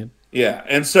Latvian. Yeah,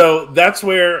 and so that's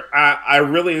where I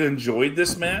really enjoyed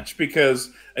this match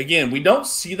because, again, we don't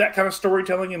see that kind of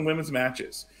storytelling in women's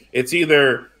matches. It's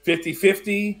either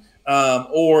 50-50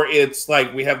 or it's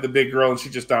like we have the big girl and she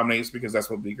just dominates because that's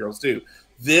what big girls do.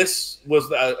 This was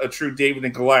a true David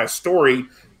and Goliath story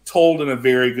told in a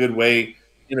very good way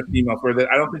in a female story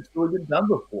that I don't think it's really been done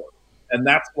before. And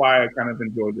that's why I kind of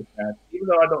enjoyed this match, even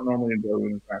though I don't normally enjoy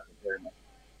women's matches very much.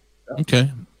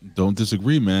 Okay, don't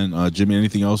disagree, man. Jimmy,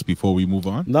 anything else before we move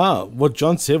on? No, what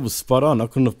John said was spot on. I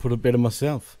couldn't have put it better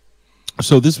myself.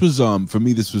 So this was, for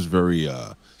me, this was very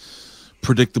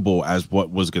predictable as what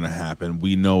was going to happen.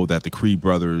 We know that the Creed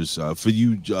brothers, for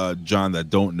you, John, that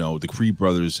don't know, the Creed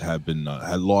brothers had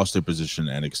lost their position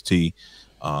in NXT.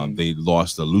 They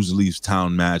lost the Loser Leaves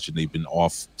Town match, and they've been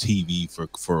off TV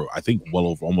for I think well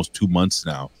over almost 2 months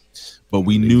now. But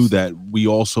we knew that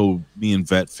me and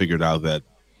Vet figured out that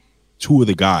two of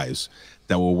the guys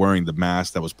that were wearing the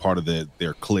mask that was part of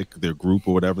their clique, their group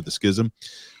or whatever, the schism,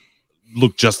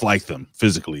 looked just like them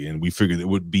physically. And we figured it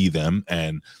would be them.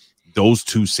 And those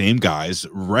two same guys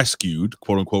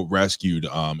quote unquote, rescued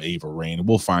Ava Raine.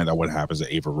 We'll find out what happens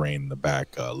to Ava Raine in the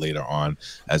back later on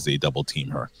as they double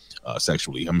team her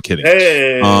sexually. I'm kidding.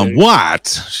 Hey.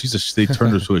 What? They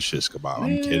turned her to a shish kebab.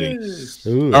 I'm kidding.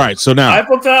 Ooh. All right. So now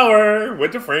Eiffel Tower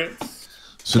went to France.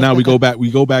 So now we go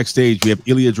backstage. We have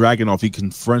Ilya Dragunov. He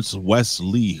confronts Wes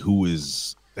Lee,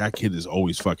 that kid is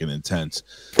always fucking intense.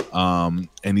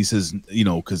 And he says,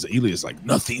 because Ilya's like,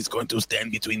 nothing's going to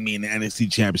stand between me and the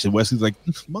NXT championship. Wesley's like,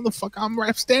 motherfucker,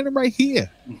 I'm standing right here.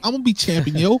 I'm gonna be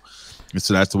champion, yo. And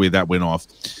so that's the way that went off.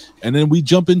 And then we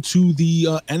jump into the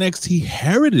NXT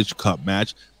Heritage Cup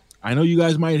match. I know you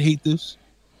guys might hate this.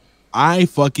 I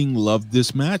fucking loved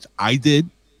this match. I did.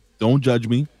 Don't judge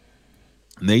me.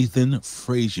 Nathan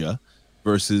Frazier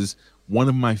versus one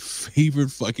of my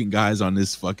favorite fucking guys on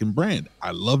this fucking brand.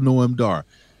 I love Noam Dar.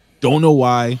 Don't know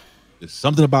why. There's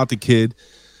something about the kid.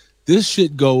 This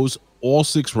shit goes all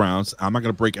 6 rounds. I'm not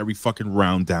gonna break every fucking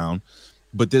round down,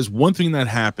 but there's one thing that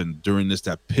happened during this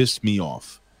that pissed me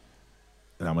off,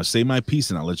 and I'm gonna say my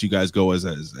piece, and I'll let you guys go as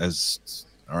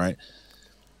all right.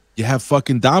 You have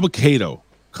fucking Dabba-Kato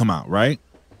come out, right,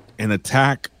 and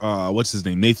attack what's his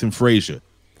name, Nathan Frazier,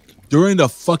 during the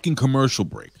fucking commercial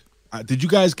break. Did you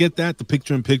guys get that, the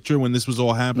picture in picture when this was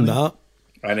all happening? No,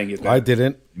 I didn't get that. I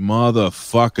didn't.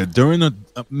 Motherfucker, during the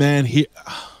man here.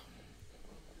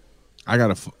 I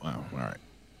got all right.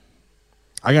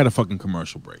 I got a fucking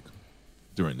commercial break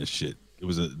during this shit. It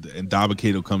was and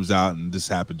Dabba-Kato comes out, and this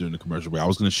happened during the commercial break. I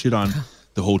was gonna shit on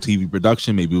the whole TV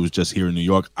production. Maybe it was just here in New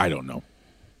York. I don't know.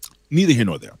 Neither here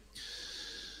nor there.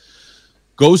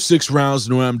 Goes 6 rounds.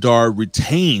 Noam Dar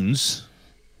retains.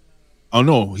 Oh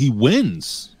no, he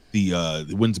wins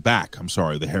wins back. I'm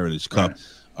sorry, the Heritage Cup. Right.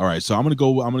 All right, so I'm gonna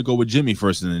go with Jimmy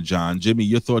first, and then John. Jimmy,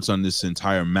 your thoughts on this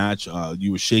entire match?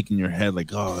 You were shaking your head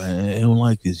like, "Oh, I don't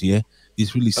like this. Yeah,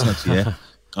 this really sucks. Yeah."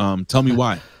 Tell me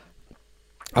why.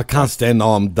 I can't stand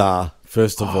Noam Dar.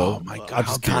 First of all, my God, I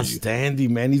just can't stand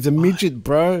him, man. He's a midget,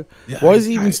 bro. Yeah, why is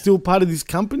he even still part of this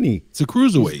company? It's a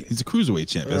cruiserweight. He's a cruiserweight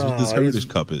champ. That's what this Heritage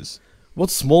Cup is.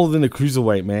 What's smaller than a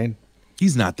cruiserweight, man?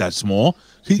 He's not that small.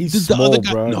 He's small,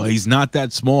 bro. No, he's not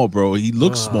that small, bro. He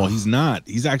looks small. He's not.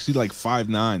 He's actually like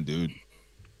 5'9", dude.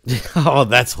 Oh,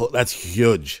 that's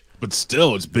huge. But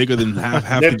still, it's bigger than half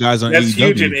the guys on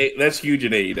AEW. That's huge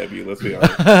in AEW. Let's be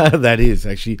honest. That is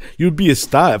actually. You'd be a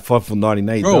star at 5'9" in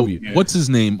AEW. Bro, what's his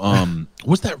name?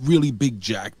 What's that really big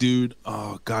Jack dude?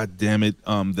 Oh, god damn it!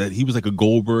 That he was like a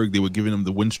Goldberg. They were giving him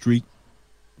the win streak.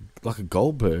 Like a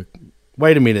Goldberg.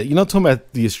 Wait a minute, you're not talking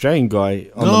about the Australian guy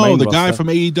on the main roster? Guy from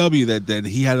AEW that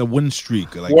he had a win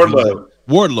streak. Like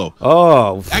Wardlow.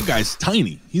 Oh, that guy's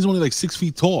tiny. He's only like 6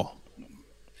 feet tall.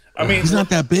 I mean, he's not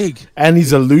that big, and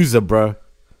he's a loser, bro.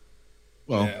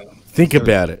 Well, think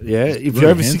about it. Yeah, if you're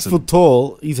over 6 foot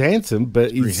tall, he's handsome,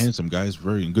 but he's very handsome guy. He's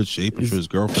very in good shape. I'm sure his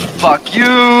girlfriend. Fuck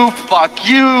you! Fuck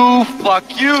you!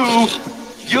 Fuck you!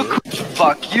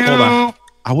 Fuck you! Hold on.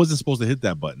 I wasn't supposed to hit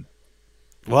that button.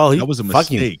 Well, that was a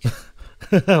mistake.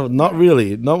 Not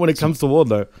really. Not when it comes to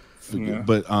Wardlow. Yeah.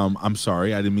 But I'm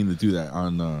sorry. I didn't mean to do that.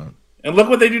 And look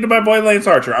what they do to my boy Lance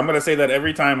Archer. I'm going to say that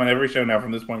every time on every show now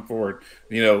from this point forward.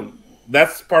 You know,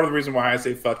 that's part of the reason why I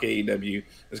say fuck AEW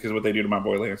is because what they do to my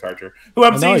boy Lance Archer, who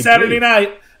I'm seeing Saturday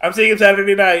night. I'm seeing him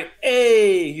Saturday night.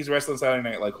 Hey, he's wrestling Saturday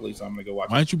night locally, so I'm going to go watch.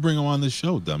 Why don't you bring him on this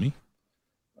show, dummy?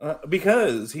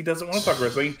 Because he doesn't want to talk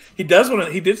wrestling. He does want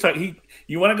to. He did talk.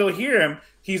 You want to go hear him?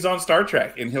 He's on Star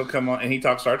Trek, and he'll come on and he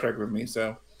talks Star Trek with me.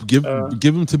 So give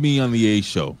him to me on the A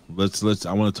show. Let's.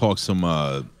 I want to talk some.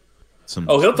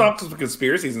 Oh, he'll talk some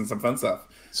conspiracies and some fun stuff.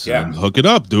 Yeah, hook it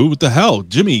up, dude. What the hell,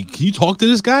 Jimmy? Can you talk to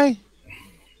this guy?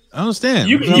 I don't understand.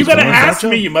 You gotta ask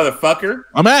me, you motherfucker.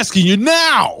 I'm asking you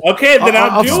now. Okay, then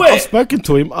I'll do it. I've spoken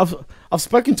to him. I've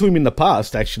spoken to him in the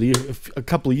past, actually, a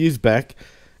couple of years back,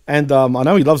 and I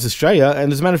know he loves Australia.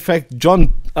 And as a matter of fact,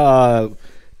 John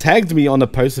tagged me on a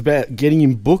post about getting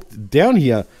him booked down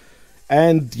here,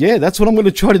 and yeah, that's what I'm going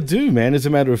to try to do, man. As a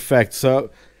matter of fact,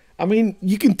 so I mean,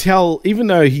 you can tell, even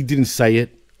though he didn't say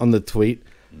it on the tweet,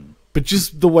 but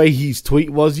just the way his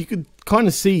tweet was, you could kind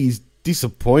of see he's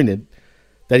disappointed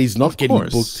that he's not getting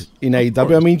booked in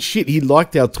AEW. I mean, shit, he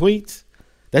liked our tweets.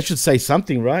 That should say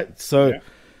something, right? So, yeah.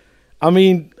 I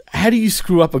mean, how do you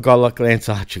screw up a guy like Lance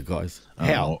Archer, guys?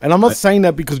 How? And I'm not saying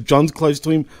that because John's close to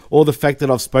him or the fact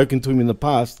that I've spoken to him in the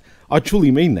past. I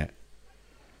truly mean that.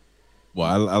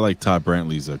 Well, I like Todd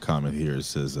Brantley's comment here. It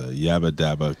says, yabba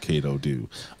dabba Kato do.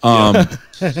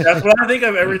 That's what I think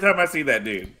of every time I see that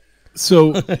dude.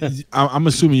 So I'm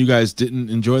assuming you guys didn't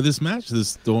enjoy this match?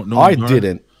 I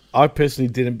didn't. I personally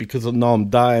didn't because of Noam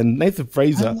Dar and Nathan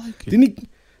Frazier. Didn't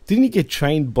he get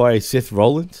trained by Seth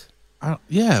Rollins?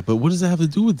 Yeah, but what does that have to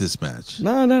do with this match?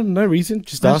 No reason.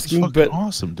 Just asking. But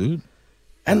awesome, dude.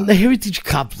 And the Heritage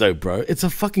Cup, though, bro. It's a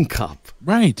fucking cup,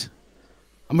 right?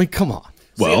 I mean, come on.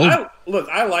 Well,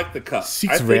 I like the cup.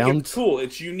 6 I think rounds. It's cool.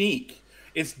 It's unique.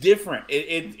 It's different.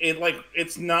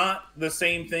 It's not the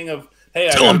same thing of hey.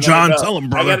 Tell him, John. Tell him,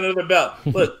 brother. I got another belt.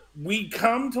 Look, we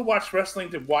come to watch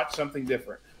wrestling to watch something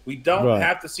different. We don't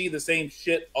have to see the same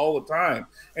shit all the time.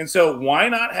 And so why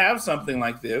not have something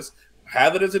like this?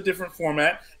 Have it as a different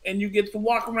format, and you get to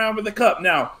walk around with a cup.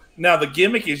 Now the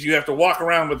gimmick is you have to walk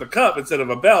around with a cup instead of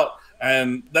a belt,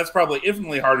 and that's probably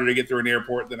infinitely harder to get through an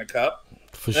airport than a cup.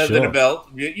 For sure. Than a belt.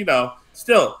 You know,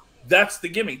 still, that's the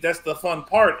gimmick. That's the fun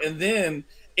part. And then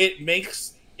it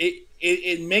makes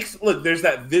look, there's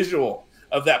that visual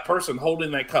of that person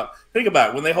holding that cup. Think about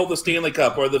it. When they hold the Stanley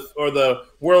Cup or the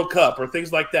World Cup or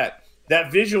things like that.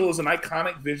 That visual is an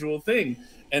iconic visual thing.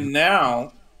 And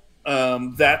now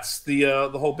that's the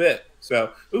whole bit.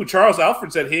 So, Charles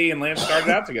Alfred said he and Lance started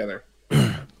out together.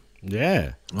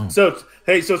 Yeah. Oh.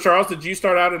 So Charles, did you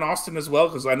start out in Austin as well?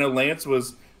 Because I know Lance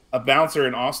was a bouncer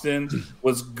in Austin,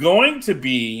 was going to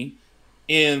be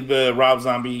in the Rob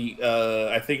Zombie,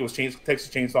 I think it was Texas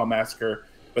Chainsaw Massacre,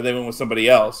 but they went with somebody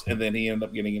else, and then he ended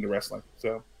up getting into wrestling.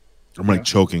 So I'm like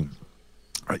choking.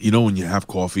 You know when you have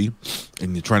coffee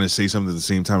and you're trying to say something at the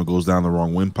same time, it goes down the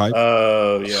wrong windpipe.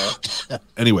 Oh yeah.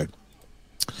 Anyway,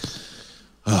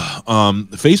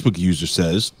 the Facebook user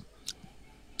says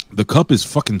the cup is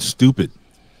fucking stupid.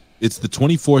 It's the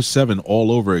 24/7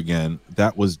 all over again.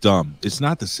 That was dumb. It's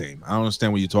not the same. I don't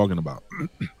understand what you're talking about.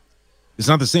 It's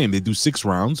not the same. They do 6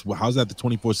 rounds. Well, how's that the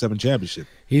 24/7 championship?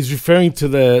 He's referring to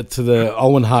the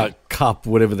Owen Hart Cup,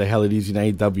 whatever the hell it is in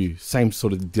AEW. Same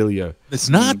sort of dealio. It's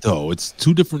not though. It's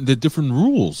two different. They're different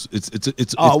rules. It's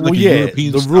well, like a yeah,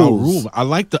 European the style rules. rule. I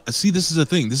like the see. This is the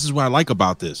thing. This is what I like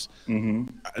about this.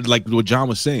 Like what John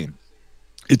was saying.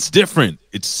 It's different.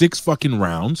 It's 6 fucking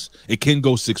rounds. It can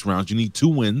go 6 rounds. You need 2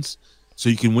 wins, so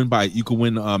you can win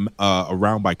a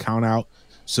round by count out,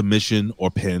 submission,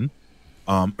 or pin.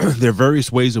 There are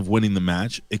various ways of winning the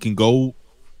match. It can go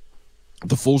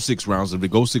the full 6 rounds. If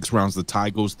it goes 6 rounds, the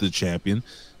tie goes to the champion.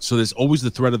 So there's always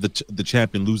the threat of the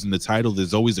champion losing the title.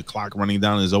 There's always a clock running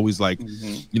down. There's always like, is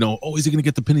he going to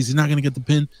get the pin? Is he not going to get the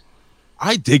pin?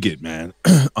 I dig it, man.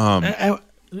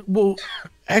 Well,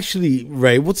 actually,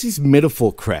 Ray, what's this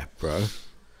metaphor crap, bro?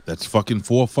 That's fucking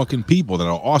 4 fucking people that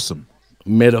are awesome.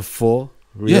 Metaphor?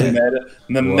 Really? Yeah.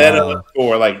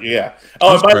 Metaphor, like, yeah.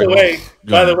 Oh, and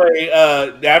by the way,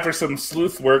 after some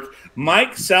sleuth work,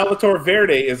 Mike Salvatore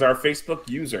Verde is our Facebook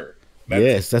user.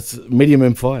 Yes, that's medium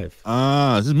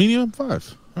M5. This is medium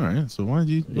M5. All right. So why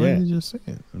did you just say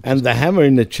it? And the hammer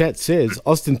in the chat says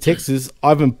Austin, Texas,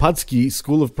 Ivan Putski,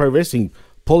 School of Pro Wrestling,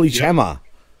 Polish Hammer.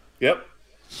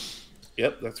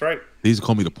 Yep, that's right. They used to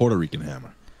call me the Puerto Rican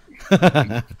Hammer.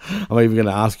 I'm even going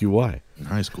to ask you why. In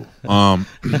high school. All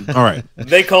right.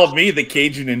 They called me the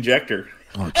Cajun Injector.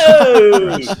 Oh!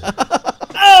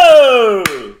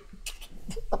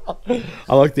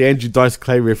 I like the Andrew Dice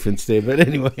Clay reference there, but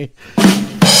anyway.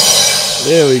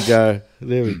 There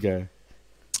we go.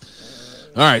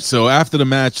 All right, so after the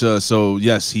match,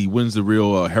 yes, he wins the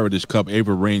Real Heritage Cup.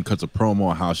 Ava Raine cuts a promo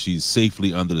on how she's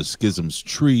safely under the Schism's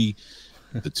tree.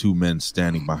 The 2 men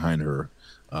standing behind her,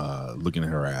 looking at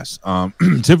her ass.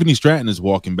 Tiffany Stratton is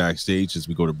walking backstage as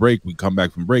we go to break. We come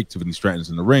back from break. Tiffany Stratton's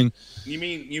in the ring. You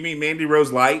mean Mandy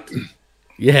Rose Light?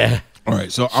 Yeah. All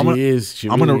right, so I'm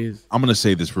gonna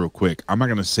say this real quick. I'm not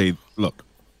gonna say. Look,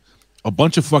 a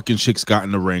bunch of fucking chicks got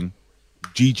in the ring.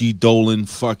 Gigi Dolan,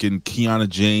 fucking Kiana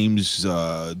James,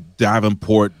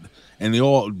 Davenport,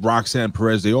 and Roxanne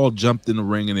Perez. They all jumped in the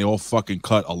ring and they all fucking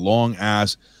cut a long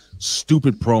ass.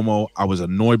 Stupid promo. I was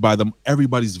annoyed by them.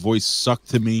 Everybody's voice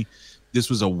sucked to me. This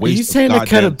was a waste. Are you saying they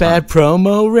cut a bad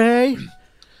promo, Ray?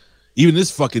 Even this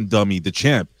fucking dummy, the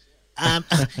champ.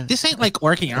 This ain't like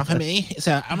working out for me,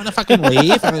 so I'm gonna fucking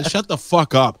leave. Shut the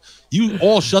fuck up. You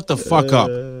all shut the fuck up.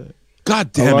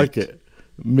 God damn I like it.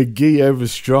 McGee over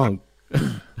Strong.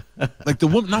 Like the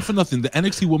woman, not for nothing. The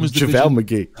NXT Women's JaVale Division.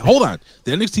 McGee. Hold on.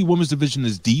 The NXT Women's Division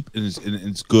is deep and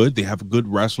it's good. They have good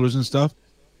wrestlers and stuff.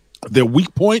 Their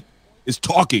weak point is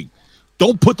talking.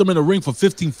 Don't put them in a ring for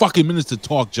 15 fucking minutes to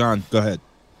talk, John. Go ahead.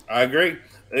 I agree.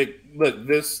 Look,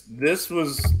 this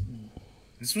was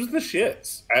the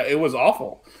shits. It was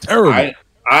awful. Terrible.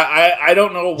 I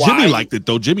don't know why. Jimmy liked it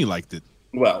though. Jimmy liked it.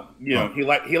 Well,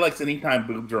 he likes anytime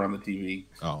boobs are on the TV.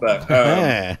 Oh.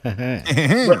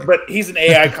 But he's an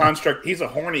AI construct. He's a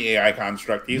horny AI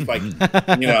construct. He's like,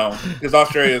 because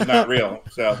Australia is not real.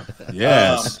 So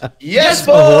yes, yes,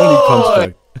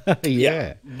 boy.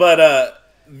 Yeah. But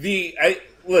I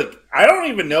don't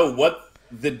even know what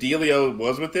the dealio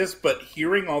was with this, but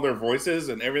hearing all their voices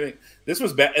and everything, this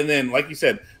was bad. And then, like you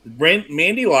said,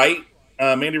 Mandy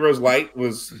Rose Light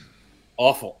was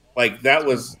awful. Like that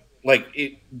was.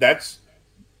 I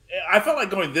felt like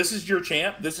going, this is your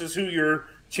champ. This is who your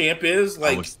champ is.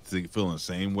 Like, I was feeling the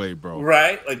same way, bro.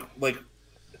 Right? Like,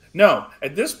 no.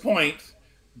 At this point,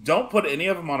 don't put any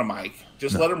of them on a mic.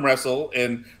 Just let them wrestle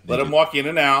and let them walk in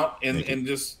and out and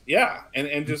just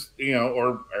and just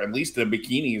or at least the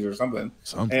bikinis or something.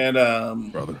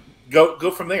 And brother,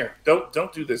 go from there.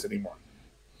 Don't do this anymore.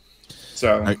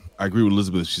 So I agree with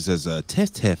Elizabeth. She says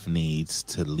Tiff needs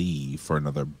to leave for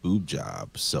another boob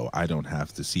job, so I don't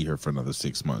have to see her for another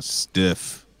 6 months.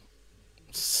 Stiff.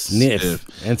 Stiff.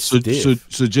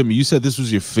 So Jimmy, you said this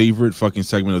was your favorite fucking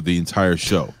segment of the entire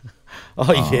show.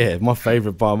 Yeah, my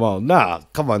favorite by a mile. Nah,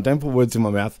 come on, don't put words in my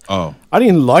mouth. Oh, I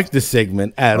didn't like the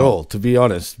segment at all, to be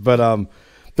honest. But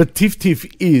But Tiff Tiff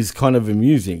is kind of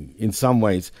amusing in some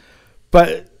ways.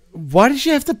 But why does she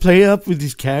have to play up with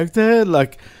this character?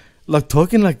 Like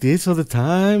talking like this all the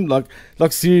time? Like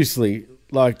seriously,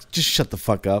 just shut the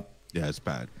fuck up. Yeah, it's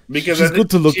bad. Because she's good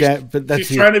to look at, but that's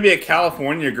she's trying to be a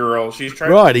California girl. She's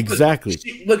trying right, exactly.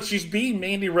 Look, she's being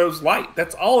Mandy Rose light.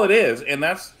 That's all it is, and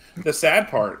that's the sad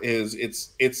part. Is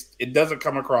it doesn't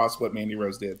come across what Mandy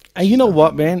Rose did. And you know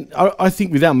what, man? I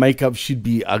think without makeup, she'd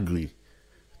be ugly.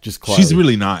 Just quietly. She's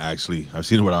really not actually. I've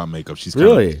seen her without makeup. She's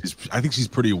really. I think she's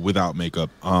pretty without makeup.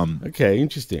 Okay,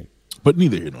 interesting. But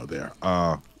neither here nor there.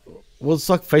 Well, it's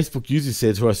like Facebook user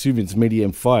says, who I assume it's Media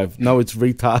M5. No, it's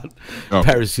retard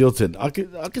Paris Hilton. I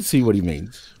can see what he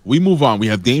means. We move on. We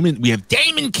have Damon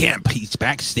Kemp. He's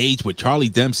backstage with Charlie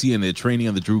Dempsey and they're training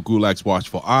on the Drew Gulak's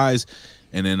Watchful Eyes.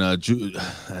 And then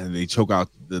and they choke out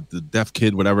the deaf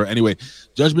kid, whatever. Anyway,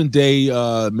 Judgment Day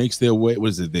makes their way. What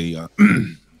is it? They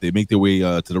they make their way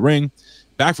to the ring.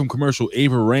 Back from commercial,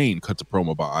 Ava Raine cuts a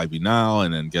promo about Ivy Now.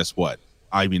 And then guess what?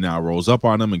 Ivy Now rolls up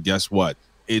on him. And guess what?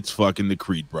 It's fucking the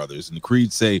Creed brothers. And the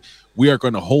Creed say, we are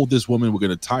going to hold this woman. We're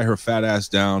going to tie her fat ass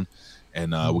down.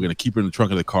 And we're going to keep her in the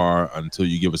trunk of the car until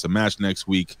you give us a match next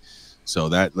week. So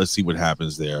let's see what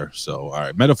happens there. So, all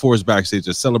right. Metaphors backstage.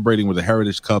 They're celebrating with a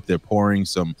Heritage Cup. They're pouring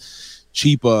some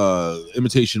cheap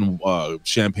imitation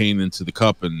champagne into the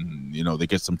cup. And, they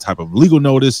get some type of legal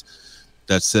notice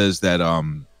that says that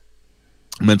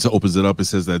Menta opens it up. It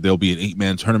says that there'll be an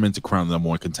 8-man tournament to crown the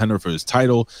 #1 contender for his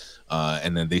title.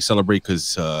 And then they celebrate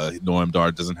because Noam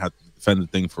Dar doesn't have to defend the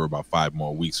thing for about 5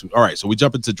 more weeks. All right, so we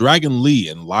jump into Dragon Lee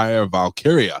and Lyra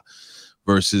Valkyria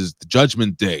versus the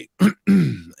Judgment Day.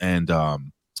 And,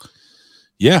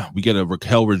 we get a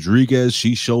Raquel Rodriguez.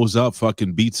 She shows up,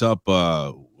 fucking beats up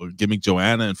Gimmick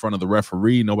Joanna in front of the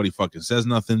referee. Nobody fucking says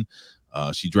nothing.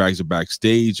 She drags her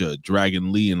backstage.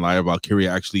 Dragon Lee and Lyra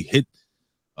Valkyria actually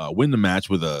win the match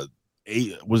with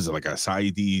like a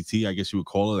side DDT, I guess you would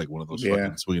call it, like one of those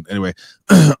fucking swinging. Anyway,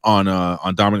 on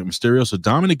Dominic Mysterio. So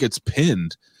Dominic gets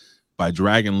pinned by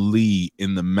Dragon Lee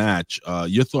in the match.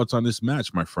 Your thoughts on this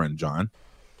match, my friend John?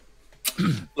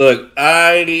 Look,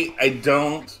 I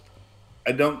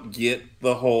don't get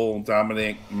the whole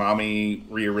Dominic mommy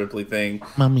Rhea Ripley thing.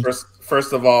 Mommy.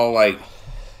 First of all, like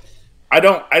I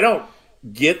don't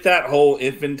get that whole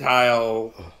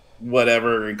infantile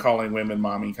whatever and calling women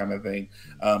mommy kind of thing,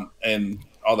 and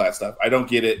all that stuff. I don't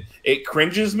get it. It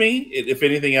cringes me, if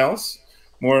anything else,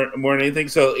 more than anything.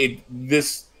 So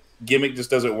this gimmick just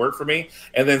doesn't work for me.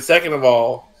 And then second of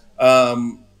all,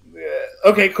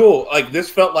 okay, cool. Like this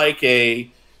felt like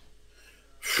it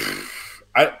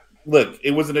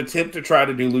was an attempt to try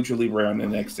to do Lucha Libre on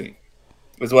NXT.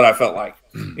 Is what I felt like,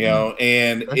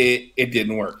 and it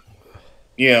didn't work.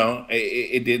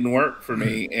 It didn't work for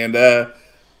me, and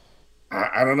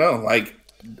I don't know. Like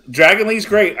Dragon Lee's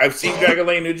great. I've seen Dragon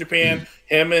Lee in New Japan.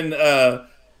 Him and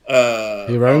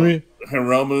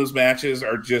Hiromu's matches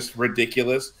are just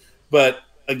ridiculous. But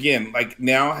again, like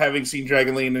now having seen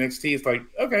Dragon Lee in NXT, it's like,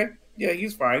 okay, yeah,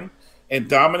 he's fine. And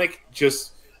Dominic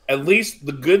just, at least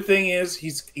the good thing is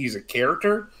he's a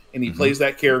character and he plays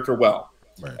that character well.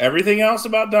 Right. Everything else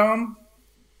about Dom,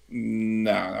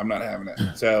 no, I'm not having it.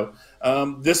 So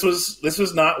this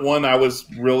was not one I was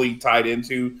really tied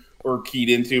into or keyed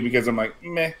into because I'm like,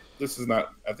 meh, this is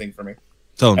not a thing for me.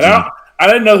 I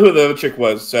didn't know who the other chick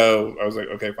was, so I was like,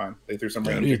 okay, fine. They threw some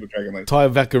random chick with Dragon Lee. Ty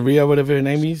Valkyria, whatever her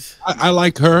name is. I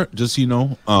like her, just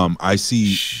I see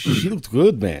she looks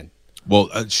good, man. Well,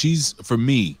 she's, for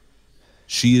me,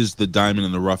 she is the diamond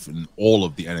in the rough in all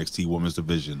of the NXT women's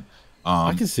division.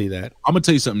 I can see that. I'm gonna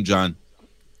tell you something, John.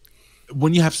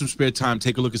 When you have some spare time,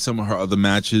 take a look at some of her other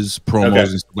matches, promos,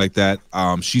 and stuff like that.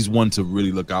 She's one to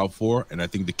really look out for, and I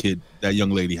think that young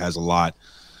lady has a lot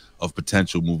of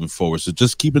potential moving forward. So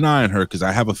just keep an eye on her, because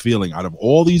I have a feeling out of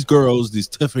all these girls, these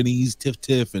Tiffany's,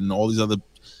 Tiff, and all these other,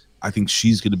 I think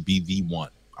she's going to be the one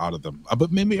out of them.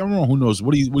 But maybe I'm wrong. Who knows?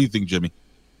 What do you think, Jimmy?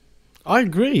 I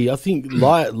agree. I think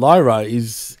Lyra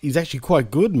is actually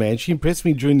quite good, man. She impressed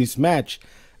me during this match.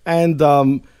 And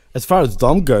as far as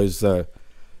Dom goes,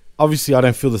 obviously I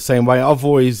don't feel the same way. I've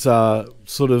always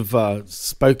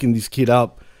spoken this kid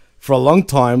up for a long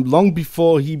time, long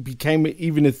before he became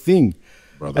even a thing.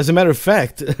 Brother. As a matter of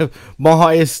fact, my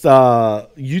highest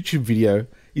YouTube video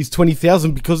is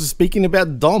 20,000 because of speaking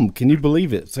about Dom. Can you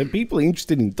believe it? So people are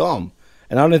interested in Dom,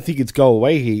 and I don't think it's go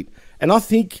away heat. And I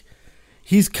think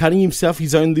he's cutting himself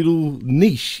his own little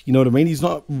niche. You know what I mean? He's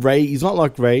not Ray. He's not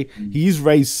like Ray. He is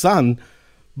Ray's son,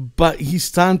 but he's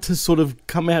starting to sort of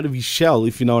come out of his shell,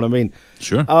 if you know what I mean.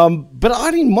 Sure. But I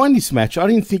didn't mind this match. I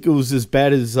didn't think it was as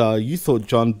bad as you thought,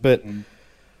 John, but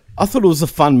I thought it was a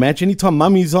fun match. Anytime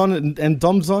Mummy's on and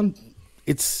Dom's on,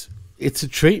 it's a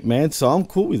treat, man. So I'm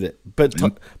cool with it.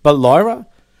 But Lyra,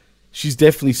 she's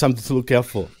definitely something to look out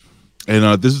for.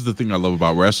 And this is the thing I love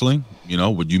about wrestling. You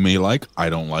know, what you may like, I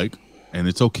don't like, and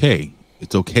it's okay.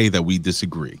 It's okay that we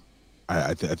disagree.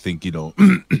 I think, you know,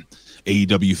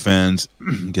 AEW fans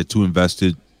get too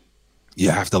invested. You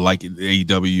have to like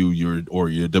AEW or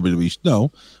your WWE.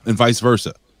 No, and vice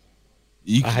versa.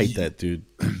 I hate that, dude.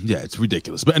 Yeah, it's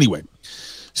ridiculous. But anyway,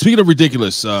 speaking of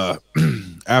ridiculous,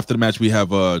 after the match we have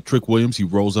Trick Williams. He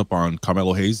rolls up on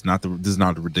Carmelo Hayes. This is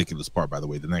not the ridiculous part, by the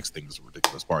way. The next thing is the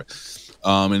ridiculous part.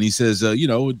 And he says, you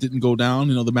know, it didn't go down.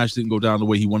 You know, the match didn't go down the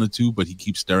way he wanted to, but he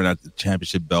keeps staring at the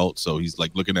championship belt. So he's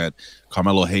like looking at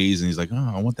Carmelo Hayes, and he's like,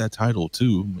 oh, I want that title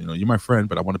too. You know, you're my friend,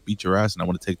 but I want to beat your ass, and I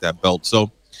want to take that belt.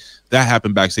 So that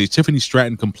happened backstage. Tiffany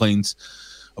Stratton complains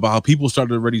about how people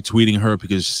started already tweeting her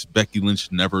because Becky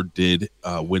Lynch never did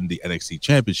win the NXT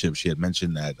championship. She had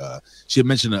mentioned that she had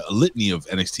mentioned a litany of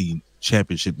NXT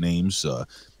championship names,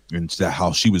 and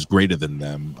how she was greater than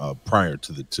them prior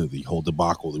to the whole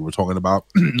debacle that we're talking about.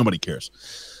 Nobody cares.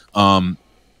 But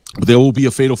there will be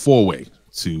a fatal 4-way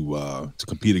to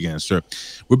compete against her.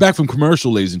 We're back from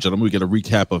commercial, ladies and gentlemen. We get a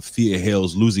recap of Thea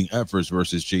Hale's losing efforts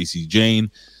versus JC Jane.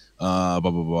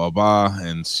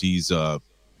 And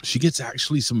she gets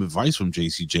actually some advice from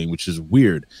JC Jane, which is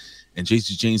weird. And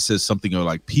JC Jane says something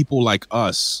like, people like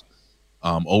us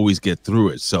always get through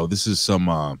it. So this is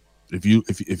some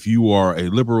if you are a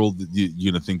liberal,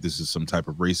 you're gonna think this is some type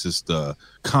of racist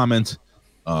comment,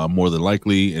 more than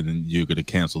likely, and you're gonna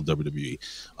cancel WWE.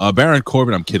 Baron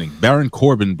Corbin, I'm kidding. Baron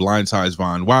Corbin blindsides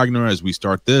Von Wagner as we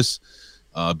start this.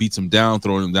 Beats him down,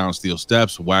 throwing him down steel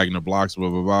steps. Wagner blocks, blah,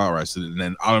 blah, blah. All right, so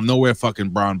then out of nowhere, fucking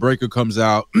Braun Breaker comes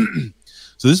out.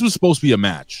 So this was supposed to be a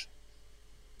match.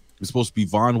 It was supposed to be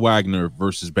Von Wagner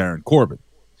versus Baron Corbin.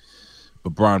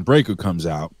 But Braun Breaker comes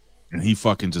out, and he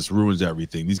fucking just ruins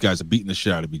everything. These guys are beating the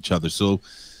shit out of each other. So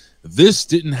this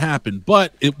didn't happen,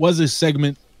 but it was a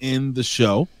segment in the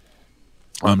show.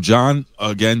 John,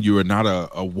 again, you are not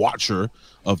a watcher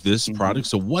of this product.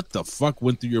 So what the fuck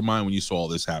went through your mind when you saw all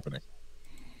this happening?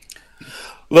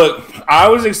 Look, I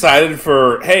was excited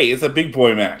for, hey, it's a big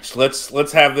boy match.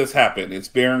 Let's have this happen. It's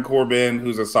Baron Corbin,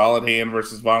 who's a solid hand,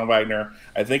 versus Von Wagner.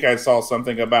 I think I saw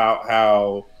something about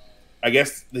how, I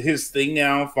guess his thing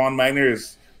now, Von Wagner,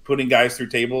 is putting guys through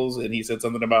tables, and he said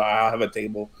something about, I'll have a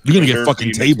table. You're going to get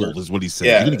fucking tabled, is what he said.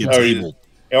 Yeah, you're going to get tabled.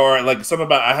 Or like something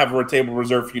about, I have a table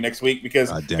reserved for you next week, because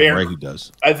damn right he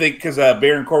does. I think because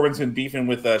Baron Corbin's been beefing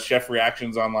with Chef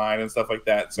Reactions online and stuff like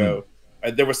that. So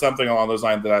there was something along those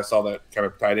lines that I saw that kind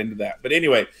of tied into that. But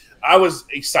anyway, I was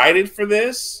excited for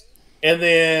this. And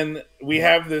then we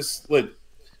have this, look,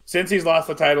 since he's lost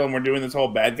the title and we're doing this whole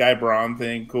bad guy Braun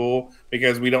thing, cool,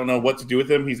 because we don't know what to do with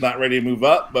him. He's not ready to move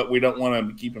up, but we don't want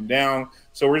to keep him down.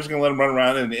 So we're just going to let him run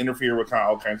around and interfere with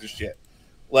all kinds of shit.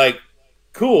 Like,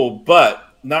 cool,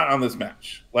 but not on this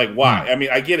match. Like, why? I mean,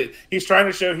 I get it. He's trying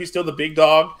to show he's still the big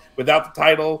dog without the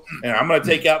title, and I'm going to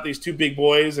take out these two big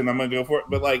boys, and I'm going to go for it.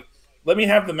 But, like, let me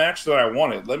have the match that I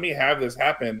wanted. Let me have this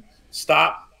happen.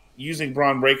 Stop using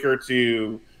Braun Breaker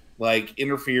to, like,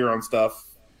 interfere on stuff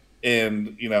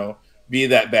and, you know, be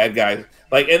that bad guy.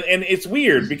 Like, and it's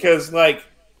weird because, like,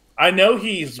 I know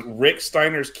he's Rick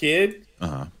Steiner's kid,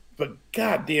 but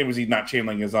goddamn is he not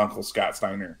channeling his uncle Scott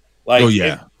Steiner. Like,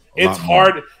 it's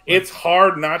hard. It's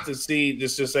hard not to see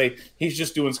just to say he's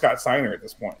just doing Scott Steiner at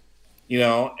this point, you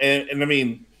know. And I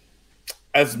mean,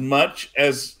 as much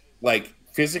as like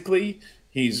physically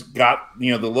he's got,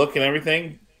 you know, the look and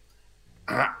everything.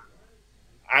 I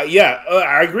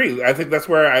agree. I think that's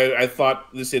where I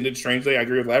thought this ended strangely. I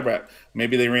agree with Labrat.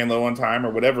 Maybe they ran low on time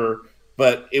or whatever,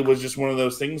 but it was just one of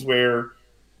those things where,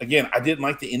 again, I didn't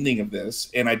like the ending of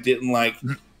this, and I didn't like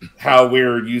how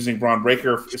we're using Braun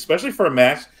Breaker, especially for a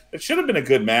match. It should have been a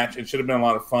good match. It should have been a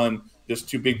lot of fun. Just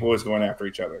two big boys going after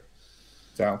each other.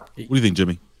 So, what do you think,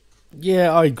 Jimmy?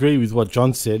 Yeah, I agree with what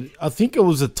John said. I think it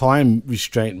was a time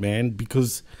restraint, man,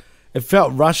 because it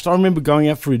felt rushed. I remember going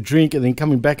out for a drink and then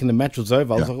coming back and the match was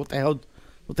over. I was like, what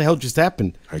the hell just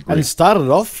happened? And it started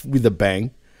off with a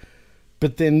bang,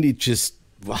 but then it just,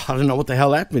 I don't know what the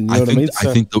hell happened. You know what I mean?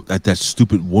 I think that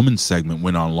stupid woman segment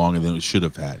went on longer than it should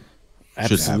have had.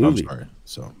 Absolutely. I'm sorry.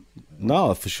 So.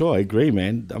 No, for sure. I agree,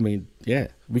 man. I mean, yeah,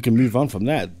 we can move on from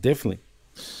that. Definitely.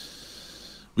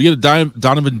 We get a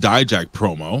Donovan Dijak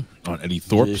promo on Eddie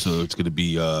Thorpe, so it's going to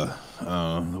be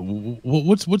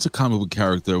what's a comic book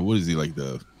character? What is he like?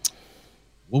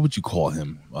 What would you call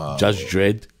him? Judge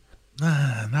Dredd?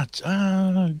 Not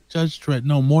Judge Dredd.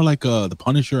 No, more like the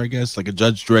Punisher, I guess, like a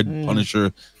Judge Dredd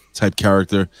Punisher type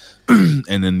character.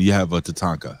 And then you have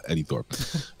Tatanka, Eddie Thorpe.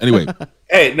 Anyway.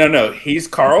 Hey, no, he's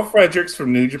Carl Fredericks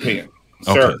from New Japan.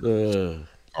 Sir.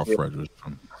 Carl Fredericks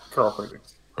from Carl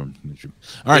Fredericks. All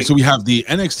right, so we have the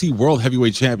NXT World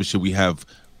Heavyweight Championship. We have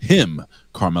him,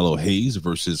 Carmelo Hayes,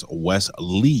 versus Wes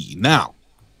Lee. Now,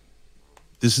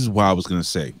 this is what I was going to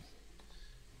say.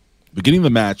 Beginning of the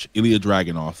match, the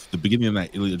beginning of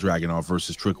that, Ilya Dragunov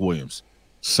versus Trick Williams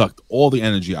sucked all the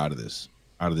energy out of this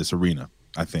arena,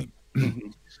 I think.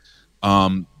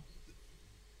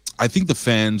 I think the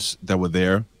fans that were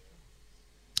there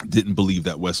didn't believe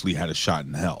that Wes Lee had a shot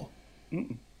in hell.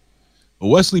 But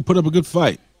Wes Lee put up a good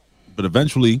fight. But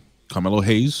eventually, Carmelo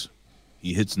Hayes,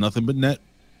 he hits nothing but net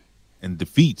and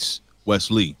defeats Wes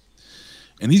Lee.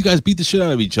 And these guys beat the shit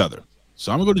out of each other.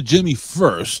 So I'm going to go to Jimmy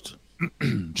first.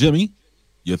 Jimmy,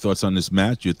 your thoughts on this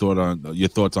match, your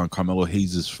thoughts on Carmelo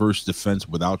Hayes' first defense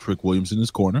without Trick Williams in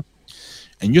his corner,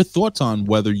 and your thoughts on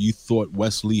whether you thought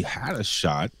Wes Lee had a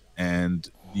shot, and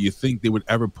do you think they would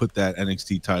ever put that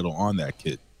NXT title on that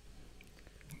kid?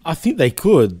 I think they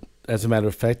could, as a matter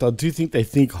of fact. I do think they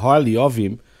think highly of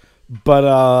him.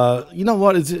 But you know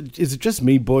what? Is it just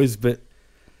me, boys? But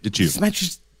it's you. This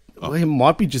match well, it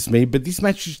might be just me, but this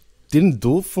match just didn't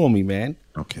do it for me, man.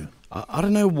 Okay. I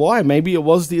don't know why. Maybe it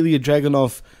was the Ilya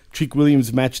Dragunov Trick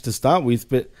Williams match to start with,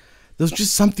 but there's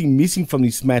just something missing from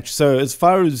this match. So as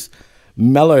far as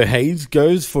Mello Hayes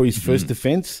goes for his first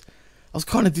defense, I was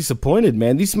kind of disappointed,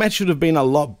 man. This match should have been a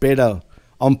lot better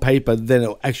on paper than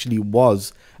it actually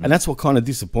was, and that's what kind of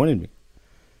disappointed me.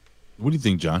 What do you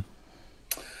think, John?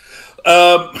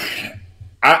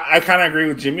 I kind of agree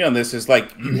with Jimmy on this. It's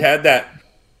like you had that.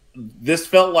 This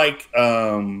felt like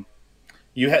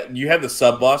you had the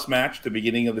sub-boss match at the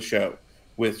beginning of the show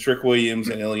with Trick Williams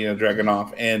and Ilya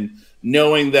Dragunov, and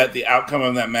knowing that the outcome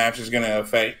of that match is going to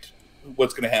affect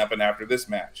what's going to happen after this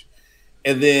match.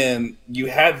 And then you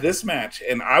had this match,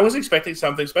 and I was expecting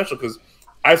something special because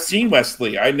I've seen Wes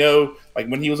Lee. I know, like,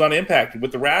 when he was on Impact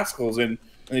with the Rascals, and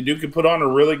the dude could put on a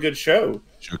really good show.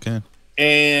 Sure can.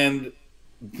 And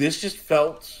this just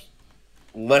felt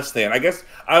less than. I guess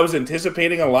I was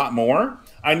anticipating a lot more.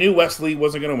 I knew Wes Lee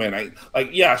wasn't going to win.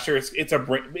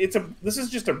 This is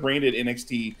just a branded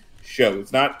NXT show.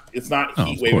 It's not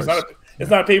Heatwave. It's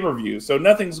not a pay-per-view. So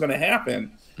nothing's going to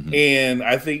happen. Mm-hmm. And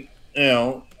I think,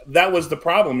 that was the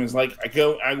problem. Is like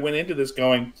I went into this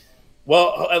going,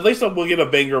 well, at least we'll get a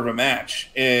banger of a match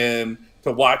and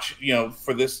to watch,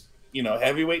 for this,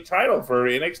 heavyweight title for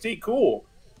NXT. Cool.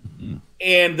 Mm-hmm.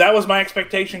 And that was my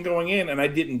expectation going in, and I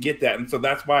didn't get that. And so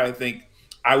that's why I think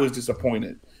I was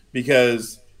disappointed,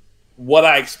 because what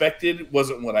I expected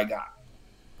wasn't what I got.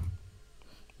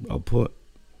 Well put.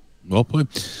 Well,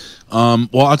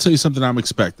 I'll tell you something I'm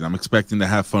expecting. I'm expecting to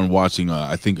have fun watching.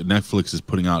 I think Netflix is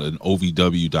putting out an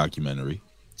OVW documentary.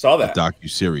 Saw that.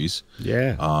 Docu-series.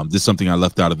 Yeah. This is something I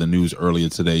left out of the news earlier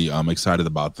today. I'm excited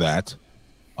about that.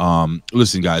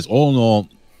 Listen, guys, all in all,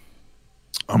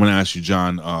 I'm going to ask you,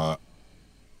 John.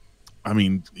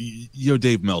 You're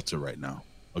Dave Meltzer right now,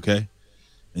 okay?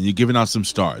 And you're giving out some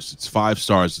stars. It's 5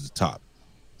 stars at the top.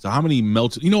 So how many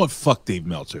Meltzer? You know what? Fuck Dave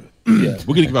Meltzer. Yeah.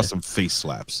 We're going to give out some face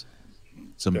slaps.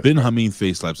 Some Ben Hameen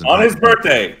face slaps. On his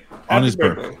birthday. On his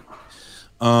birthday.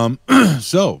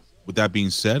 So, with that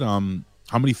being said, how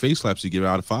many face slaps do you give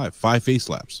out of 5? 5 face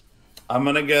slaps. I'm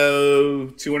going to go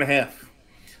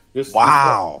 2.5.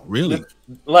 Wow. Really?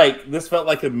 This felt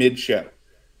like a mid-show.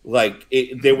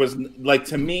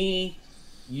 To me,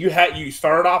 you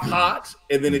started off hot,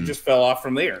 and then it just fell off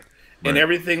from there. Right. And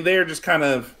everything there just kind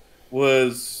of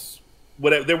was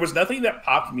whatever. There was nothing that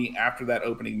popped me after that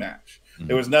opening match. Mm-hmm.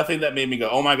 There was nothing that made me go,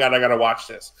 oh my God, I got to watch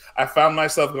this. I found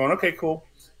myself going, okay, cool.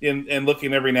 And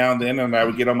looking every now and then, and I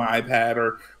would get on my iPad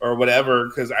or whatever,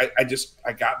 because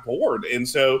I got bored. And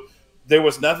so there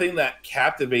was nothing that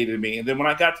captivated me. And then when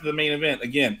I got to the main event,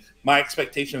 again, my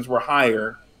expectations were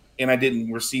higher, and I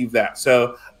didn't receive that.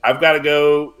 So I've got to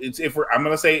go. I'm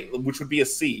going to say, which would be a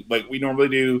C. Like we normally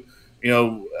do,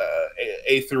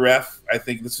 A through F. I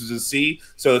think this is a C.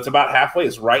 So it's about halfway.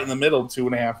 It's right in the middle,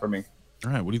 2.5 for me.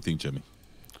 All right. What do you think, Jimmy?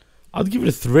 I'd give it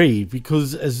a 3,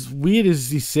 because as weird as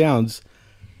this sounds,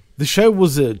 the show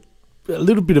was a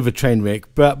little bit of a train wreck,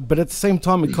 but at the same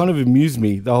time, it kind of amused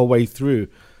me the whole way through.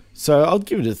 So I'll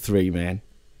give it a 3, man.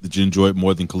 Did you enjoy it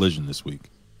more than Collision this week?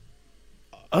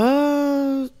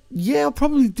 Yeah, I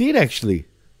probably did, actually.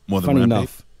 More than Funny Rampage?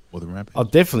 enough. More than Rampage? Oh,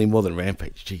 definitely more than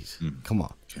Rampage. Jeez. Come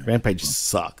on. Okay. Rampage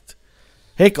sucked.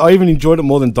 Heck, I even enjoyed it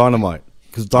more than Dynamite,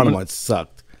 because Dynamite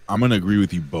sucked. I'm going to agree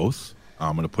with you both.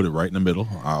 I'm going to put it right in the middle.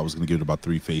 I was going to give it about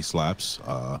 3 face slaps.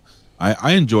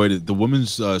 I enjoyed it. The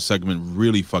women's segment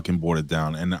really fucking brought it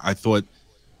down. And I thought,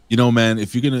 man,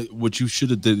 if you're going to, what you should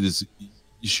have did is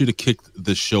you should have kicked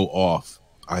the show off,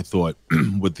 I thought,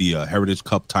 with the Heritage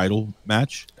Cup title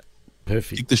match.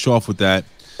 Perfect. Kick the show off with that.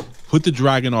 Put the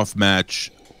Dragunov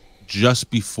match just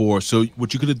before. So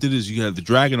what you could have did is you had the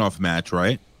Dragunov match,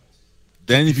 right?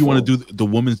 Then if you want to do the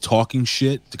woman talking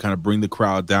shit to kind of bring the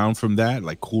crowd down from that,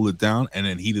 like cool it down, and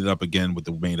then heat it up again with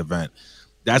the main event.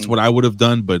 That's what I would have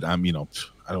done, but I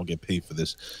don't get paid for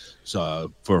this.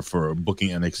 So for booking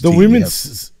NXT. The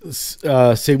women's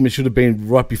segment should have been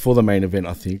right before the main event,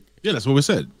 I think. Yeah, that's what we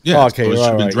said. Yeah, okay, so it should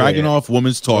have been Dragunov,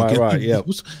 women's talking. Yeah.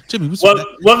 Jimmy,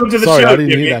 welcome to the Sorry, show. I didn't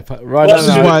Jimmy. hear that part.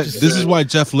 Right, This is why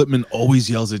Jeff Lippman always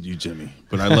yells at you, Jimmy.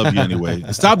 But I love you anyway.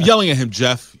 Stop yelling at him,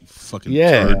 Jeff. You fucking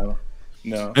turd.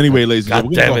 No. Anyway, ladies and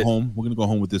God gentlemen, we're gonna damn go home. We're gonna go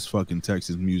home with this fucking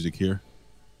Texas music here.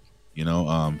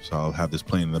 So I'll have this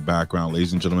playing in the background,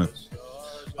 ladies and gentlemen.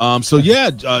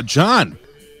 John,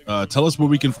 tell us where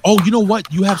we can. Oh, you know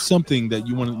what? You have something that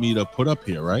you wanted me to put up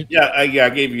here, right? Yeah, I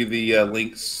gave you the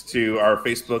links to our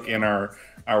Facebook and our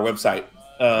website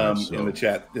in the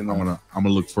chat. I'm gonna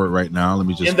look for it right now. Let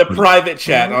me just in the private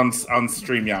chat on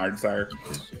StreamYard. Sorry,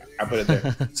 I put it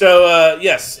there. So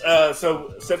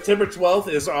so September 12th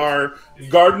is our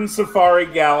Garden Safari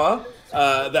Gala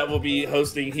that we'll be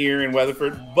hosting here in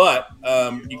Weatherford. But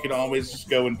you can always just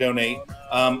go and donate.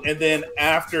 And then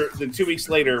 2 weeks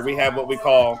later, we have what we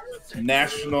call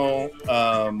National.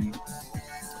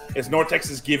 It's North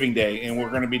Texas Giving Day, and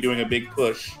we're going to be doing a big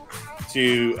push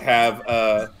to have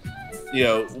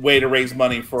way to raise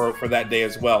money for that day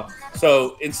as well.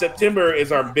 So in September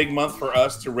is our big month for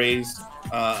us to raise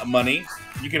money.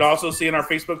 You can also see on our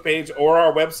Facebook page or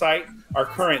our website our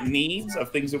current needs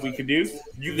of things that we could do.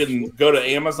 You can go to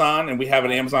Amazon, and we have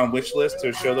an Amazon wish list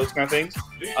to show those kind of things.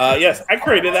 Yes, I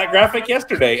created that graphic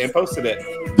yesterday and posted it.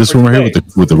 This one right here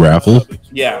with the raffle.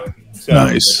 Yeah. So,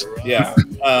 nice. Yeah.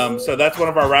 So that's one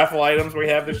of our raffle items we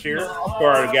have this year for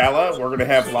our gala. We're going to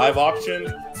have live auction.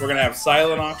 We're going to have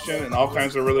silent auction and all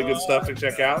kinds of really good stuff to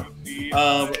check out.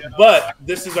 But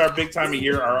this is our big time of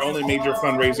year, our only major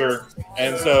fundraiser.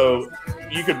 And so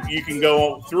you can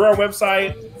go through our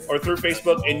website or through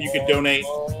Facebook, and you can donate,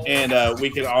 and we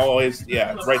can always,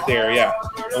 right there,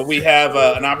 we have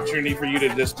an opportunity for you to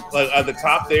just, at the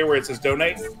top there where it says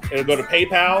donate, it'll go to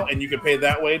PayPal, and you can pay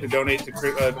that way to donate to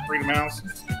Freedom House,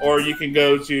 or you can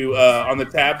go to, on the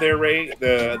tab there, Ray,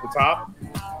 the top,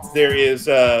 there is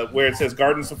where it says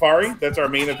Garden Safari. That's our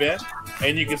main event,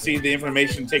 and you can see the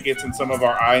information, tickets, and some of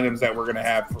our items that we're going to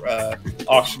have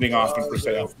auctioning off and for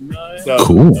sale. So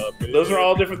cool. Those are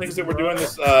all different things that we're doing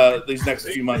these next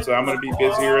few months. So I'm going to be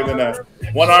busier than a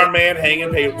one-armed man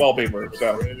hanging wallpaper.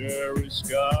 So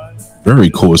very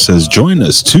cool. It says join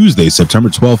us Tuesday, September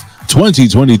 12th,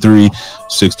 2023,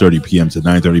 6:30 p.m. to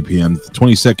 9:30 p.m. The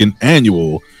 22nd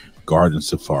annual Garden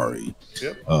Safari.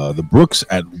 Yep. The Brooks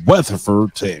at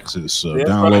Weatherford, Texas.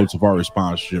 Download Safari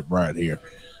sponsorship right here.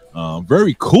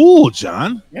 Very cool,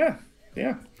 John. Yeah.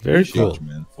 Very cool,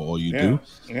 man, for all you do.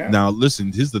 Yeah. Now,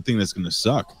 listen, here's the thing that's going to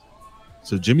suck.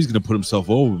 So Jimmy's going to put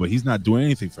himself over, but he's not doing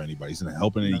anything for anybody. He's not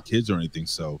helping any kids or anything.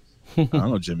 So I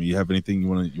don't know, Jimmy. You have anything you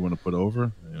want to put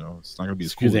over? It's not going to be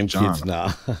as cool as John. Kids,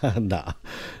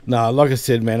 nah. Like I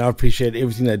said, man, I appreciate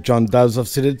everything that John does. I've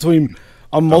said it to him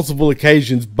on multiple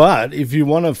occasions, but if you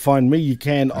want to find me, you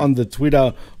can on the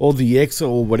Twitter or the X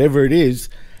or whatever it is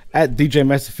at DJ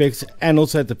MassFX, and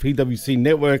also at the PWC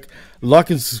Network. Like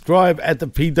and subscribe at the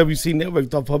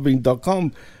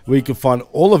pwcnetwork.podbean.com, where you can find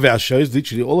all of our shows,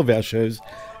 literally all of our shows,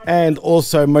 and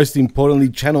also most importantly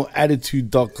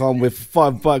channelattitude.com, where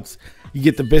for $5 you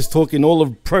get the best talk in all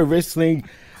of pro wrestling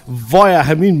via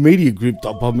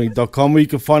HaminMediaGroup.podbean.com, where you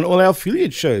can find all our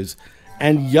affiliate shows.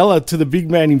 And yell out to the big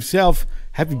man himself,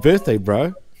 happy birthday,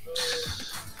 bro.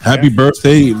 Happy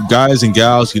birthday, guys and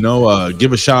gals.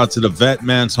 Give a shout out to the vet,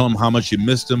 man. Tell him how much you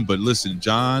missed him. But listen,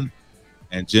 John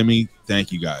and Jimmy,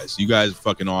 thank you guys. You guys are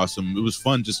fucking awesome. It was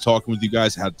fun just talking with you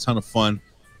guys. Had a ton of fun.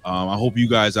 I hope you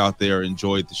guys out there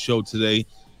enjoyed the show today.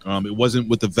 It wasn't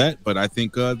with the vet, but I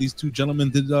think these two gentlemen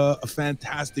did a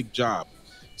fantastic job.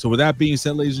 So with that being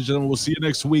said, ladies and gentlemen, we'll see you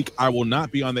next week. I will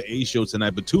not be on the A show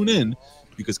tonight, but tune in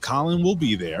because Colin will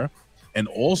be there. And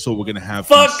also, we're going to have...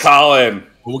 Colin!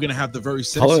 We're going to have the very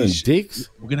sexy... Colin Dix?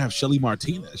 We're going to have Shelly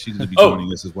Martinez. She's going to be joining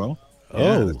us as well.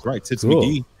 Yeah, that's right. Tits cool.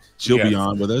 McGee. She'll be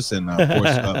on with us. And, of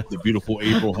course, the beautiful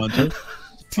April Hunter.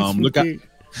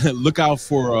 Look out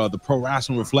for the Pro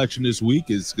Wrestling Reflection this week.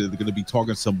 It's going to be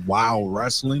talking some WoW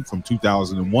wrestling from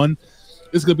 2001.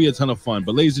 It's going to be a ton of fun.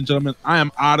 But, ladies and gentlemen, I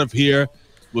am out of here.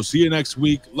 We'll see you next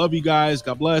week. Love you guys.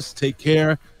 God bless. Take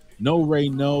care. No, Ray,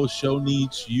 no. Show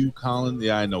needs you, Colin.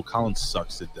 Yeah, I know. Colin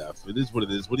sucks to death. It is what it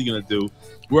is. What are you going to do?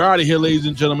 We're out of here, ladies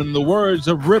and gentlemen. In the words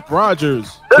of Rip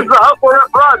Rogers. This is the Hustle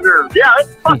Rip Rogers. Yeah,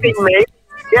 it's fucking me.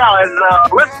 Yeah, and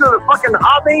listen to the fucking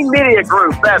Amin Media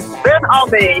Group. That's Ben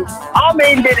Amin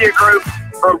Media Group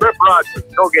from Rip Rogers.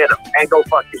 Go get them and go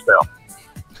fuck yourself.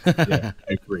 Yeah,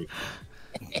 I agree.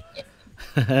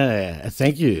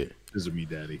 Thank you. Scissor me,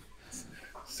 daddy.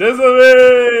 Scissor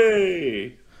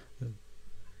me!